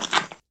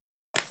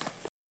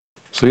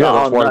 So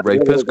that's why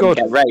rape is good.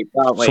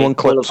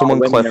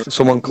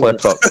 Someone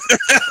clip up.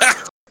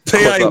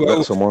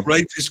 PA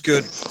rape is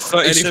good.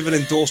 37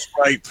 endorsed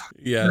rape.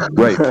 Yeah.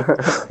 Rape.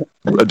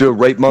 I do a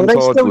rape montage they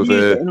still use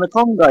it in the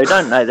Congo,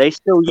 don't they? They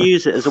still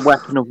use it as a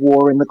weapon of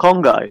war in the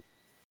Congo.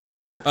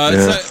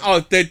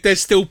 There's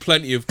still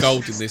plenty of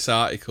gold in this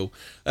article.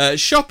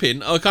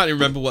 Shopping, I can't even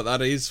remember what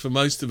that is. For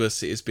most of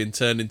us, it has been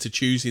turned into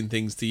choosing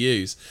things to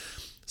use.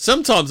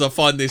 Sometimes I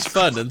find this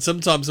fun, and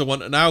sometimes I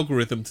want an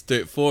algorithm to do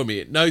it for me.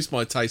 It knows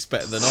my taste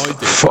better than I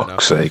do.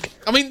 Fuck's sake.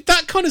 I mean,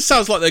 that kind of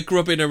sounds like they're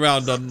grubbing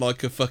around on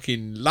like a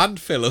fucking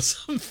landfill or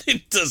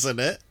something, doesn't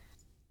it?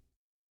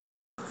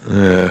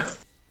 Yeah.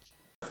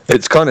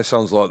 It kind of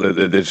sounds like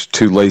they're just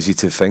too lazy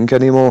to think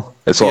anymore.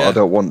 It's like, I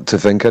don't want to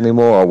think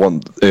anymore. I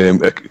want... and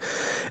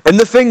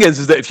the thing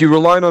is that if you're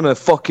relying on a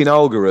fucking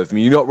algorithm,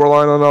 you're not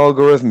relying on an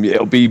algorithm,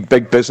 it'll be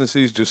big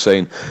businesses just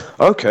saying,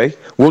 okay,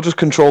 we'll just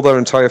control their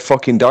entire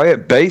fucking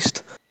diet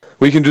based.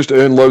 We can just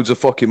earn loads of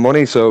fucking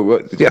money, so,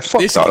 fuck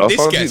that.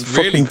 This gets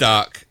really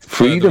dark.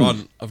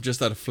 Freedom. I've just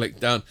had a flick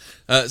down.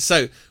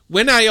 So,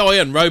 when AI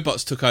and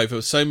robots took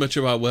over so much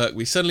of our work,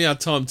 we suddenly had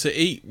time to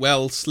eat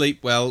well,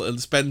 sleep well,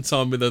 and spend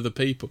time with other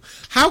people.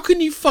 How can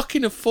you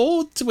fucking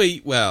afford to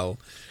eat well?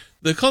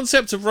 The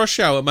concept of rush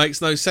hour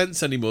makes no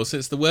sense anymore,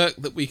 since the work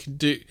that we can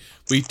do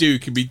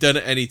can be done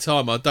at any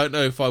time. I don't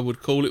know if I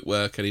would call it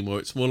work anymore.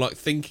 It's more like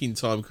thinking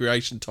time,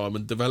 creation time,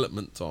 and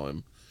development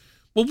time.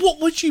 Well, what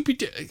would you be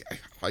doing?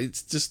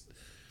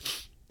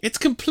 It's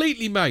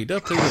completely made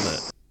up, isn't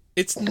it?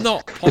 It's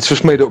not possible. It's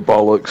just made up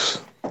bollocks.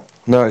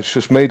 No, it's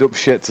just made up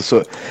shit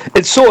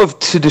it's sort of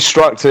to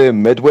distract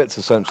midwits,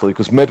 essentially,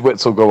 because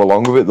midwits will go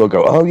along with it. They'll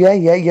go, oh yeah,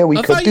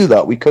 we could do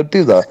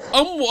that.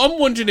 I'm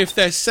wondering if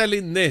they're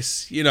selling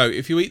this.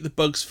 If you eat the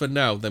bugs for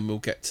now, then we'll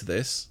get to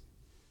this.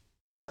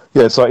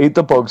 Yeah, so eat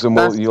the bugs and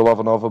you'll have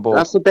another ball.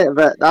 That's a bit of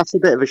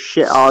a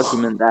shit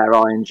argument there,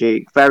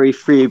 ING. Very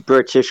few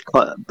British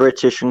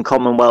and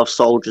Commonwealth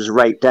soldiers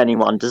raped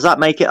anyone. Does that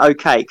make it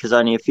okay? Because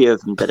only a few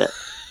of them did it.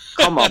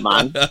 Come on,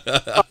 man.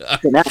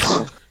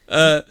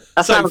 That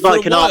sounds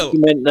like an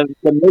argument that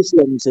the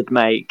Muslims would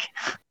make.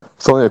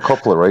 It's only a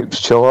couple of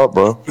rapes. Chill out,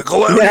 bro. The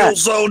colonial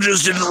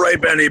soldiers didn't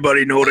rape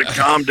anybody. No, to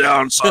calm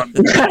down, son.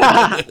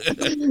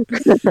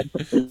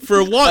 For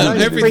a while,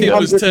 everything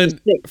was turned...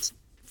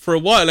 For a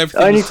while,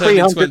 everything only was turned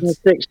into...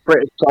 306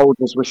 British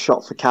soldiers were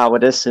shot for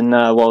cowardice in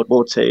World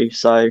War II,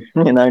 so,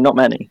 not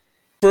many.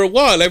 For a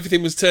while,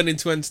 everything was turned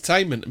into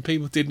entertainment, and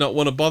people did not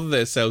want to bother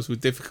themselves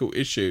with difficult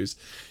issues.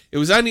 It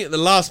was only at the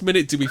last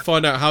minute did we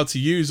find out how to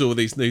use all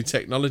these new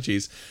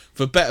technologies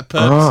for better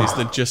purposes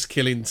than just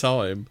killing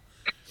time.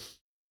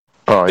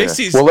 Oh, this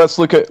is... Well, let's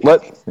look at...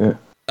 Talk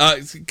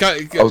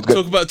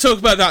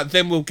about that,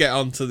 then we'll get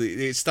on to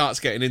the... It starts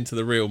getting into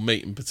the real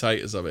meat and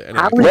potatoes of it.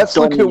 Anyway.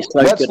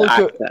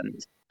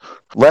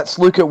 Let's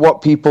look at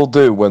what people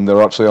do when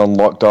they're actually on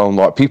lockdown.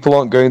 Like, people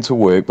aren't going to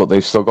work, but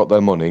they've still got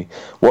their money.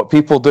 What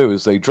people do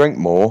is they drink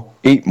more,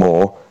 eat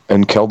more,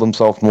 and kill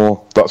themselves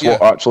more. That's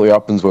what actually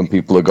happens when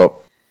people have got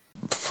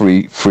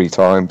free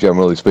time,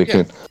 generally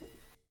speaking. Yeah.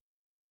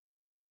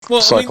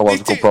 Well,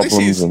 psychological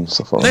problems and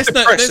stuff like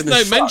that. There's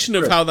no mention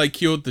of how they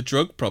cured the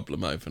drug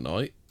problem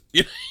overnight.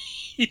 You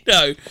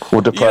know.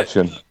 Or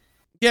depression.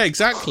 Yeah,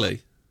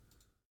 exactly.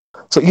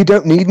 So you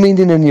don't need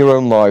meaning in your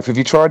own life. Have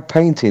you tried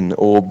painting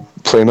or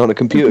playing on a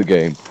computer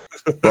game?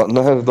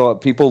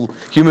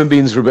 Human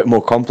beings are a bit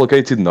more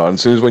complicated than that. And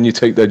as soon as when you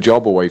take their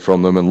job away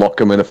from them and lock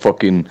them in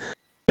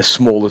a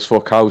small as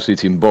fuck house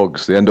eating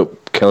bugs, they end up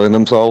killing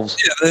themselves.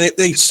 Yeah,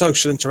 these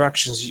social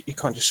interactions, you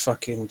can't just cut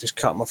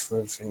them off from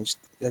everything.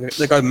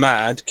 They go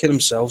mad, kill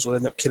themselves, or they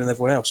end up killing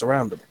everyone else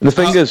around them. The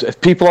thing is,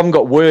 if people haven't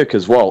got work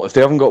as well, if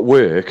they haven't got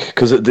work,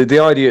 because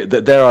their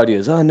idea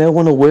is, no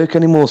one will work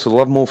anymore, so they'll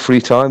have more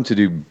free time to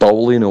do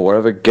bowling or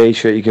whatever gay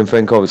shit you can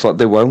think of. It's like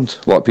they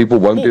won't. Like, people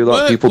won't do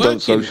that. People don't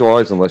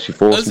socialise unless you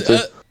force them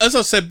to. As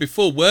I said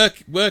before,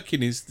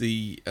 working is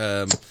the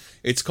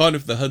it's kind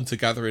of the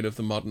hunter-gathering of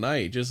the modern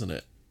age, isn't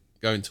it?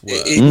 Going to work.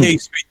 It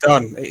needs to be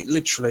done. It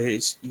literally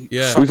is.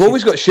 Yeah. We've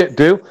always got shit to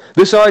do.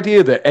 This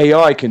idea that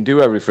AI can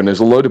do everything is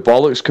a load of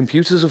bollocks.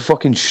 Computers are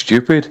fucking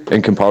stupid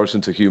in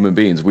comparison to human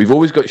beings. We've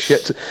always got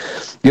shit to...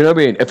 You know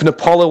what I mean? If an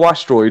Apollo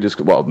asteroid is...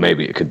 Well,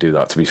 maybe it could do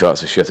that, to be fair.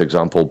 It's a shit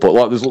example. But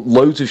like, there's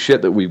loads of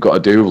shit that we've got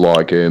to do,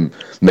 like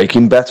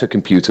making better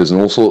computers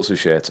and all sorts of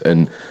shit.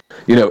 And,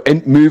 you know,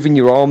 moving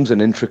your arms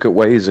in intricate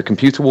ways. A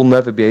computer will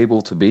never be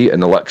able to be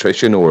an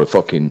electrician or a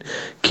fucking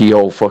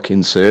keyhole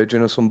fucking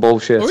surgeon or some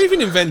bullshit. Or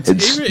even inventing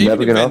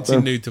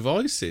new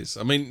devices.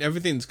 I mean,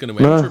 everything's going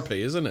to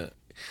entropy, isn't it?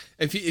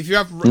 If you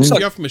have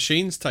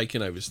machines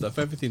taking over stuff,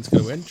 everything's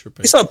going to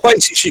entropy. It's like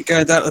basic shit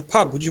going down to the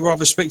pub. Would you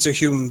rather speak to a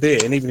human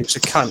being, even if it's a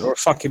cunt or a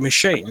fucking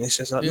machine? It's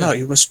just like, no,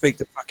 you must speak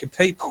to fucking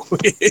people.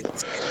 Well,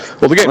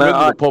 they're getting rid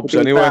of the pubs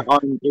anyway.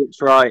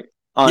 It's right.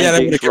 No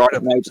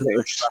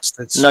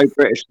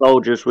British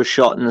soldiers were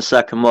shot in the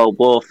Second World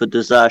War for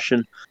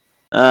desertion.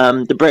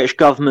 The British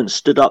government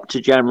stood up to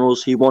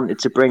generals who wanted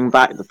to bring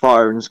back the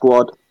firing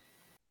squad.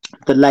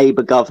 The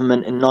Labour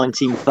government in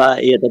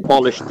 1930 had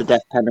abolished the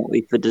death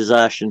penalty for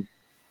desertion.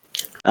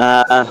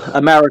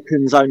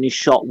 Americans only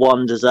shot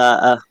one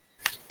deserter.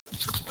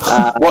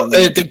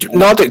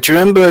 Nordic, do you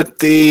remember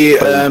the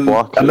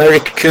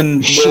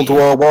American World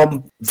War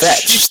One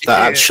vets that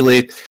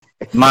actually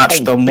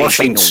marched on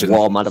Washington?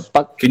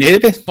 Can you hear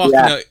me?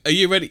 No, are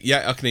you ready?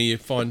 Yeah, I can hear you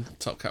fine.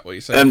 Top Cat, what are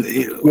you saying?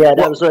 There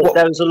was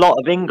a lot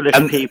of English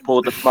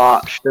people that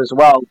marched as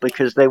well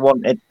because they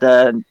wanted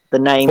the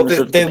names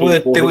of the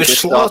people. They were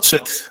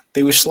slaughtered.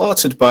 They were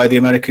slaughtered by the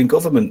American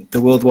government,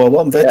 the World War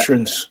One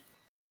veterans.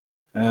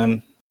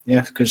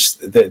 Because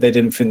they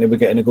didn't think they were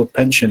getting a good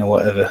pension or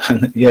whatever.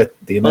 And the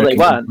American. Well, they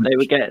weren't.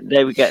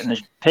 They were getting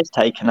the piss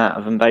taken out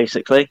of them,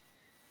 basically.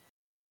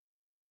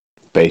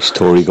 Base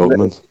Tory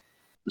government.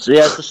 So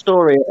it's the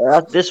story.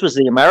 This was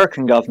the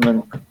American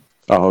government.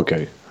 Oh,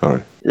 okay, all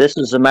right. This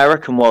was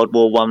American World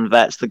War One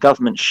vets. The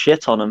government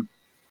shit on them.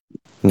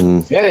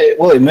 Yeah,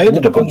 well, it made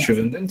it a bunch of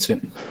them, didn't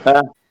it?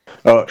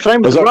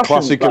 Same with the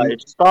Russians.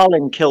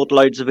 Stalin killed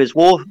loads of his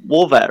war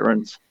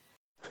veterans.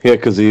 Yeah,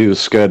 because he was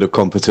scared of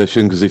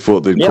competition because he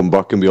thought they'd come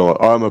back and be like,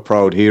 I'm a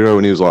proud hero,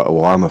 and he was like,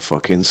 oh, I'm a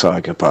fucking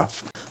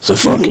psychopath, so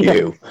fuck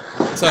you.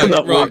 So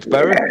that works,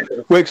 Barry.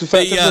 Works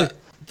effectively.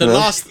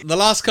 The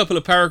last couple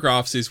of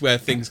paragraphs is where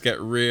things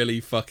get really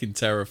fucking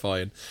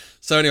terrifying.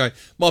 So anyway,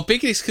 my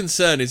biggest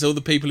concern is all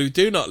the people who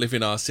do not live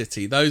in our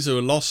city, those who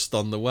are lost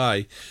on the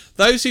way,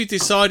 those who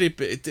decided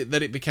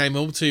that it became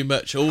all too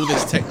much, all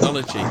this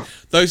technology,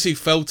 those who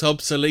felt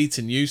obsolete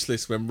and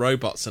useless when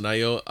robots and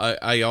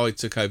AI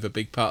took over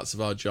big parts of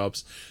our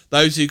jobs,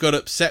 those who got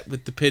upset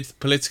with the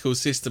political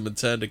system and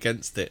turned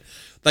against it.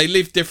 They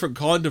live different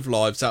kind of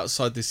lives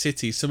outside the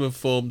city. Some have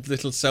formed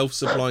little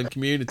self-supplying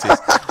communities.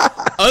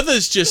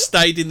 Others just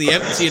stayed in the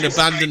empty and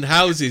abandoned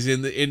houses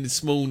in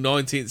small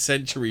 19th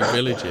century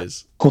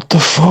villages. What the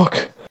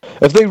fuck?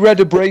 Have they read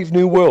A Brave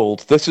New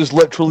World? This is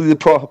literally the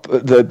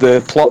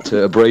plot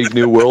to A Brave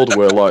New World,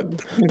 where like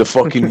the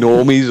fucking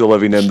normies are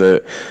living in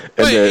the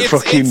reserves.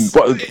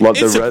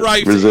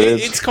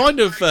 It's kind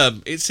of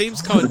it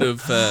seems kind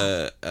of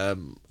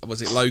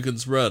was it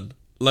Logan's Run?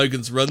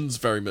 Logan's Run's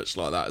very much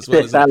like that as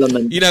well.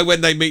 You know,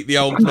 when they meet the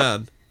old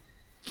man.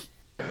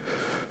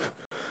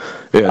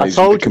 Yeah, I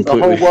told you the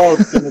whole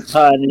world's going to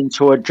turn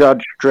into a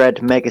Judge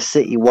Dredd Mega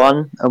City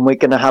 1, and we're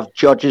going to have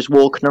judges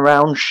walking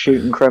around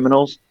shooting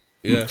criminals.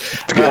 Yeah.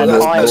 And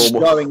I'm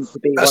going to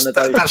be one of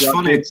those that's judges.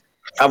 Funny.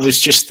 I was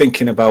just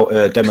thinking about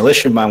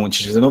Demolition Man,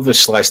 which is another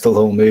sliced the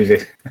whole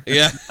movie.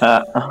 Yeah.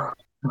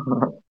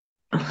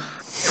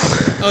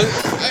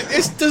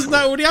 Doesn't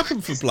that already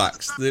happen for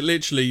blacks? They're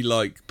literally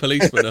like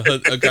policemen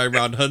are going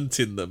around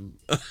hunting them.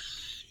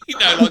 You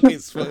know, like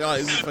it's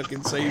a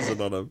fucking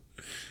season on them.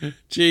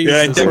 Jesus.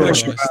 Yeah,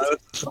 Demolition Man,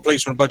 the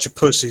policemen are a bunch of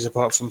pussies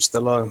apart from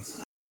Stallone.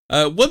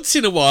 Once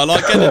in a while,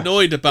 I get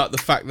annoyed about the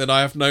fact that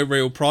I have no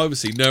real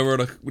privacy,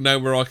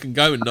 nowhere I can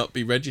go and not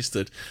be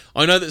registered.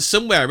 I know that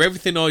somewhere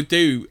everything I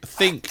do,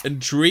 think,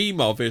 and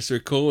dream of is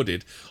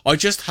recorded. I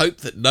just hope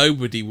that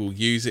nobody will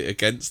use it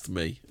against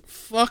me.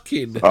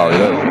 Fucking hell. Oh,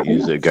 they won't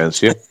use it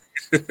against you.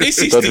 This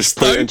is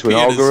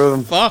dystopian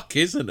as fuck,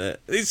 isn't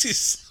it? This is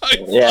so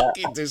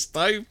fucking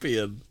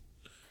dystopian.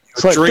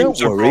 It's like,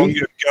 dreams are wrong,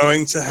 you're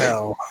going to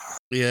hell.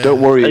 Yeah.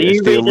 Don't worry. Are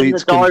you reading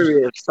the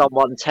diary of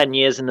someone 10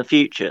 years in the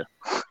future?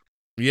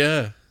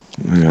 Yeah.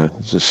 Yeah,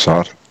 it's just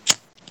sad.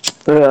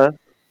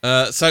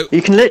 So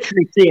you can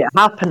literally see it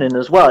happening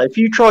as well. If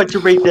you tried to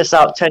read this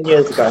out 10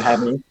 years ago,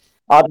 Hemi,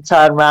 I'd have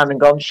turned around and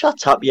gone,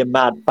 "Shut up, you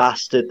mad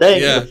bastard! They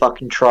ain't gonna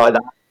fucking try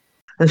that."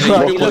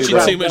 Yeah, you've been watching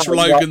too much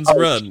Logan's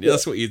Run. Yeah,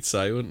 that's what you'd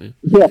say, wouldn't you?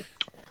 Yeah.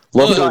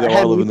 Luckily, where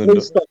I live in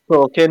the stop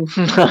talking.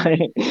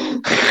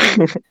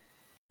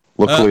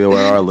 Luckily,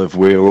 where I live,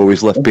 we're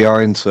always left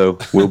behind, so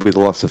we'll be the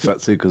last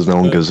affected because no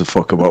one gives a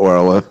fuck about where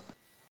I live.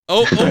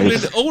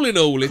 All in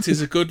all, it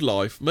is a good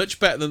life, much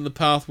better than the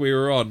path we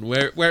were on,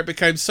 where it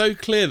became so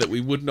clear that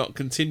we would not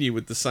continue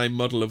with the same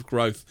model of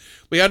growth.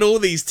 We had all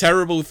these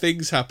terrible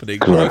things happening: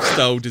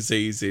 lifestyle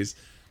diseases,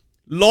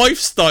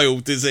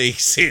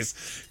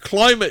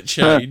 climate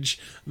change,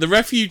 the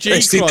refugee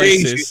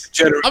crisis.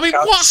 I mean,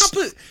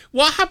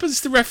 what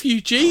happens to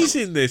refugees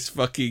in this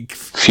fucking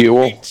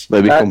fuel?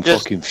 They become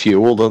fucking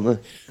fuel, don't they?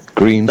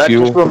 Green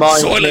fuel.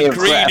 Soylent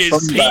Green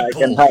is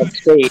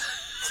people.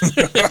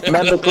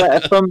 Remember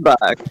Greta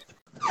Thunberg?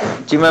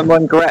 Do you remember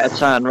when Greta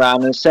turned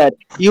around and said,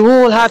 "You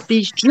all have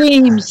these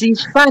dreams,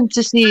 these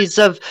fantasies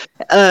of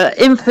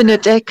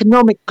infinite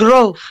economic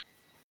growth"?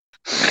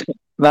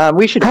 Man,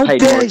 we should pay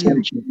more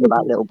attention to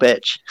that little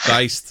bitch.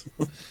 Based.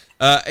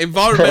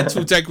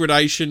 Environmental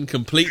degradation,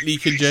 completely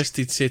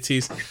congested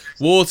cities,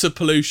 water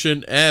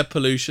pollution, air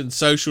pollution,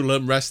 social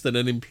unrest and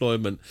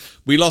unemployment.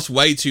 We lost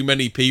way too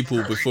many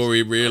people before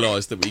we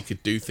realised that we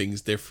could do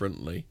things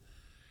differently.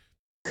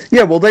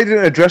 Yeah, well, they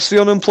didn't address the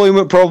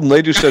unemployment problem.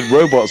 They just said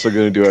robots are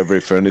going to do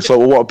everything. It's like,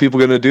 well, what are people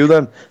going to do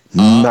then?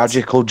 Art.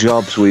 Magical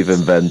jobs we've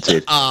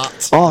invented.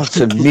 Art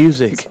and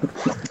music.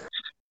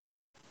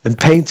 And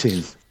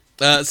painting.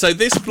 So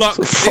this blog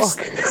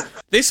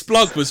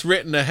was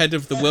written ahead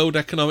of the World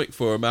Economic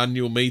Forum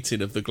annual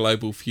meeting of the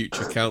Global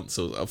Future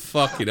Council. Oh,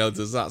 fucking hell,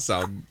 does that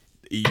sound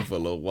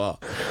evil or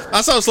what?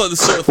 That sounds like the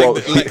sort of thing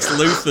that Lex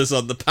Luthor's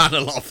on the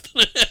panel of.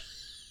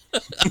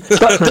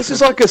 This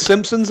is like a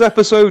Simpsons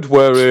episode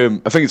where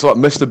I think it's like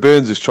Mr.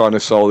 Burns is trying to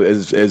sell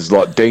his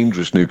like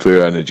dangerous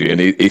nuclear energy,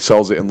 and he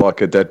sells it in like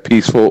a dead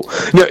peaceful.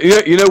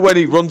 You know when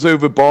he runs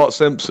over Bart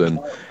Simpson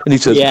and he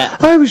says,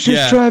 "I was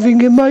just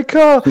driving in my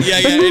car." Yeah,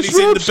 and he's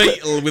in the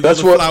Beetle with all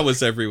the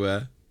flowers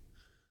everywhere.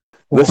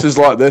 This is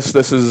like this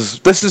is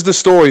the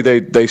story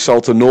they sell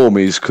to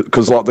normies,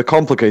 because like the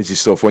complicated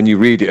stuff, when you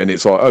read it and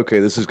it's like, okay,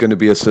 this is going to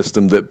be a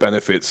system that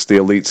benefits the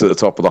elites at the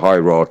top of the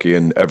hierarchy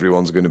and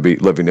everyone's going to be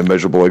living a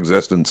miserable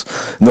existence,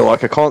 and they're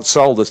like, I can't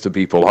sell this to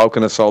people. How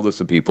can I sell this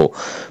to people?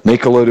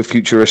 Make a load of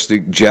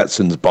futuristic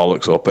Jetsons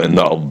bollocks up and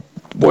that'll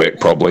work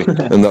probably.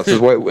 And that's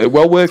it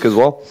will work as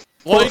well.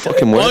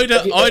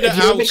 Ida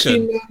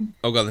Alcan.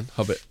 Oh, go on then,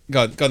 Hobbit.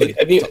 Go on then.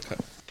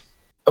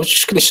 I was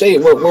just going to say,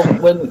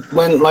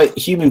 when like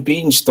human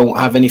beings don't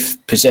have any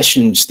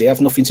possessions, they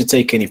have nothing to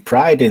take any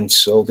pride in,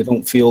 so they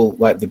don't feel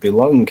like they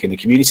belong in the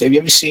community. Have you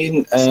ever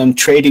seen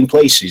Trading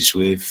Places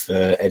with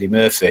Eddie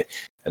Murphy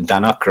and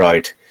Dan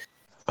Aykroyd?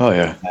 Oh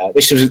yeah,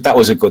 that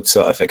was a good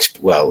sort of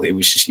it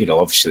was just,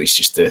 obviously it's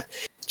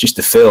just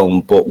a film,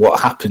 but what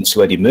happened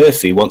to Eddie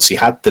Murphy once he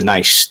had the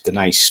nice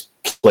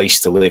place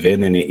to live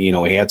in, and he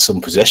had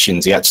some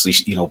possessions, he actually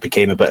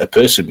became a better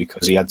person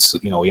because he had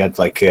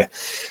like a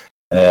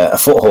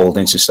foothold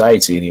in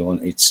society, and he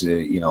wanted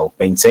to,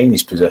 maintain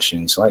his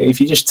possessions. Like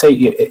if you just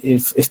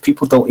if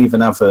people don't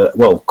even have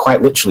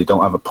quite literally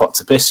don't have a pot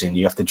to piss in,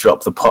 you have to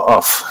drop the pot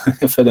off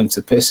for them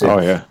to piss in. Oh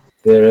yeah,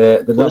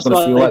 they're not going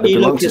to feel like they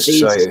belong to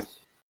society.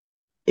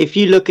 If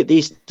you look at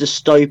these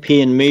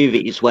dystopian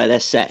movies where they're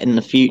set in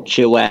the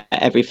future, where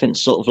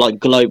everything's sort of like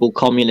global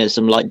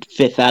communism, like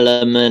Fifth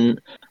Element,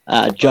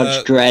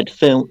 Judge Dredd,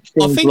 films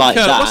like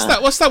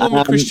that. What's that one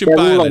with Christian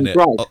Bale in it?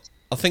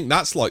 I think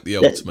that's like the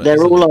ultimate.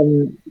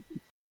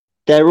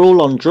 They're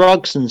all on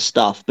drugs and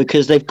stuff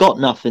because they've got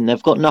nothing.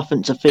 They've got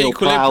nothing to feel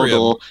proud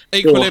or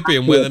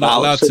Equilibrium, where they're not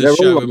allowed to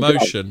show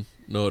emotion.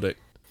 Nordic.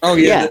 Oh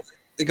yeah.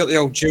 They got the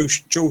old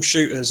dual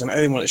shooters, and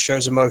anyone that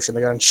shows emotion,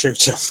 they go and shoot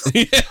them.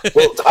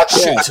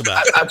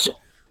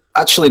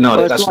 Actually,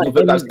 no. That's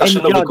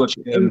another good.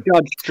 In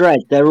Judge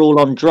Dredd, they're all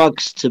on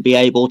drugs to be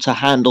able to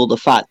handle the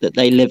fact that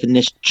they live in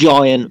this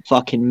giant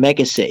fucking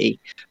megacity,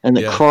 and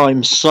the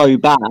crime's so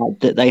bad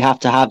that they have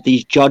to have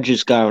these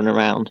judges going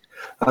around.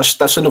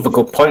 That's another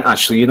good point,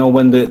 actually. You know,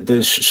 when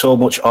there's so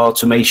much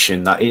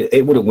automation that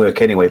it wouldn't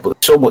work anyway,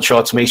 but so much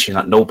automation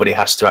that nobody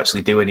has to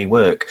actually do any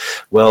work.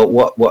 Well,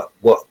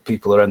 what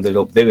people are ended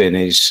up doing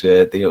is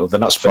they're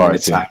not spending the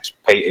time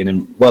painting,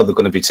 and they're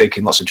going to be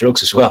taking lots of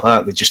drugs as well,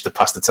 aren't they? Just to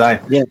pass the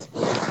time. Yeah.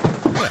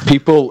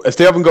 People, if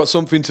they haven't got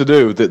something to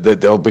do,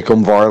 they'll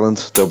become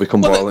violent. They'll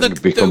become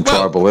violent, become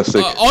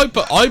tribalistic.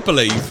 I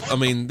believe. I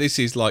mean, this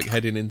is like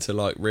heading into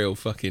like real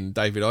fucking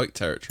David Icke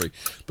territory.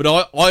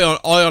 But I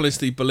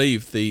honestly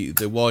believe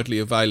the widely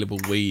available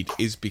weed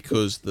is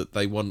because that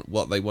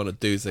what they want to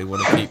do is they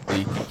want to keep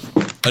the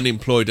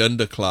unemployed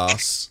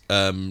underclass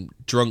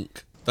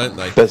drunk, don't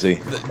they? Busy.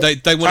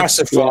 They want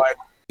pacified.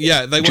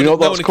 Yeah, they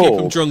want to keep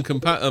them drunk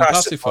and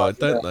pacified,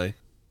 don't they?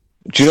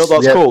 Do you know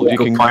what that's called? You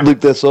can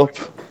look this up.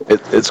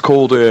 It's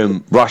called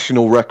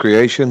rational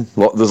recreation.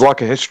 There's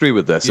like a history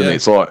with this, and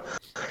it's like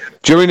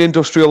during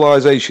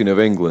industrialization of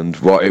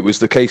England, right? It was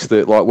the case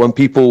that like when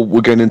people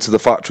were getting into the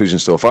factories and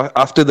stuff,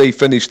 after they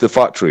finished the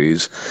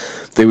factories,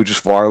 they were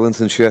just violent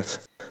and shit.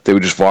 They were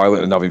just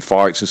violent and having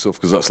fights and stuff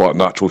because that's like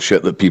natural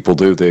shit that people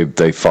do.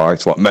 They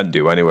fight, like men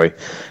do anyway.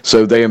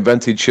 So they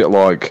invented shit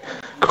like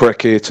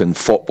cricket and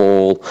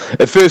football.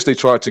 At first they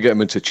tried to get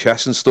them into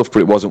chess and stuff, but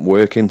it wasn't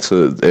working.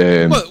 So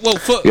they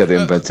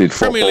invented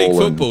football. Premier League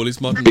football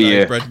is modern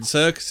day bread and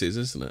circuses,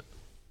 isn't it?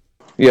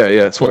 Yeah,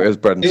 that's what it is,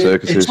 bread and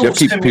circuses. You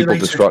keep people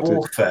distracted.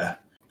 Warfare,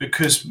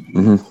 because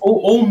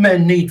all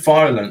men need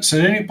violence,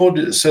 and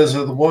anybody that says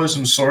otherwise,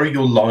 I'm sorry,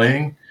 you're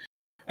lying.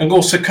 And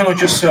also, can I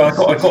just say, I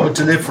got a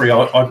delivery.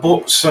 I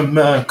bought some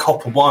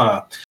copper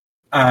wire,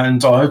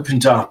 and I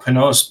opened up, and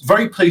I was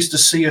very pleased to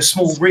see a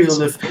small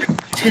reel of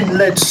tin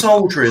lead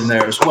solder in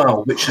there as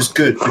well, which is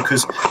good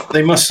because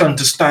they must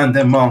understand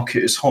their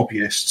market as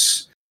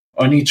hobbyists.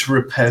 I need to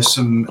repair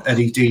some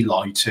LED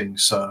lighting,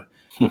 so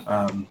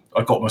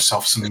I got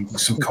myself some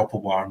copper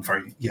wire. I'm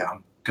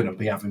going to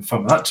be having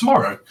fun with that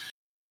tomorrow.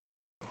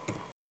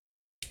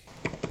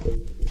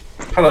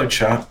 Hello,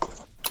 chat.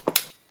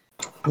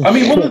 I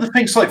mean, one of the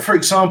things, like, for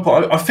example,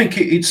 I think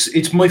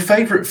it's my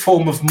favourite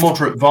form of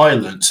moderate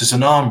violence is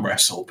an arm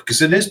wrestle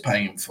because it is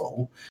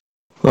painful.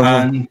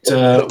 And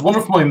one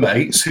of my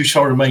mates, who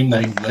shall remain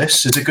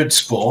nameless, is a good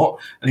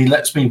sport, and he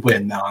lets me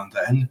win now and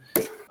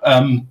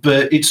then.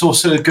 But it's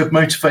also a good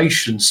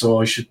motivation, so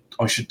I should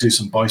do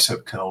some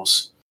bicep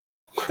curls.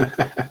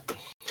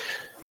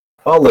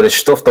 All of this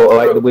stuff, though,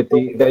 like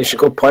there's a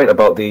good point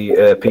about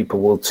the people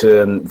will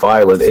turn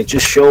violent. It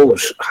just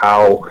shows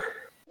how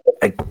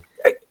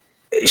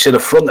it's an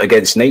affront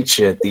against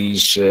nature.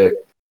 These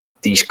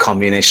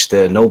communist,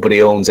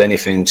 nobody owns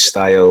anything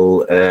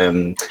style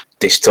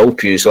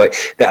dystopias. Like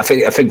I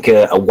think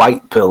a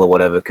white pill or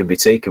whatever could be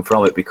taken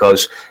from it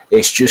because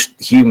it's just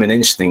human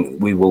instinct.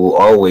 We will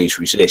always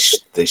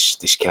resist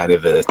this kind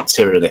of a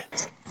tyranny.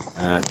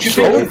 Do you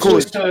think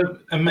it's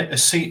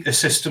a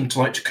system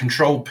to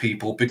control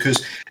people?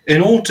 Because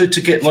in order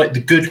to get like the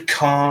good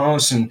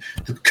cars and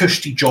the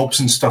cushy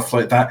jobs and stuff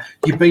like that,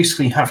 you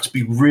basically have to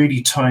be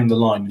really towing the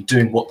line and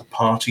doing what the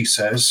party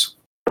says.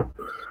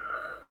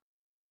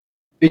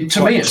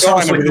 To me, it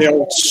sounds like the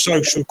old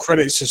social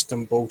credit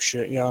system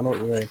bullshit. Yeah, I know what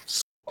you mean.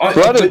 I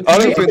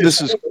don't think this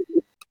is.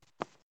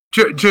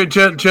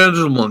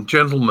 Gentlemen,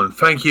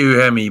 thank you,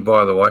 Hemi,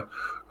 by the way.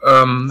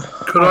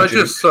 Could I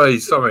just say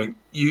something?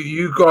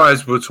 You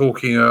guys were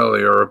talking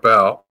earlier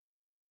about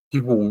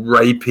people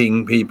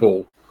raping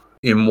people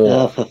in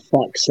war. Oh, for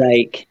fuck's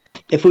sake.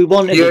 If we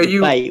wanted a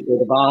debate, we'd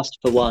have asked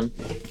for one.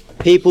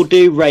 People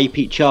do rape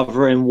each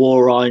other in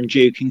war, Iron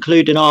Duke,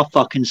 including our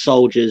fucking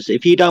soldiers.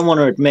 If you don't want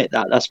to admit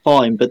that, that's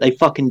fine, but they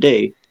fucking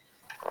do.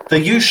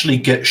 They usually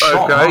get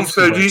shot. Okay,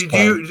 so do you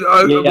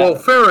well,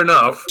 fair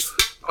enough.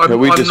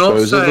 We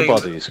dispose of the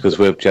bodies because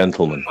we're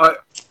gentlemen. I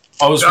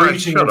was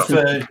reading of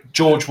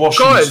George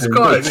Washington.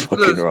 Guys,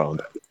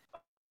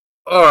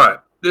 all right,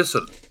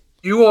 listen.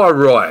 You are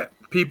right.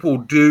 People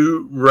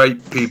do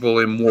rape people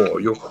in war.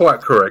 You're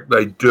quite correct.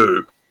 They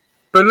do.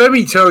 But let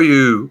me tell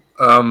you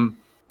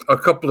a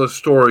couple of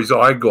stories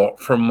I got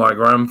from my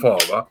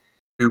grandfather,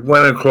 who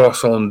went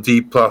across on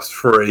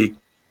D+3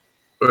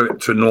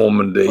 to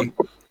Normandy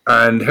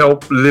and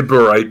helped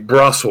liberate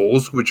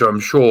Brussels, which I'm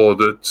sure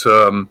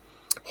that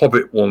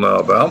Hobbit will know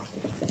about.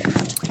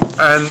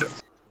 And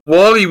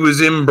while he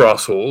was in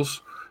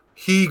Brussels,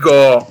 he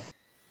got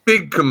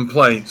big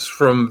complaints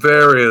from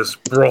various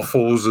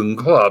brothels and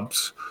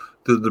clubs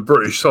that the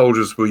British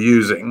soldiers were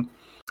using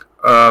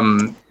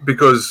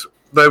because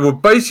they were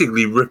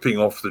basically ripping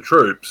off the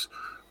troops.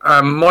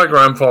 And my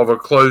grandfather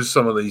closed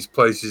some of these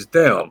places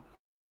down.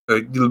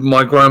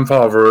 My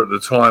grandfather at the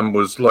time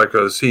was like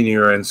a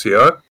senior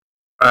NCO,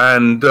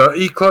 and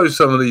he closed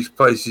some of these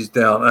places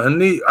down.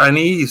 And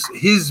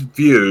his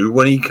view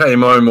when he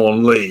came home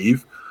on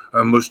leave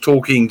and was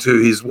talking to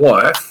his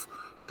wife,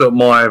 that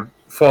my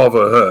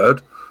father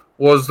heard,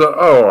 was that,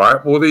 all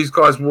right, well, these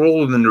guys were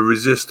all in the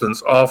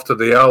resistance after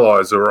the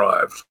Allies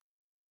arrived.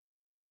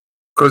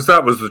 Because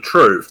that was the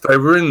truth. They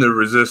were in the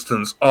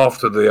resistance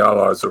after the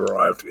Allies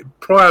arrived.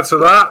 Prior to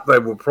that, they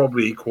were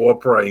probably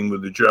cooperating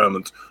with the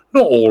Germans.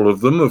 Not all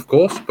of them, of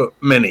course, but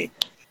many.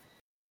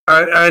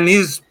 And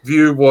his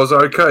view was,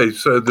 okay,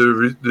 so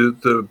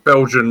the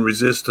Belgian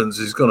resistance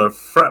is going to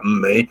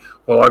threaten me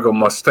while I got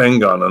my Sten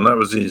gun, and that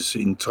was his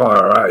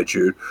entire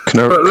attitude.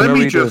 Let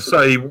me just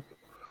say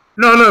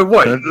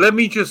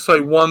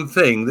one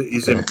thing that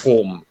is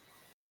important.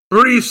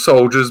 British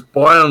soldiers,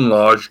 by and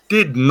large,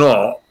 did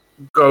not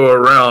go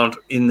around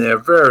in their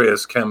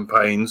various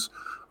campaigns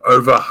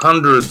over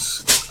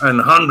hundreds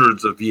and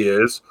hundreds of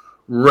years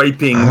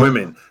raping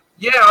women.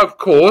 Yeah, of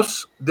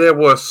course, there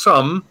were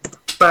some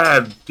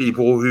bad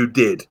people who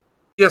did.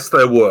 Yes,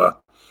 there were.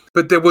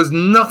 But there was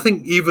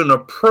nothing even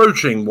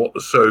approaching what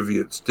the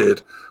Soviets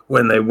did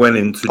when they went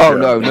into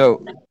Germany. Oh,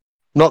 no.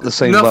 Not the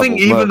same nothing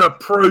level. Even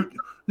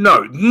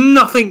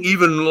nothing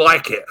even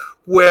like it.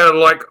 Where,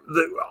 like,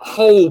 the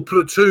whole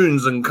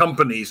platoons and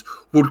companies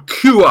would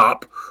queue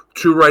up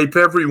to rape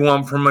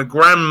everyone from a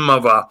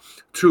grandmother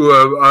to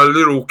a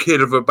little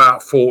kid of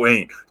about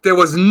 14. There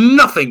was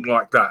nothing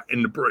like that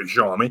in the British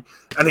Army,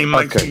 and it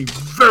makes me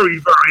very,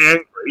 very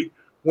angry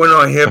when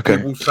I hear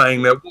people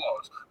saying there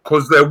was,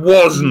 because there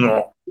was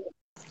not.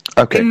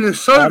 Okay. In the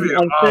Soviet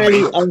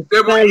Army,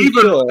 there were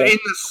even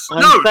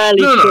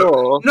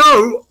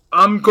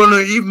I'm going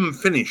to even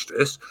finish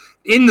this.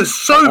 In the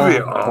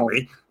Soviet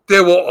Army,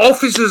 there were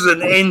officers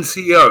and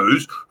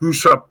NCOs who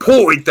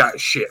supported that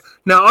shit.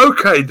 Now,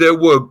 okay, there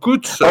were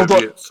good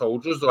Soviet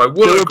soldiers. I will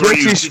agree. There were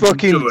British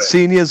fucking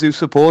seniors who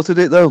supported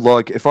it, though.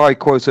 Like, if I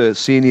quote a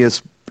senior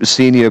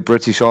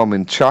British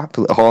Army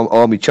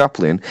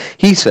chaplain,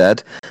 he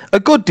said, "A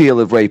good deal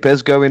of rape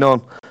is going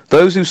on.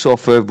 Those who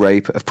suffer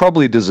rape have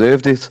probably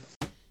deserved it."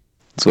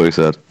 That's what he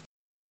said.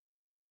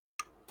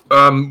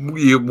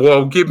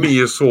 Well, give me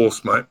your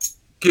source, mate.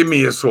 Give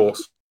me your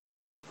source.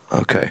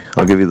 Okay,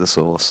 I'll give you the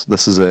source.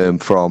 This is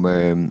from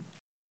where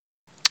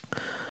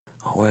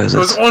is it?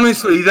 Because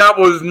honestly, that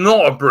was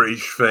not a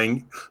British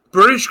thing.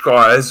 British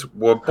guys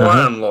were,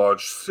 by and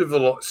large,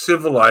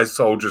 civilized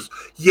soldiers.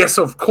 Yes,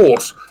 of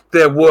course,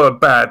 there were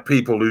bad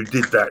people who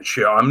did that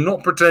shit. I'm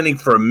not pretending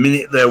for a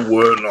minute there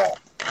were not.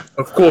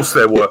 Of course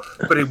there were.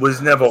 But it was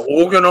never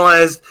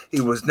organised,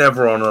 it was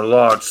never on a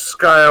large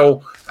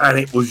scale, and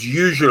it was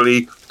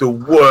usually the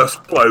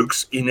worst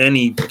blokes in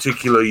any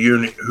particular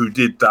unit who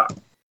did that.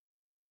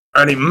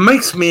 And it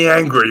makes me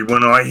angry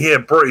when I hear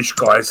British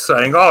guys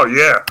saying, "Oh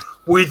yeah,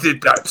 we did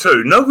that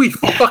too." No, we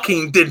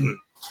fucking didn't.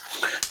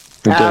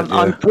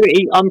 I'm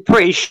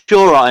pretty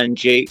sure, Iron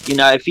Duke. You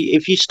know, if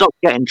you stop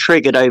getting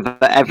triggered over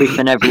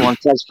everything everyone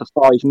says for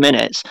 5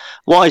 minutes,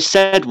 what I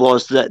said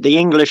was that the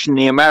English and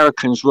the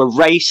Americans were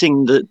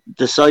racing the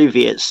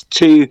Soviets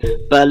to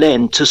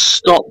Berlin to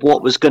stop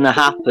what was going to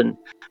happen.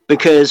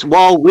 Because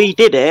while we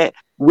did it,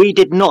 we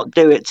did not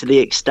do it to the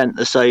extent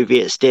the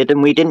Soviets did,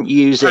 and we didn't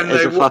use it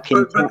as a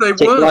fucking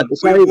tactic like the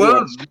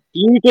Soviets.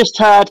 You just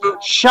heard,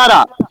 shut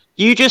up.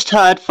 You just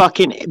heard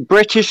fucking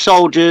British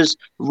soldiers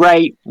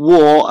rape,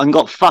 war, and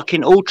got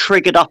fucking all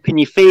triggered up in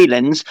your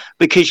feelings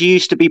because you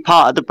used to be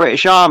part of the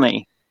British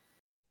Army.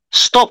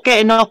 Stop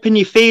getting up in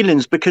your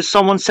feelings because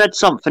someone said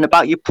something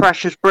about your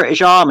precious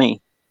British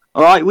Army.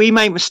 Alright, we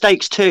make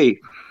mistakes too.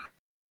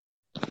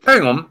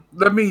 Hang on,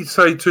 let me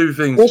say two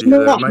things to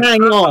you there, mate.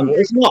 Hang on.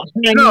 Stop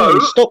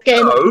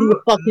getting up in your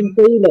fucking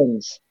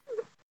feelings.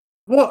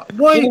 What?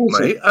 Wait,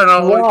 mate, and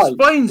I'll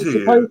explain to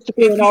you. If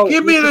you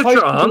give me the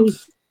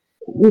chance...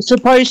 You're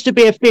supposed to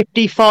be a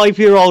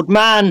 55-year-old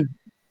man,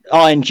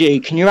 Iron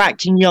Duke, and you're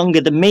acting younger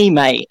than me,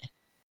 mate.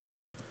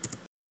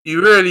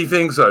 You really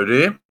think so, do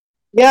you?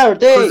 Yeah, I do.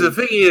 Because the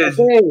thing is...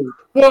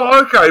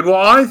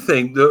 I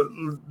think that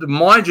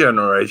my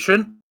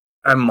generation...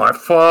 and my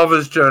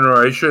father's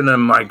generation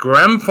and my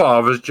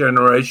grandfather's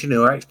generation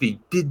who actually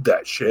did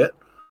that shit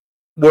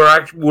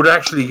would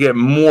actually get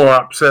more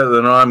upset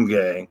than I'm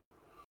getting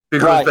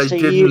because they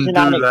didn't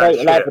do that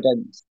shit.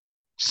 Evidence.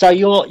 So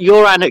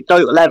your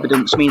anecdotal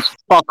evidence means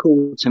fuck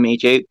all to me,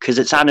 Duke, because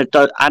it's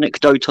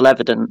anecdotal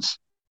evidence.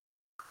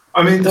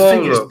 I mean, the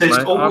thing is, there's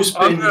always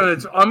been.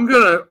 I'm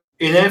gonna.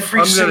 In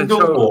every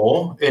single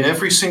war,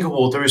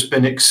 there has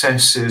been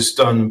excesses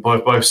done by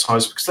both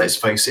sides. Because let's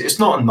face it, it's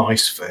not a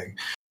nice thing.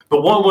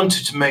 But what I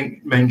wanted to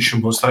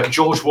mention was that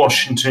George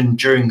Washington,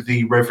 during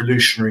the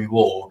Revolutionary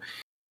War,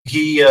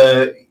 he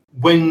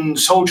when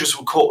soldiers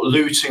were caught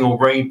looting or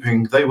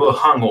raping, they were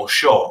hung or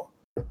shot.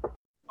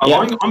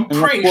 I'm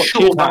pretty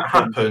sure that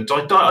happened.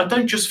 I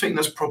don't just think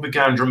that's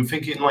propaganda. I'm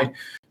thinking, like,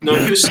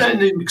 he was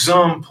setting an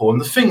example. And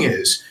the thing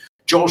is,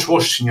 George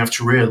Washington, you have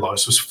to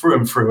realise, was through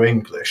and through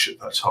English at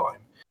that time.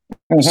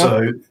 Mm-hmm.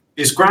 So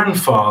his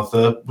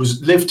grandfather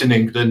lived in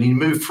England. He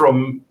moved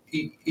from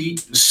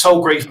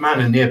Soulgrave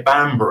Manor near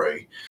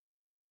Banbury,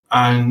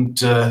 and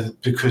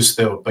because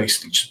they were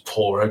basically just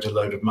poor, had a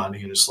load of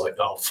money, and it's like,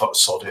 oh fuck,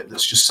 sod it,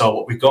 let's just sell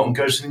what we got and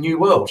go to the New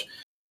World.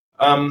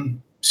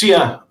 So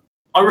yeah,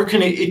 I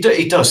reckon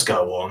it does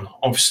go on.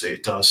 Obviously,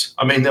 it does.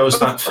 I mean, there was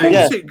that thing.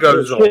 Of course, it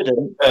goes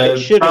on.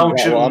 Belgium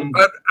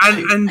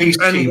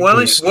and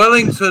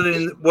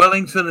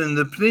Wellington in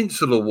the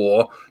Peninsular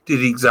War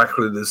did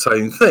exactly the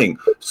same thing.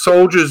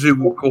 Soldiers who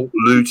were caught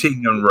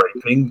looting and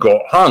raping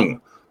got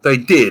hung. They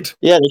did.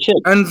 Yeah, they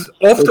should. And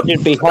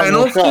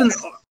often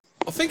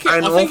I think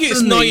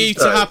it's naive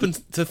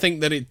to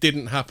think that it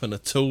didn't happen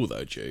at all,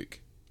 though, Duke.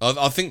 I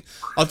don't think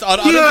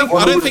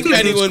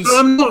anyone's.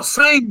 I'm not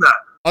saying that.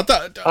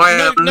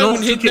 No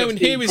one here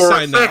is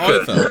saying that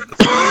either.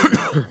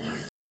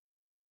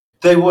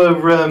 They were,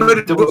 but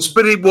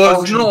it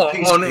was not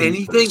on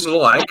anything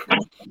like.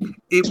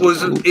 It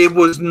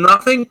was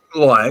nothing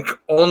like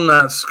on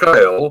that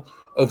scale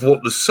of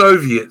what the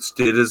Soviets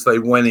did as they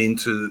went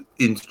into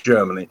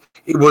Germany.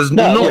 It was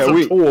not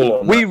at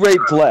all. We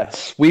raped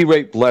less. We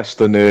raped less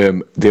than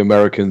the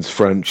Americans,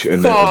 French,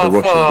 and the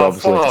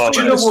Russians. Obviously,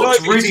 do you know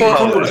what's really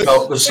cool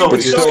about the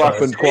Soviets? It still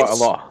happened quite a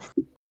lot.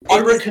 I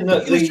reckon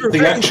that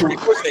the actual,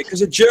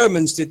 because the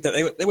Germans did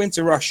that. They went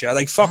to Russia.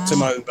 They fucked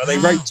them over. They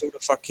raped all the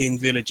fucking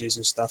villages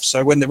and stuff.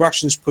 So when the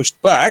Russians pushed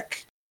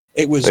back,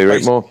 it was they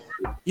raped more.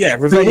 Yeah,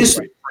 revenge.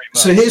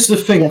 So here's the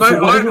thing: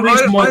 for whatever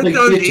reason why they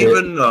did it,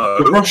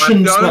 the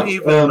Russians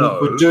that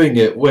were doing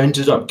it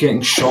ended up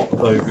getting shot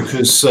though,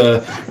 because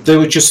they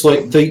were just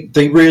like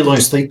they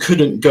realised they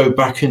couldn't go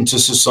back into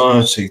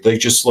society. They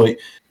just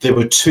they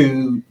were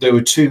too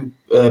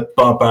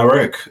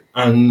barbaric,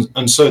 and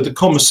so the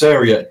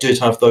commissariat did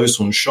have those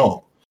ones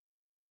shot.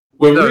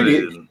 No, they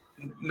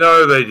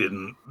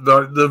didn't.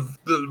 The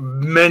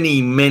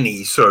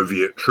many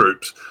Soviet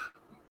troops.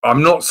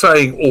 I'm not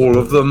saying all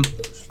of them,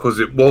 because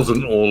it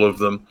wasn't all of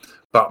them,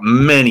 but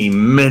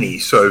many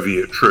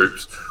Soviet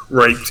troops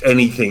raped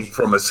anything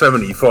from a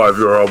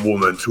 75-year-old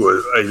woman to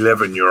an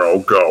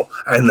 11-year-old girl,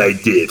 and they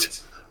did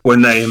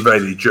when they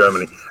invaded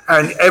Germany.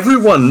 And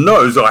everyone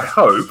knows, I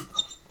hope,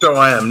 that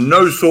I am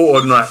no sort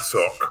of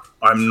nutsock.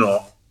 I'm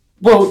not.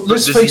 Well,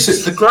 let's face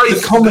it, the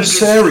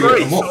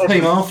commissariat and what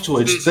came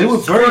afterwards, they were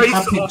very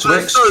happy to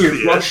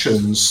execute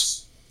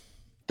Russians.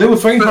 They were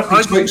very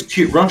happy to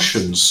execute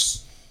Russians.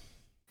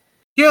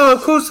 Yeah,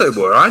 of course they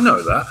were. I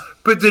know that.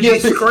 But the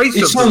disgrace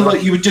it sounded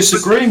like you were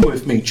disagreeing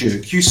with me,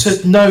 Duke. You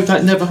said, no,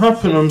 that never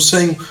happened. I'm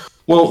saying,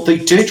 well, they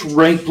did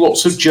rape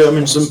lots of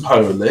Germans and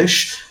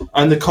Polish,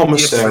 and the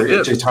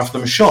commissariat did have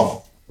them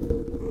shot.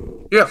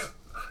 Yeah.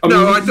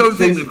 I don't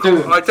think the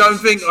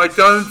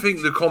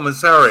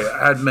commissariat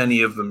had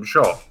many of them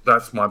shot.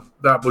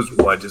 That was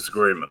my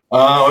disagreement.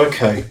 Oh,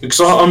 okay. Because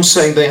I'm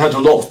saying they had a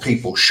lot of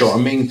people shot.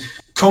 I mean,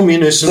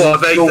 communism. Well,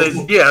 they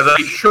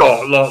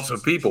shot lots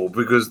of people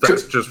because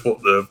that's just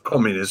what the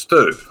communists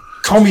do.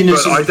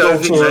 Communism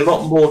brought a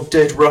lot more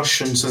dead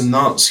Russians than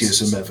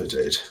Nazism ever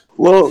did.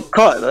 Well,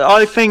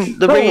 I think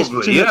the reason. I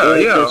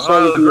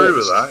agree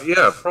with that.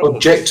 Yeah, probably.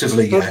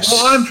 Objectively, yes. But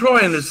what I'm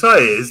trying to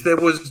say is there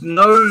was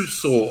no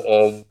sort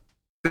of.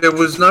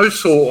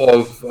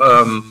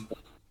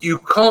 You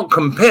can't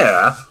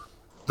compare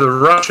the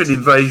Russian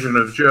invasion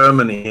of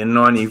Germany in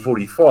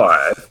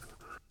 1945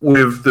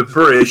 with the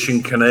British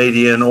and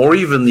Canadian, or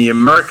even the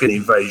American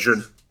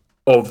invasion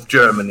of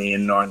Germany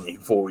in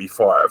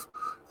 1945.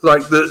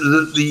 Like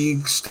the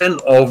extent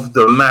of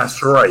the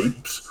mass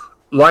rapes,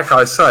 like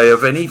I say,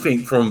 of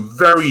anything from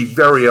very,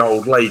 very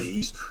old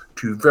ladies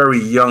to very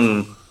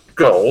young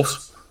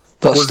girls.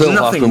 That still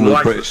happened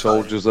with British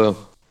soldiers, though.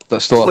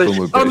 That still happened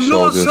with British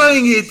soldiers. I'm not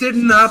saying it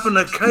didn't happen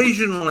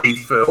occasionally,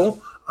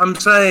 Phil. I'm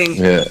saying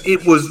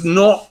it was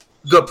not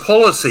the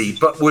policy,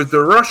 but with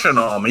the Russian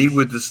army,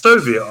 with the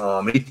Soviet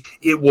army,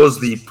 it was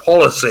the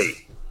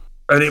policy,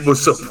 and it was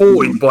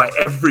supported by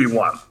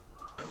everyone.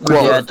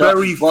 Well,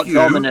 very few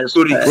good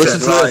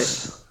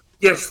exceptions.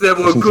 Yes, there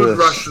were good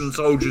Russian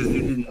soldiers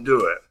who didn't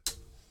do it.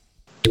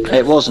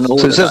 It wasn't all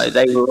though.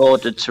 They were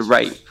ordered to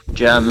rape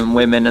German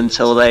women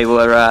until they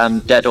were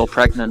dead or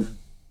pregnant.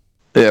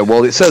 Yeah,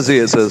 well, it says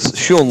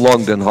Sean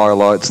Longden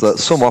highlights that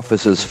some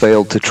officers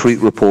failed to treat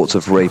reports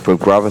of rape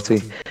with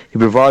gravity. He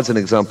provides an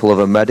example of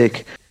a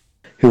medic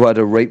who had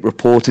a rape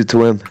reported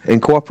to him. In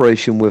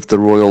cooperation with the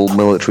Royal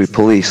Military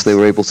Police, they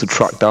were able to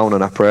track down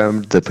and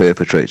apprehend the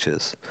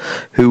perpetrators,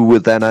 who were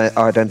then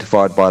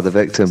identified by the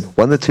victim.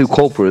 When the two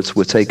culprits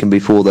were taken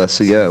before their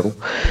CO,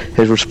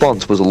 his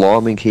response was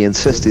alarming. He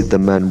insisted the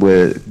men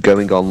were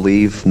going on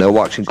leave,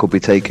 no action could be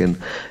taken,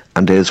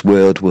 and his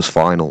word was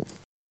final.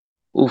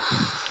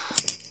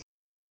 Oof.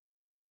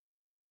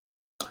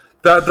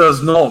 That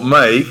does not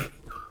make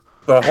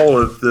the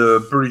whole of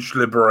the British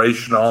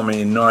Liberation Army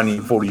in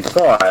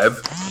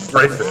 1945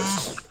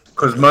 rapists,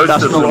 because most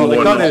of them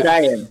were not.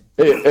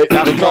 They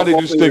kind of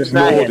just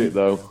ignored it,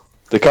 though.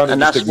 They kind of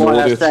just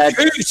ignored it.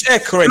 Who's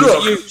echoing?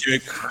 Is it you,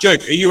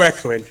 Duke? Are you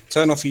echoing?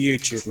 Turn off your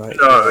YouTube, mate.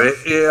 No,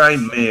 it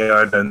ain't me,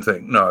 I don't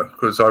think. No,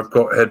 because I've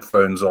got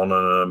headphones on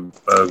and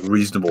a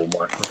reasonable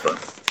microphone.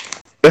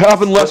 It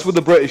happened less with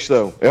the British,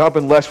 though. It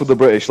happened less with the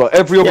British. Like,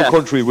 every other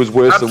country was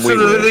worse than we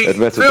were,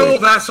 admittedly. Phil,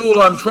 that's all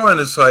I'm trying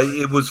to say.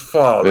 It was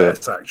far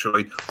less,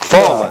 actually.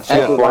 Far less.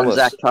 Everyone's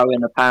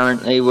echoing,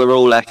 apparently. We're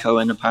all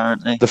echoing,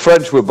 apparently. The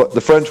French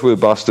were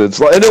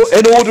bastards. Like, in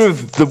order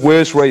of the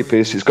worst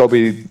rapists, it's got to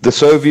be the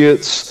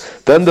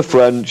Soviets, then the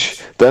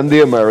French, then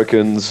the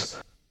Americans,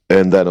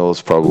 and then us,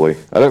 probably.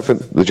 I don't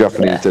think the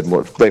Japanese did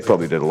much. They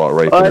probably did a lot of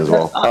raping as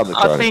well.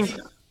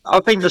 I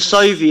think the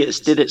Soviets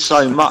did it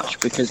so much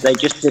because they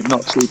just did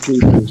not see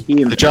people as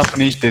human. The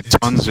Japanese did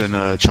tons in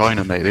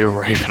China, mate. They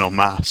were raping en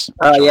masse.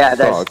 Oh yeah,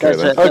 there's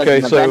an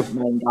event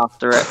named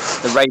after it,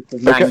 the rape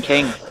of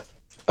Nanking.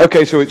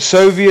 Okay, so it's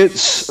Soviets.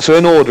 So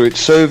in order,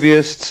 it's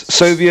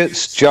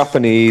Soviets,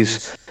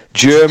 Japanese,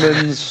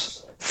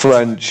 Germans,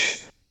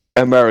 French,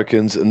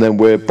 Americans, and then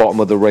we're bottom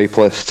of the rape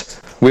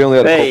list. We only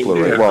had a couple of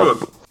rape. Well,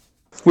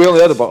 we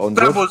only had about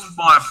 100. That was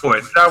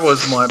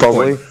my point.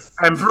 Point.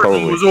 And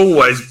Britain was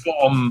always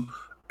bottom.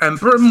 And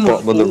Britain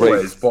was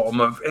always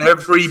bottom of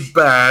every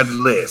bad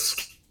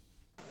list.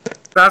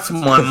 That's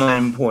my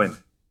main point.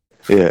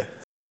 Yeah.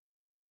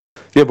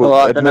 Yeah,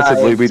 but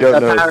admittedly, we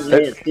don't know.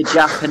 Apparently, it's the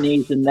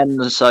Japanese and then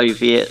the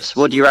Soviets.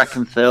 What do you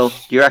reckon, Phil? Do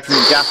you reckon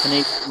the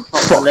Japanese can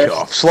top the list?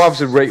 Off. Slavs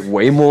have raped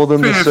way more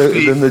than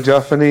the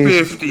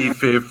Japanese.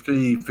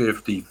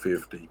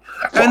 50.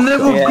 And there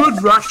were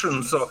good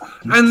Russians.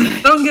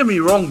 And don't get me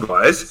wrong,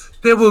 guys.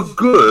 There were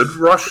good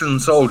Russian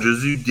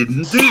soldiers who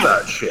didn't do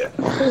that shit.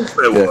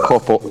 There were.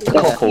 Couple,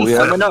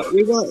 yeah.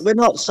 We're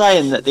not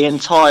saying that the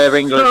entire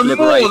English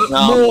Liberation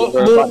Army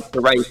were a bunch of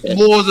rapists.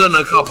 More than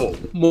a couple.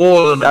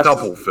 A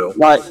couple, Phil.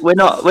 Like we're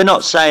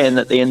not saying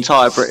that the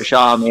entire British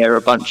Army are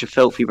a bunch of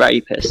filthy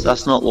rapists.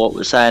 That's not what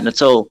we're saying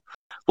at all.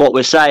 What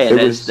we're saying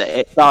is that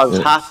it does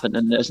happen,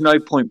 and there's no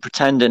point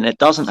pretending it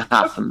doesn't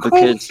happen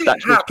because that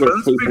just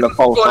gives people a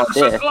false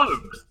idea.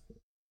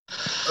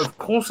 Of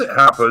course it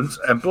happens,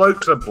 and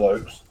blokes are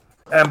blokes,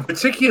 and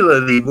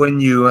particularly when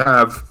you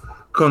have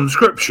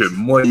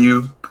conscription, where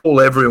you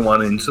pull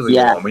everyone into the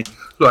army,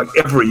 like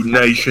every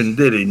nation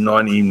did in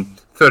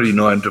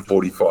 1939 to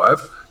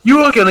 45, you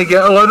are going to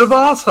get a load of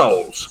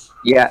assholes.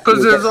 Yeah,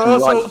 because there's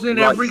assholes in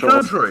every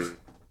country.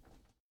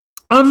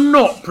 I'm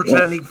not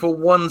pretending for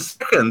 1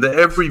 second that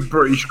every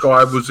British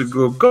guy was a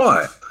good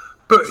guy.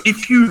 But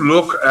if you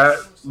look at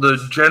the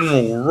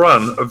general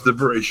run of the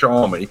British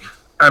Army,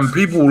 and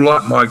people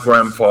like my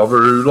grandfather,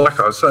 who,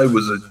 like I say,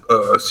 was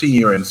a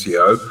senior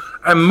NCO,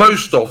 and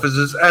most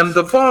officers, and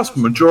the vast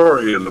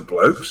majority of the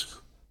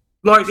blokes,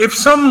 like if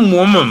some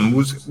woman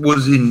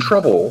was in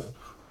trouble,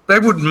 they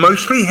would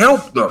mostly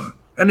help them.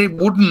 And it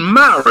wouldn't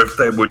matter if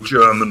they were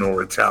German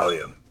or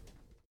Italian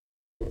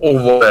or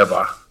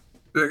whatever.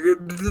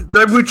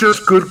 They were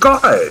just good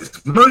guys.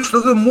 Most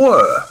of them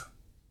were.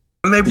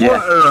 And they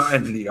weren't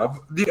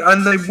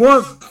and they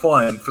weren't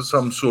fine for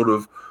some sort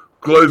of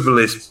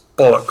globalist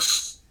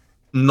bollocks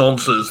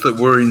nonsense that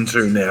we're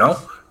into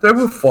now. They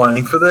were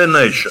fighting for their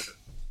nation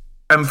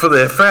and for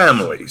their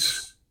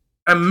families.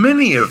 And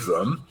many of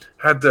them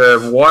had their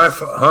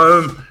wife at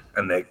home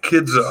and their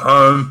kids at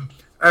home.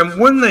 And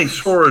when they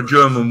saw a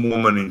German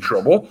woman in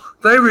trouble,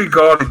 they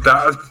regarded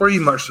that as pretty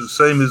much the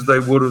same as they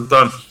would have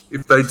done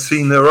if they'd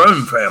seen their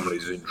own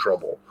families in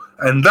trouble.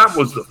 And that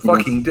was the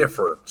fucking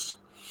difference.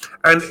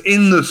 And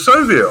in the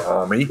Soviet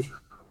army,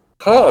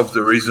 part of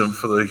the reason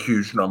for the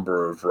huge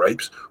number of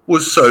rapes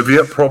was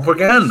Soviet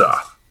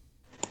propaganda.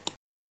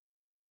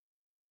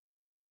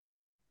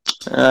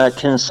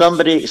 Can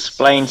somebody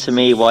explain to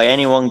me why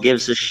anyone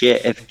gives a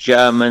shit if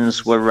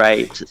Germans were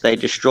raped? They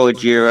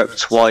destroyed Europe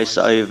twice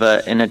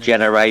over in a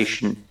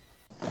generation.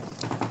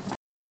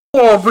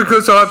 Well,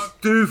 because I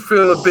do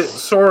feel a bit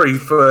sorry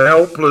for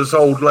helpless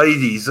old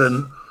ladies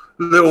and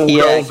little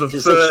girls of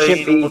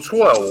 13 or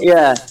 12.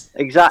 Yeah,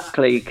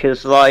 exactly,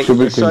 because like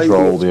the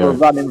Soviets were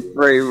running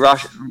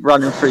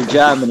through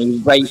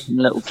Germany, raping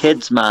little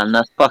kids, man.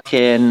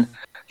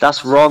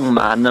 That's wrong,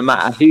 man, no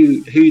matter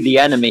who the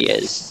enemy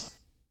is.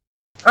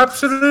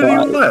 Absolutely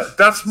right.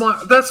 That's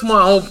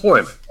my whole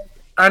point.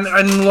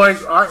 And like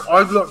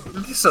I look,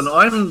 listen,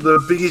 I'm the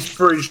biggest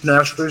British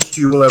nationalist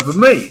you will ever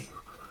meet.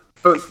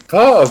 But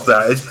part of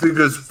that is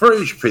because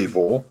British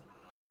people,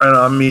 and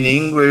I mean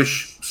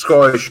English,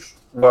 Scottish,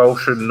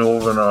 Welsh and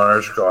Northern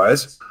Irish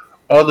guys,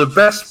 are the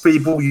best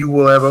people you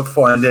will ever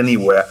find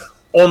anywhere,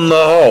 on the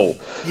whole.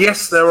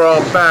 Yes, there are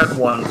bad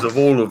ones of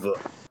all of them.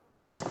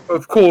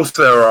 Of course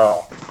there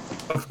are.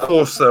 Of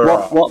course there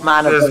are. What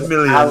man There's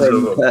millions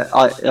of them.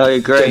 I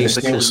agree,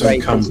 because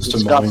rape is a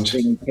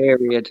disgusting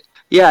period.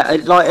 Yeah,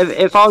 like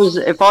if I was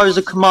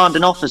a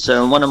commanding officer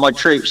and one of my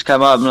troops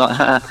came up and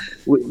like,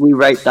 we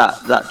raped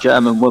that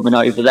German woman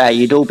over there,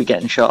 you'd all be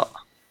getting shot,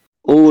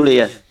 all of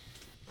you,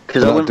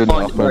 because I wouldn't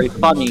find it very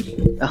funny.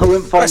 I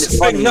wouldn't find it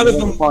funny. None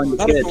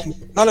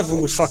of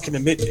them would fucking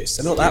admit this.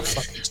 They're not that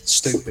fucking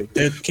stupid.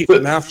 They'd keep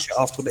their mouth shut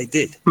after what they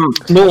did. No,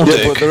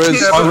 but there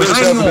is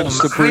evidence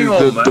to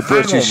prove that the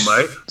British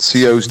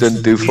COs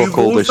didn't do fuck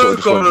all. They sort of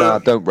just went, nah,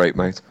 don't rape,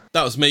 mate.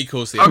 That was me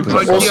causing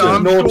the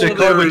Nordic.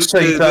 There was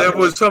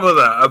some of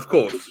that, of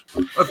course.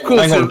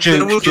 Hang on,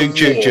 Duke.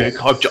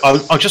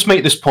 I'll just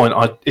make this point.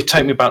 It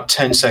take me about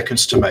 10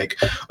 seconds to make.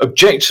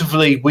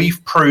 Objectively,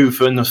 we've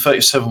proven the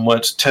 37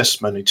 words of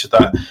testimony to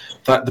that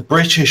the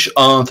British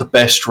are the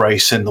best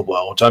race in the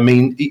world. I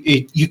mean,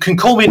 you can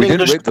call me an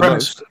English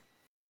supremacist.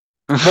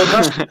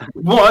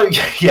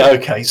 Yeah,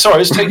 okay.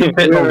 Sorry, it's taking a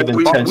bit longer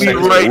than 10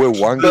 seconds.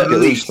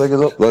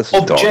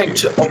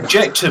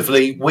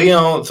 Objectively, we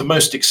are the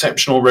most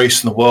exceptional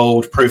race in the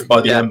world, proved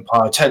by the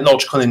Empire,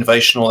 technological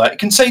innovation, all that. You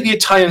can say the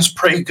Italians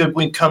pretty good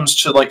when it comes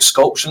to like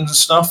sculptures and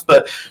stuff,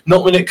 but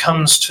not when it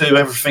comes to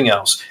everything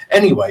else.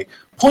 Anyway,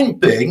 point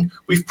being,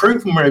 we've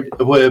proven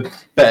we're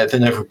better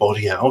than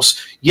everybody else.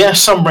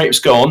 Yes, some rapes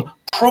go on,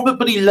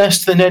 probably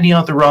less than any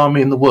other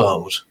army in the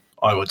world.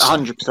 I would say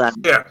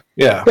 100%.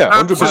 Yeah,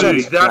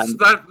 absolutely.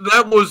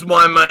 That was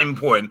my main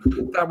point.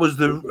 That was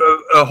the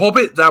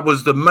Hobbit. That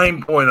was the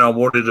main point I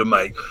wanted to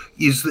make.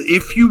 Is that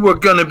if you were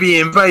going to be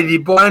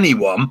invaded by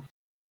anyone,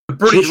 the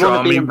British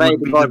army would be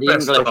the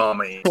best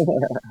army.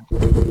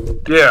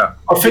 Yeah,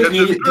 I think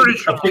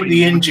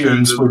the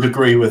Indians would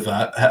agree with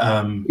that.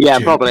 Yeah,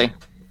 probably.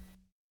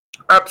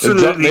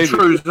 Absolutely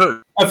true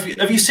too.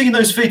 Have you seen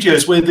those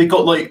videos where they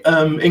got like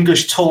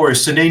English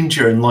tourists in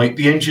India and like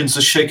the Indians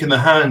are shaking their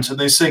hands and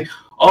they say,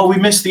 "Oh, we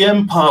missed the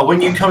Empire.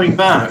 When are you coming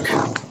back?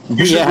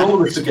 You should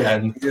roll it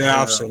again."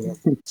 Yeah,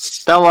 absolutely.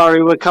 Don't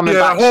worry, we're coming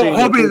back soon.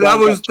 Hobby, that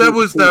was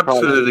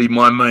absolutely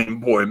my main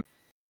point.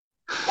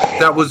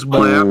 That was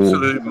my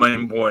absolute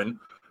main point.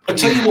 I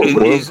tell you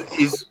what,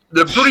 is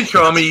the British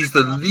Army is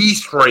the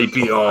least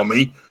rapey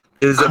army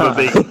there's ever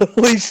been.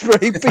 Least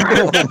rapey.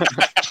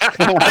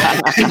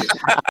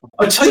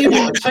 I tell you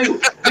what.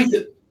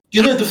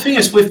 You know, the thing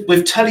is, with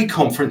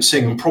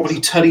teleconferencing and probably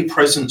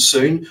telepresence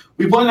soon,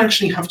 we won't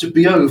actually have to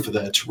be over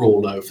there to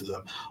roll over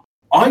them.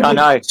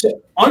 I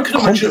could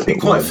imagine it'd be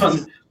quite a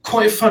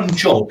fun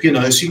job, you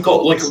know. So you've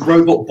got like a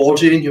robot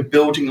body and you're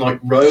building like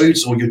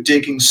roads or you're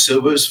digging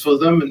sewers for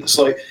them, and it's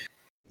like,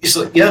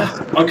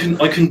 yeah, I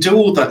can do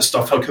all that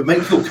stuff. I can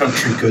make your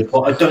country good,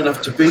 but I don't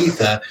have to be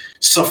there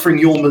suffering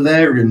your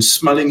malaria and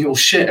smelling your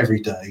shit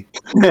every day.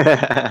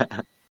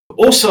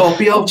 Also, I'll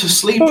be able to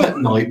sleep at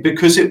night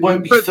because it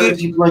won't be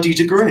 30 bloody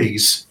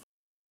degrees.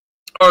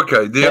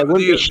 Okay, the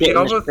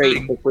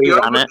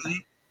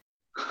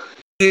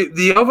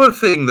other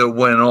thing that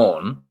went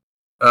on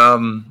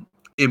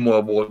in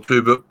World War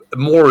II, but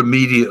more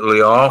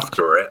immediately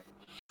after it,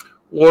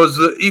 was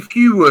that if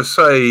you were,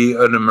 say,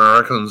 an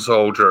American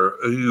soldier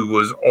who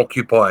was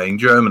occupying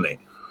Germany,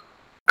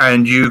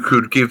 and you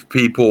could give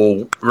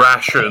people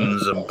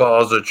rations and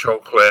bars of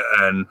chocolate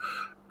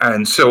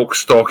and silk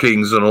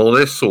stockings and all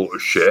this sort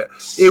of shit,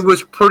 it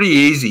was pretty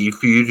easy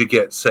for you to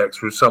get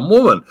sex with some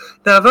woman.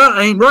 Now, that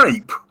ain't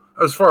rape,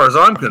 as far as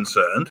I'm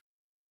concerned.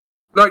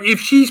 Like, if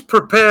she's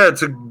prepared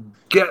to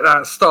get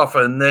that stuff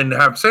and then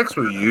have sex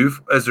with you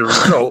as a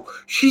result,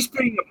 she's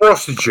being a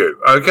prostitute,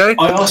 okay?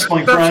 I asked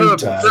my granddad.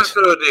 That's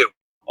her deal.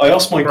 I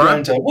asked my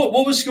granddad,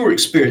 what was your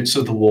experience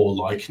of the war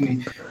like?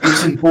 And he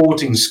was in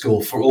boarding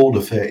school for all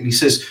of it. And he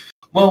says,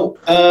 well,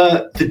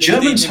 the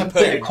Germans have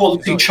better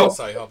quality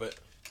chocolate.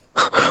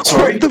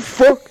 Sorry? What the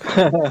fuck?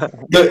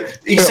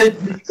 He said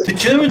the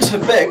Germans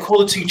have better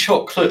quality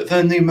chocolate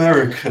than the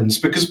Americans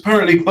because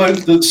apparently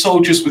both the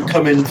soldiers would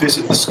come in and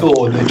visit the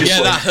school and they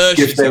just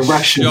give their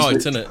rations. Shite,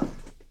 isn't it?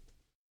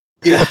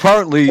 Yeah.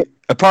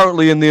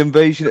 Apparently, in the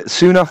invasion,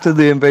 soon after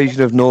the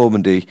invasion of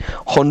Normandy,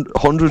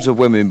 hundreds of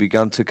women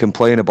began to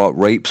complain about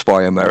rapes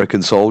by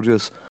American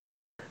soldiers.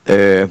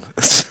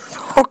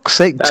 Fuck's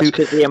sake! That's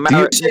because the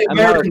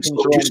American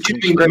soldiers.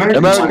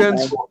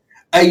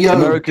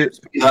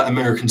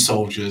 American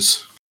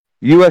soldiers.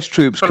 U.S.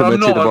 troops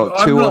committed about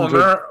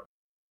 200.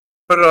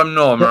 But I'm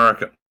not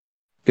American.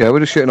 Yeah,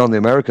 we're just shitting on the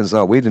Americans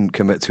now. We didn't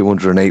commit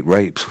 208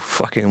 rapes.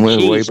 Fucking,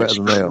 we're way better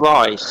than they are.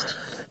 Christ.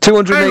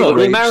 208 rapes.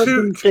 The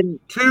Americans didn't.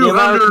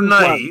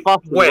 208.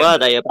 Were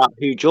they about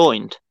who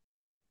joined?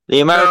 The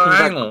Americans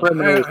had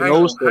criminals and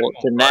all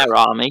sorts in their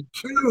army.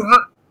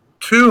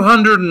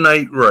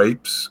 208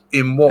 rapes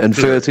in what? And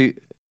 30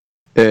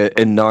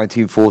 in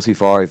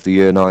 1945, the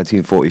year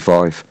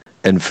 1945,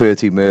 and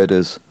 30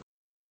 murders.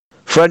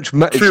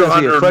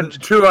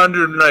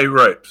 208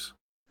 rapes.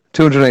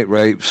 208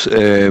 rapes,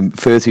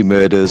 30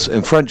 murders,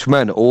 and French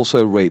men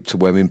also raped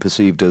women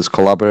perceived as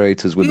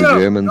collaborators with the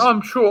Germans.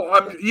 I'm sure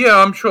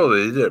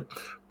they did.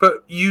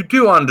 But you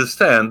do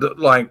understand that,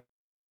 like,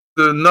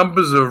 the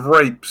numbers of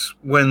rapes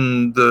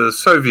when the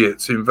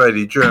Soviets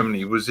invaded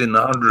Germany was in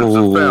the hundreds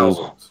of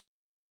thousands.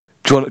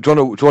 Do you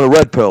want a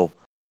red pill?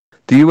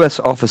 The U.S.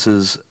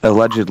 officers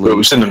allegedly... It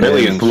was in the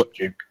millions.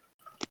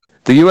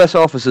 The U.S.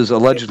 officers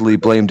allegedly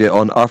blamed it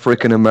on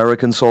African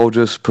American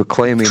soldiers,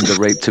 proclaiming the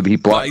rape to be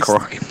black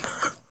crime.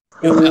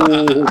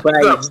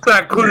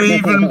 That could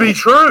even be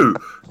true.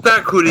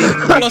 That could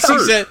even be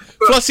true.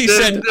 Flossie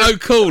said, "Oh,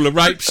 cool, a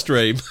rape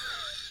stream."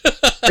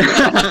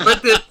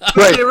 But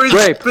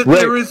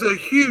there is a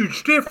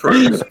huge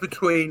difference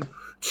between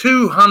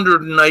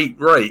 208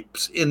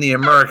 rapes in the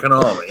American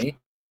army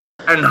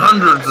and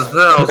hundreds of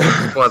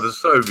thousands by the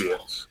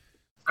Soviets.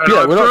 And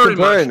we're not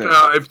comparing it.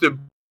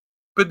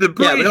 But the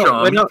British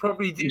Army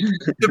probably did.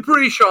 The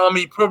British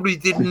Army probably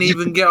didn't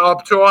even get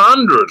up to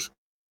 100.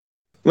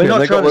 We're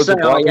not trying to say,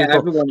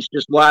 everyone's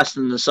just worse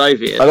than the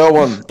Soviets. I don't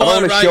want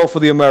a show for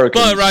the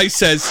Americans. Byray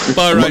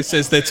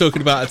says they're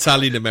talking about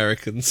Italian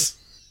Americans.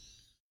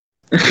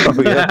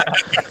 Oh, yeah.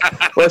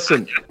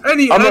 Listen,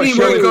 anyway,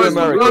 guys,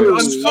 I'm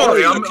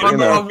sorry.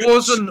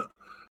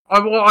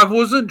 I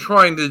wasn't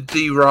trying to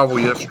derail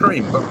your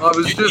stream, but I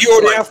was just.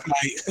 You're like,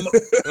 mate.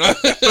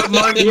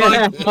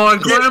 my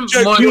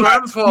grandfather.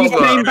 You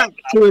came back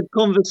to a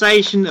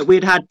conversation that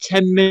we'd had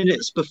 10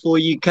 minutes before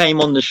you came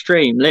on the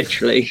stream,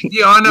 literally.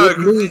 Yeah, I know.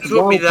 It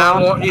took me that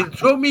long. It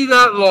took me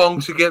that long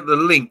to get the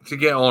link to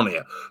get on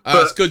here.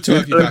 But it's good to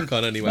have you back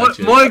on anyway.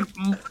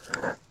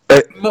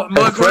 A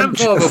French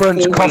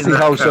coffee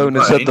house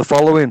owner said the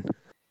following.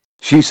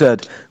 She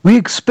said, "We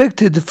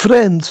expected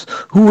friends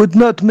who would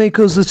not make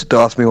us,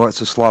 don't ask me why it's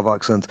a Slav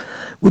accent,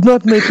 would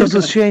not make us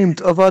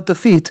ashamed of our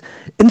defeat.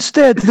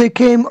 Instead, they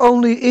came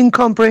only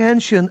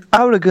incomprehension,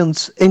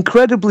 arrogance,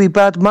 incredibly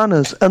bad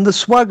manners, and the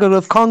swagger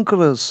of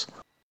conquerors."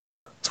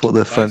 That's what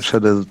the French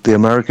said of the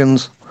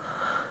Americans.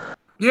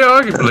 Yeah,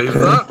 I can believe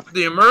that.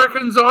 The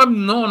Americans,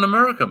 I'm not an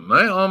American,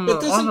 mate. I'm a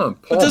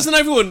doesn't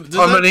everyone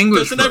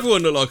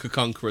look like a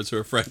conqueror to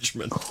a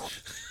Frenchman?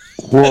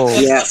 Whoa.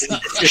 Yeah.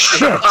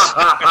 Shit.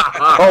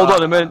 Hold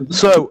on a minute.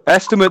 So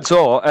estimates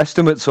are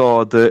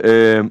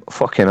that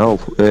fucking hell.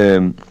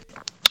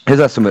 His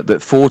estimate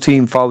that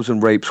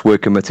 14,000 rapes were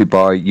committed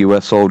by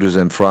US soldiers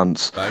in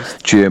France,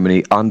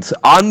 Germany, and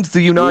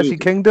the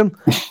United Kingdom.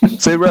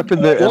 So they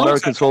reckon that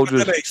American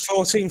soldiers.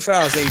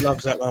 14,000. He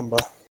loves that number.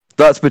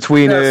 That's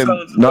between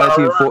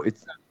 1940.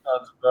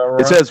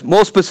 It says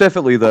more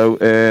specifically, though,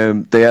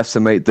 they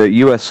estimate that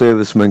US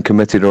servicemen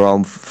committed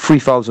around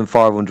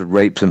 3,500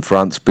 rapes in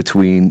France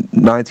between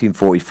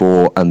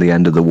 1944 and the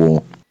end of the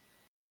war.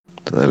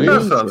 So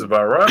that sounds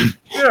about right.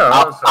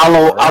 Yeah.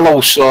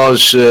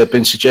 Alosar's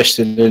been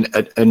suggesting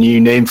a new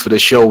name for the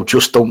show.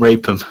 Just don't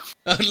rape him.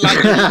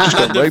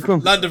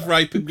 Land of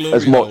rape and glory.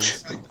 As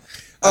much.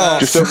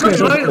 Guys,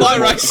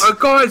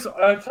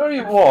 I tell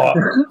you what.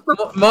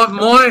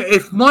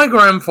 If my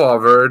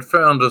grandfather had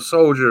found a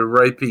soldier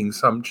raping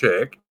some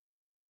chick,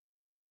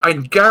 I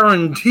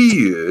guarantee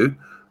you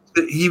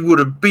that he would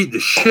have beat the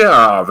shit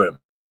out of him.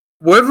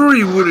 Whether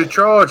he would have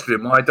charged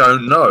him, I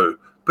don't know,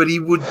 but he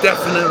would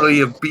definitely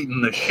have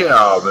beaten the shit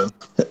out of him.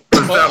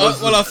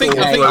 I think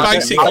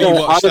basically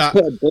watch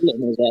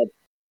that.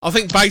 I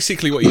think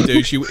basically what you do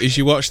is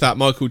you watch that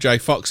Michael J.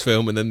 Fox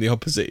film, and then the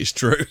opposite is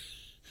true.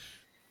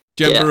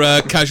 Do you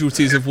remember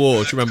Casualties of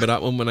War? Do you remember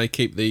that one when they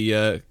keep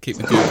the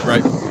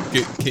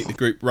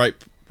group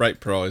rape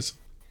prize?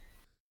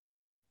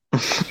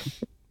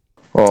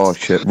 Oh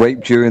shit!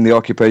 Rape during the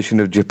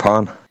occupation of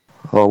Japan.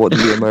 Oh, what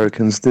did the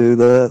Americans do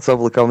there? Let's have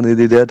a look how many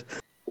they did.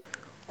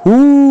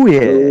 Ooh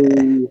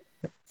yeah.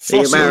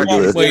 The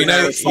Americans. Well, you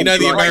know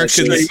the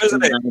Americans.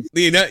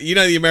 You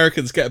know the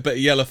Americans get a bit of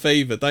yellow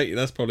fever, don't you?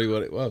 That's probably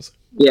what it was.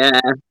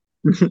 Yeah,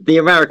 the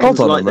Americans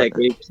like their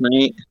groups,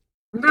 mate.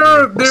 There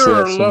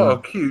are a lot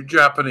of cute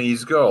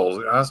Japanese girls.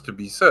 It has to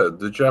be said.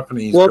 The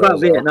Japanese girls about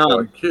Vietnam?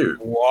 Are quite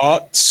cute.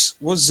 What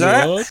was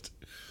that?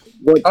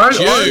 I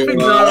think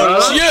there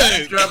are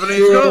Japanese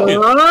girls.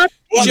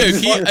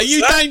 Duke, are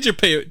you danger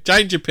pill?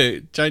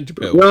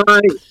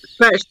 Right,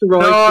 fetch the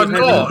right.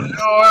 No,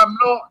 I'm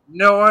not.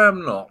 No, I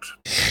am not.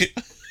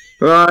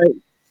 Right,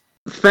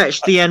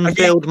 fetch the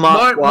Enfield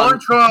Mark My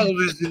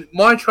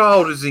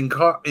child is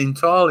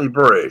entirely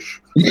British.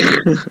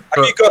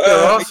 But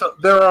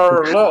there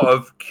are a lot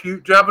of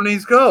cute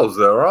Japanese girls.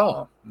 There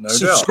are, no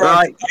doubt.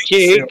 Right,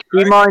 Duke, do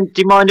you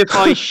mind if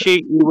I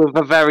shoot you with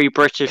a very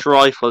British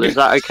rifle? Is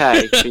that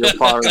okay for your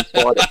firing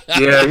squad?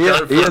 Yeah,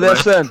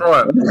 that's them.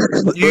 Try it.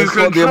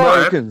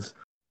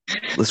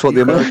 That's what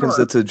the Americans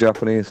did to the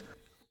Japanese.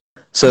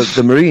 So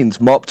the Marines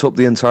mopped up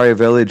the entire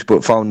village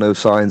but found no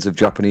signs of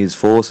Japanese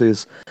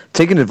forces.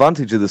 Taking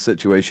advantage of the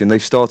situation, they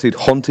started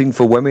hunting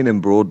for women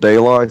in broad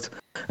daylight,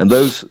 and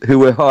those who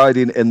were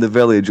hiding in the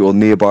village or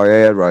nearby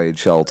air raid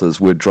shelters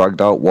were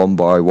dragged out one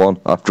by one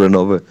after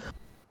another.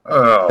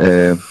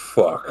 Oh,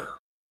 fuck.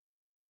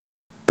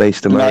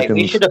 Based Americans.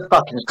 Mate, we should have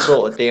fucking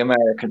sorted the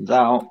Americans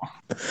out.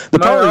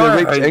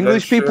 Apparently they raped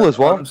English people as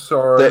well. I'm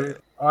sorry.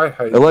 I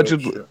hate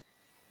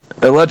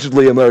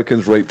Allegedly,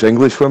 Americans raped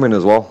English women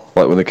as well,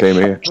 like when they came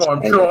here.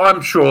 Well,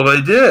 I'm sure they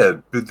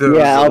did. But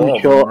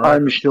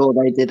I'm sure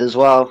they did as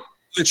well.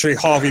 Literally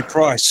Harvey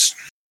Price.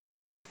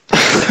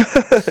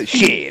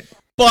 Shit.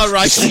 By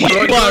Ray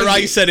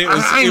said it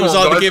was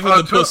either give them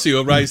the pussy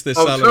or raise their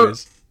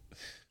salaries.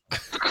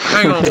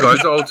 Hang on,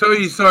 guys. I'll tell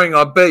you something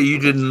I bet you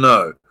didn't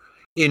know.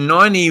 In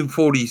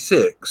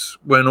 1946,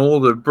 when all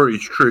the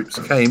British troops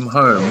came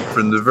home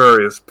from the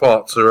various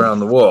parts around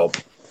the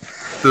world,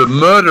 the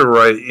murder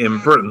rate in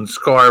Britain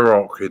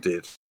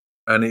skyrocketed,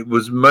 and it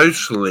was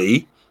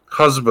mostly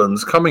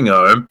husbands coming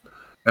home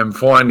and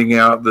finding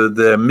out that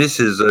their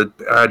missus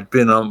had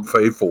been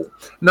unfaithful.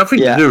 Nothing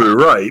to do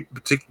with rape,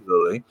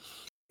 particularly.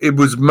 It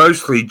was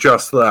mostly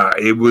just that.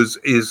 It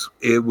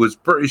was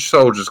British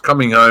soldiers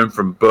coming home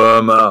from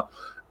Burma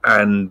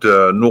and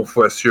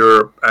Northwest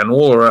Europe and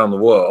all around the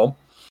world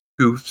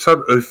who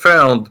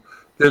found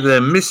that their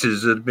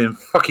missus had been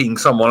fucking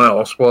someone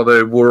else while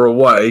they were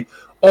away,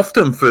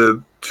 often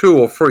for 2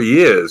 or 3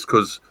 years,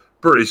 because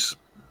British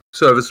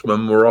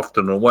servicemen were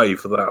often away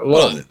for that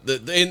long. Well,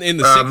 in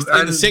the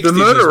 60s as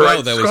murder well,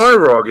 rate there was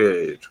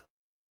skyrocketed.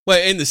 Well,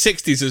 in the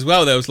 60s as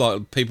well, there was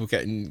like people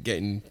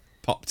getting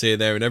popped here,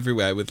 there, and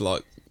everywhere with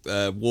like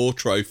war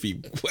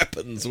trophy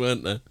weapons,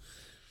 weren't there?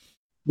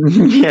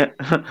 Yeah.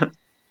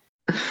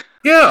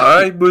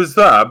 Yeah, it was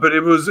that, but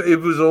it was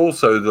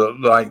also that,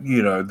 like,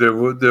 you know, there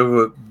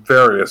were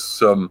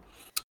various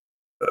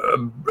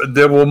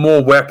there were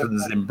more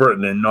weapons in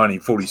Britain in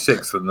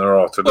 1946 than there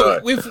are today.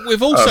 Well,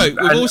 we've also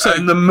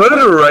and the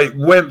murder rate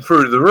went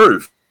through the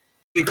roof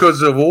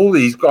because of all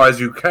these guys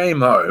who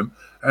came home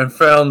and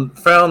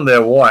found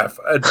their wife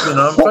had been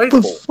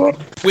unfaithful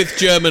with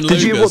German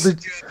Lugers.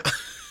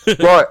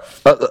 Right,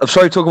 I'm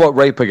sorry to talk about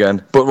rape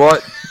again, but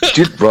right,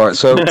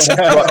 so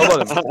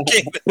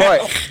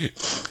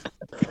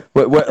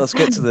wait, let's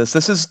get to this.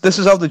 This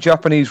is how the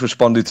Japanese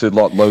responded to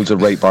like loads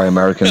of rape by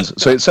Americans.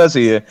 So it says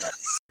here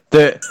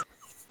that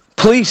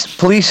police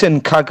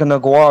in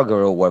Kaganagawa,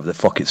 or whatever the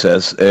fuck it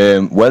says,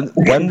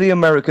 when the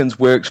Americans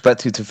were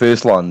expected to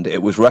first land,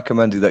 it was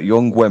recommended that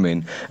young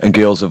women and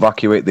girls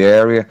evacuate the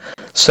area.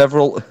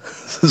 So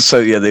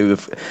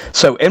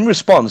in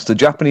response, the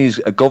Japanese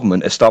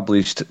government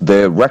established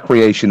the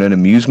Recreation and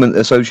Amusement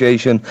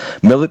Association,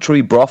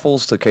 military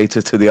brothels to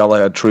cater to the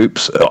Allied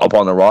troops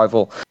upon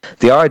arrival.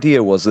 The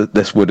idea was that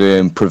this would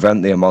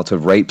prevent the amount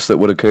of rapes that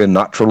would occur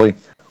naturally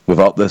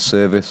without this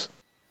service.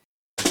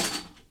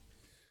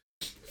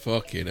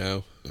 Fucking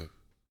hell.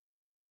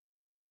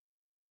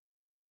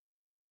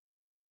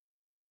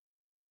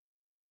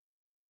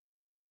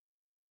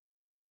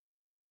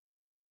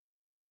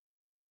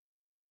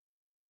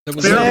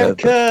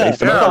 America! Yeah,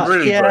 Fuck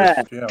really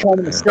yeah! great. Yeah.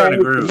 Trying to say,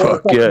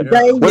 Fuck yeah.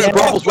 Where the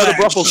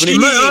brothels?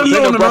 Ain't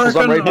no brothels,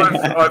 I'm right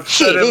here.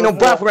 Shit, ain't no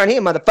brothel around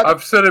here, motherfucker.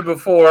 I've said it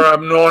before,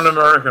 I'm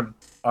non-American.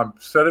 I've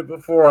said it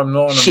before, I'm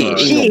non-American. Shit,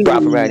 ain't no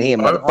brothel around here,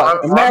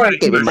 motherfucker. American,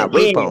 Give me my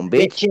rape on,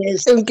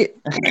 bitches.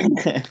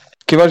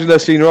 Can you imagine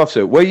that senior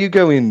officer? Where you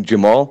going,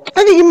 Jamal?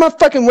 I need my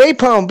fucking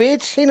rape on,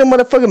 bitch. Ain't no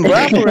motherfucking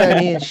brothel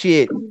around here and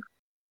shit.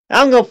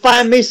 I'm gonna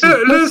find me some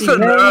pussy,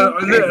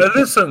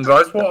 listen,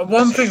 guys.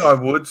 One thing I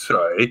would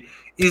say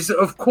is,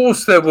 of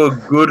course, there were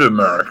good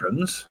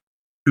Americans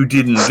who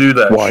didn't do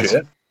that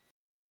shit.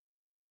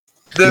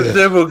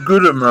 There were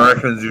good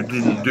Americans who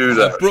didn't do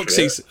that.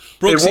 Brooksy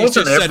it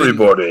wasn't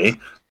everybody.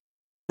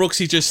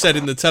 Brooksy just said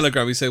in the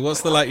Telegram, he said,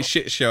 "What's the latest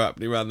shit show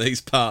happening around these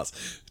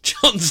parts?"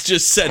 John's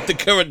just said the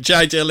current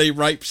JJ Lee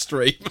rape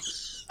stream.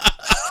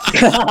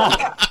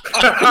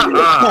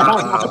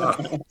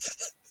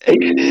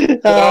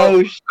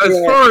 Well, as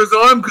far as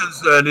I'm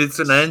concerned, it's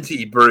an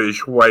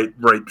anti-British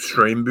rape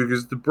stream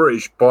because the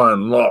British, by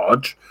and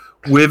large,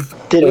 with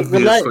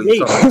obviously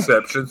some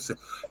exceptions,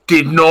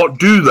 did not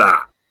do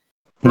that.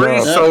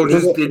 British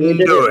soldiers didn't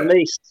do it.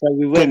 Least, so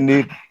we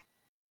wouldn't.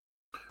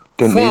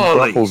 Far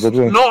least.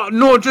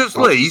 Not just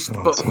least,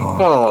 but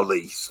far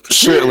least.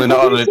 Certainly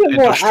not on an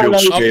industrial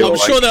scale.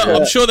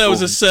 I'm sure there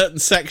was a certain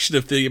section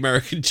of the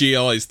American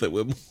GIs that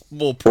were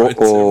more prone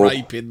to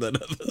raping than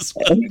others.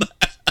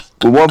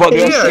 Well, what about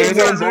the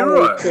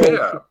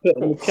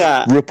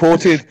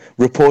Australians?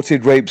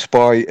 Reported rapes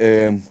by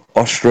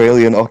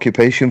Australian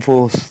occupation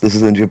force. This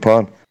is in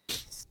Japan.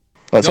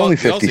 That's only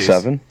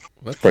 57.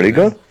 That's pretty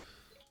good.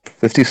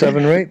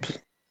 57 rapes.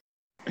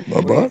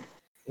 Not bad.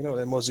 You know what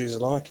them Aussies are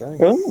like, eh?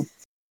 Oh.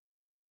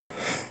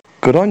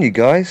 Good on you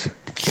guys.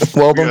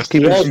 Well done,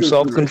 keeping some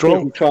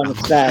self-control. Trying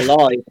to stay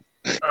alive.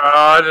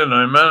 I don't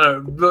know,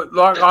 man.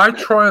 Like, I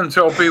try and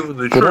tell people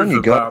the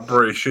truth about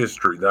British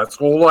history. That's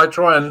all I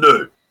try and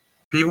do.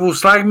 People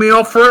slag me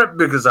off for it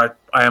because I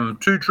am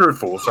too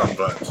truthful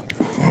sometimes.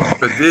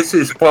 But this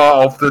is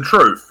part of the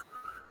truth.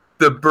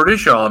 The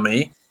British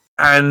Army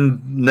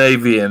and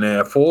Navy and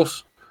Air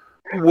Force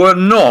were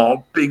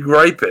not big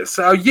rapists.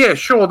 So, yeah,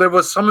 sure, there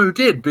were some who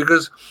did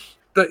because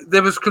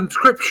there was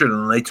conscription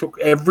and they took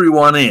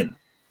everyone in.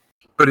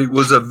 But it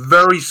was a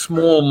very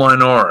small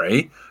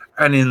minority.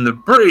 And in the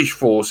British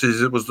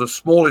forces, it was the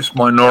smallest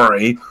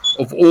minority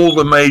of all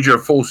the major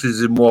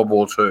forces in World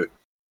War II.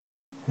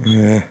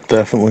 Yeah,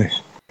 definitely.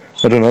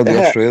 I don't know,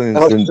 the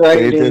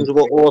Australians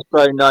were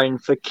also known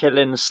for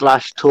killing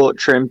 /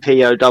 torturing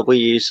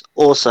POWs.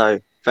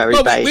 Also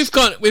very base.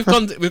 We've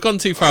gone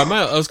too far.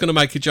 I was going to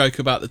make a joke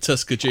about the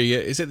Tuskegee.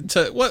 Is it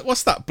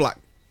what's that black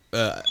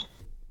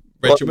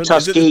regiment?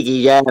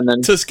 Tuskegee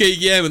Airmen.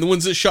 Tuskegee Airmen, the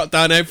ones that shot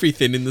down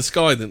everything in the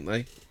sky, didn't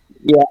they?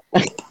 Yeah.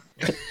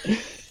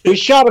 We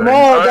shot them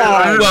all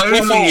down. Well,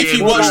 if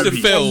you watch the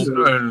film,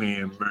 only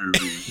a movie.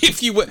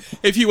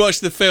 if you watch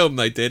the film,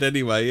 they did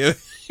anyway.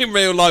 In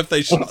real life,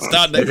 they shot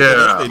down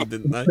everything,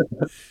 didn't they?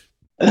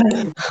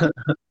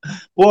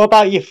 What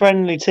about your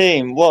friendly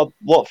team?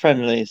 What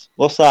friendlies?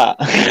 What's that?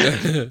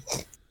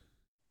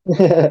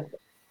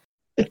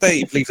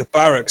 They leave the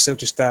barracks, they'll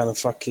just down and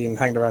fucking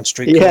hang around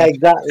street. Yeah,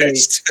 exactly.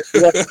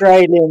 The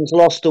Australians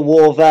lost a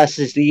war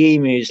versus the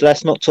Emus.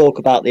 Let's not talk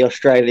about the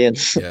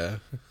Australians. Yeah.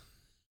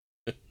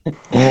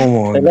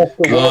 Oh my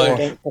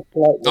God.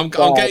 I'm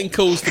getting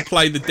calls to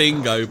play the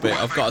Dingo bit.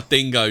 I've got a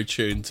Dingo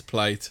tune to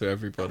play to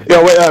everybody.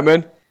 Yeah, wait there,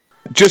 man.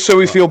 Just so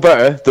we feel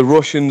better, the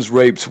Russians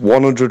raped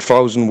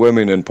 100,000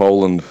 women in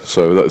Poland.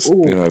 So that's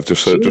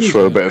just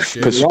for a bit of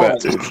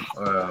perspective.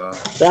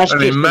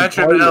 And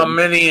imagine how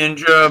many in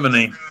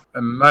Germany.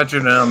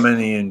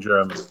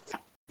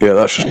 Yeah,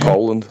 that's just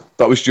Poland.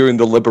 That was during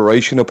the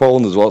liberation of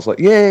Poland as well. It's like,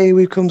 yay,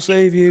 we've come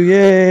save you,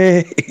 yay!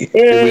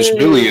 It was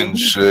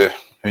millions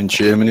in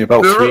Germany,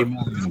 about 3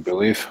 million, I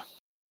believe.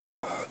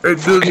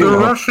 The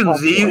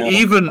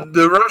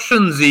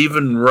Russians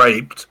even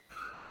raped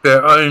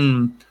their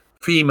own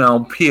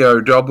female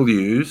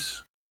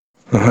POWs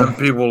and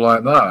people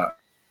like that,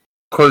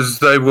 because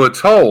they were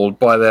told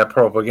by their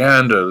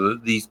propaganda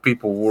that these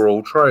people were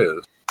all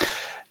traitors.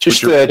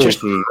 Just to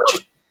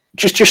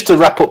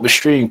wrap up the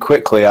stream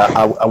quickly,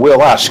 I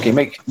will ask. It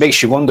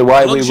makes you wonder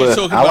why we were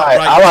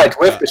allied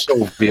with the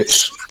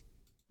Soviets.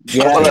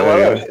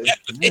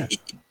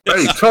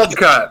 Hey,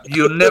 Tomcat,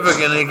 you're never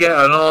going to get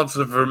an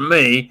answer from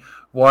me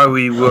why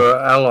we were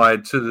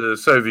allied to the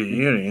Soviet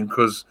Union,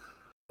 because,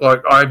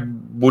 I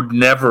would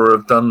never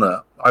have done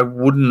that. I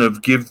wouldn't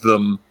have given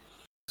them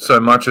so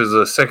much as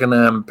a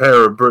second-hand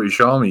pair of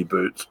British Army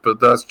boots, but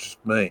that's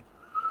just me.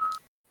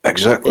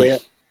 Exactly. Yeah.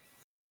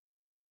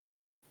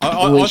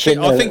 I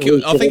think it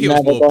was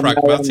more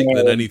pragmatic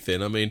than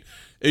anything. I mean,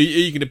 are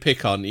you going to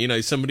pick on,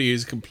 somebody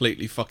who's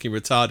completely fucking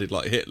retarded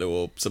like Hitler,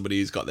 or somebody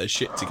who's got their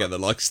shit together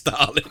like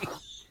Stalin?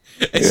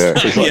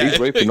 He's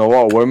raping a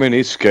lot of women.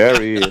 He's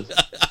scary. He's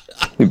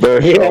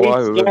scary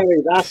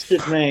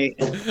bastard, mate.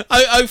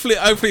 Hopefully,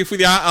 if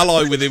we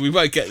ally with him, we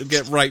won't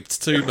get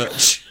raped too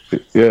much.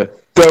 Yeah.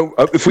 Don't.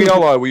 If we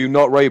ally, will you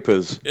not rape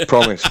us?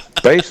 Promise.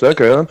 Base.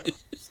 Okay then.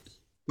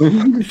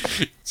 Hitler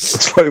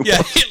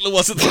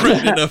wasn't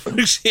threatening enough.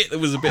 Hitler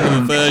was a bit of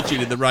a virgin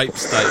in the rape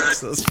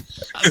stakes. That's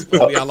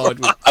what we allied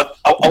with. I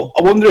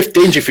wonder if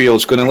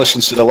Dangerfield's going to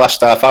listen to the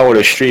last half hour of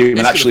the stream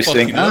and actually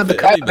think,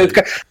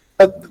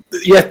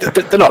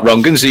 they're not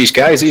wrong guns, these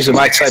guys. These are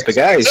my type of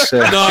guys.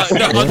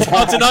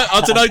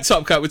 I don't know,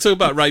 Top Cat. We're talking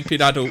about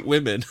raping adult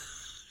women.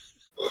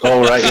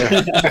 Oh, right,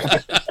 yeah.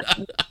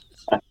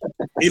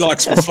 He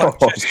likes my flat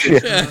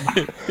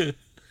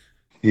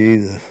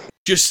Jesus.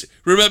 Just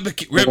remember,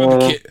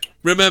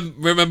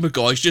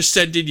 guys. Just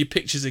send in your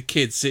pictures of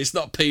kids. It's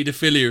not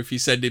paedophilia if you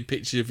send in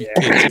pictures of your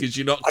kids, because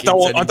you're not. I don't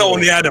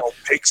want the adult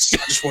pics. I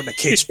just want the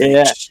kids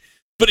pics.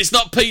 But it's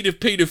not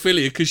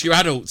paedophilia because you're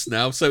adults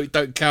now, so it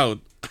don't count.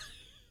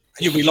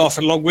 You'll be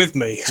laughing along with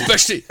me,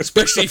 especially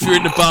if you're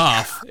in the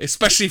bath.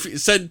 Especially if you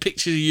send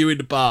pictures of you in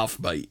the bath,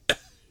 mate.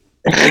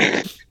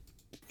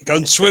 Go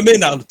and swim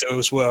in. I'll do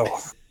as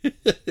well.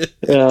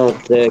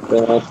 Oh dear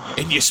God!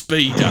 In your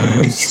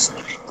speedos.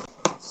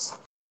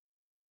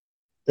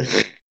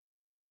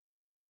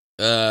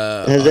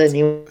 Has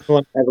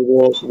anyone ever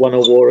won a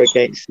war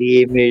against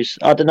the emus?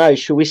 I don't know.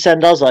 Should we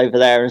send us over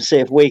there and see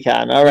if we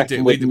can? I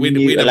reckon we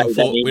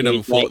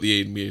never fought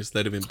the emus.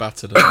 They'd have been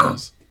battered on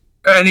us.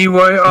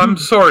 Anyway, I'm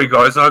sorry,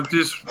 guys. I've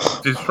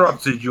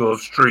disrupted your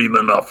stream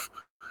enough.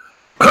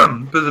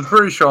 But the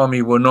British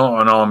Army were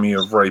not an army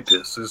of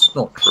rapists. It's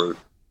not true.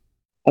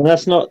 And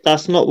that's not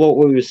what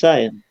we were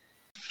saying.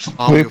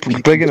 We're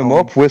bigging them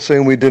up. We're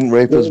saying we didn't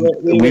rape us.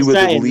 We were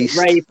saying that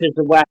rape is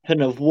a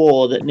weapon of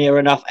war that near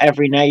enough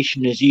every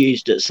nation has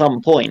used at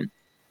some point.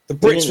 The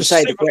Brits were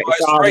say the British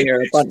Army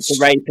are a bunch of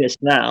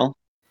rapists now.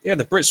 Yeah,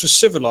 the Brits were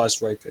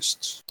civilized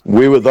rapists.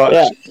 We were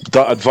that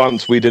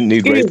advanced. We didn't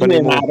need rape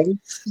anymore.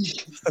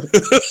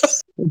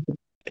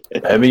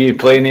 Maybe you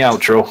playing the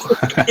outro.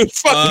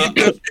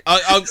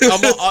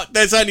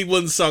 There's only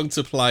one song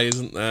to play,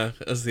 isn't there,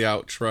 as the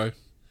outro?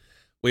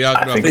 We are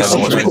going to have this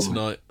outro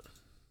tonight.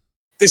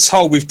 This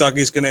hole we've dug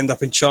is going to end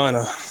up in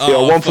China.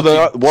 One for the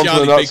nuts. One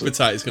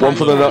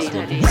for the nuts.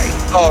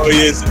 Oh,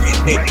 yes.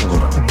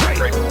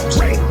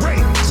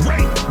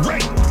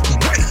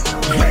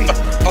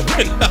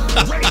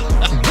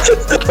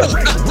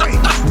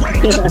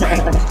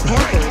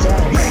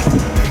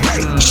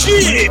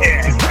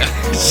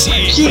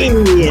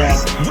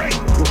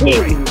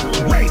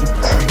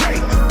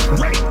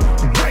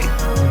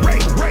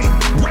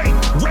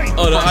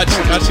 Oh no,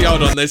 actually,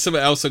 hold on. There's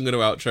something else I'm going to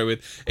outro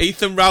with.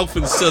 Ethan, Ralph,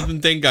 and Southern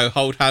Dingo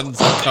hold hands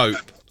and cope.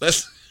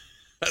 Let's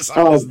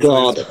oh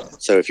God!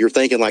 So if you're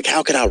thinking like,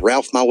 how can I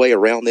Ralph my way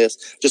around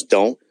this? Just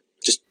don't.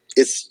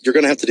 You're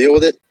going to have to deal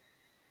with it.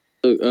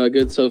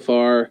 Good so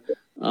far.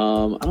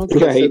 I don't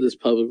think I said this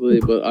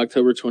publicly, but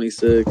October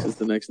 26th is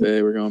the next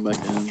day we're going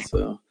back in.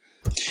 So,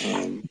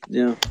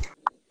 yeah.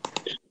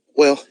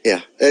 Well,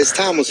 yeah, it's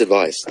timeless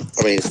advice. I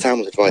mean, it's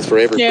timeless advice for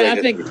every. Yeah,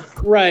 I think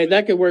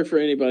that could work for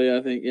anybody.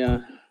 I think, yeah.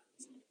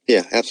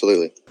 Yeah,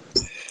 absolutely.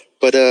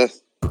 But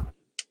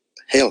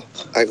hell,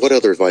 what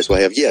other advice do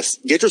I have? Yes,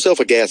 get yourself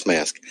a gas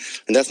mask,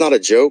 and that's not a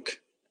joke.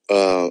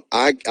 I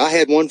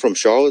had one from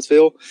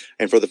Charlottesville,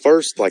 and for the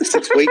first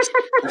 6 weeks,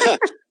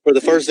 for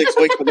the first 6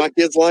 weeks of my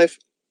kid's life,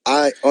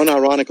 I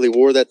unironically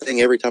wore that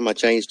thing every time I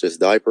changed his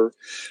diaper,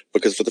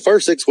 because for the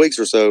first 6 weeks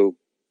or so.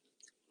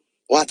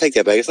 Well, I take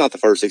that back. It's not the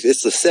first 6.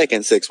 It's the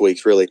second 6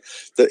 weeks, really.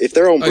 If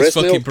they're on breast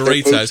milk,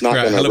 their food's not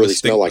going to really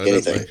smell like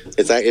anything.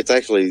 It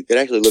actually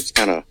looks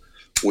kind of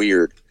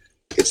weird.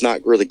 it's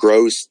not really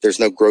gross. There's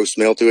no gross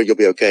smell to it. You'll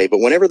be okay. But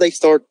whenever they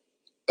start,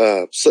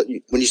 when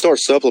you start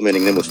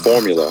supplementing them with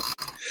formula,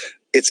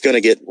 it's going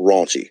to get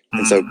raunchy.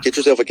 And so get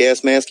yourself a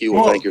gas mask. You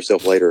will thank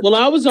yourself later. Well,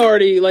 I was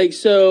already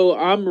so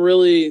I'm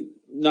really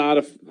not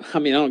I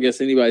don't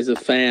guess anybody's a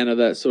fan of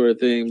that sort of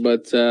thing,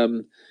 but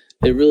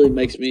it really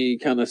makes me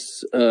kind of,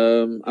 I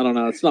don't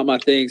know. It's not my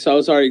thing. So I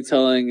was already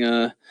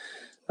telling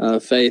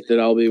Faith that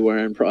I'll be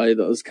wearing probably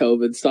those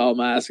COVID style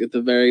masks at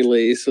the very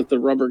least with the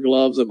rubber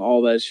gloves and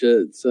all that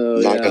shit. So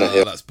not gonna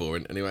help. That's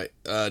boring. Anyway,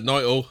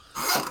 night all.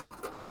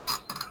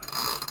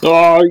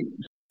 Night.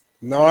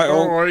 Night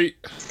all.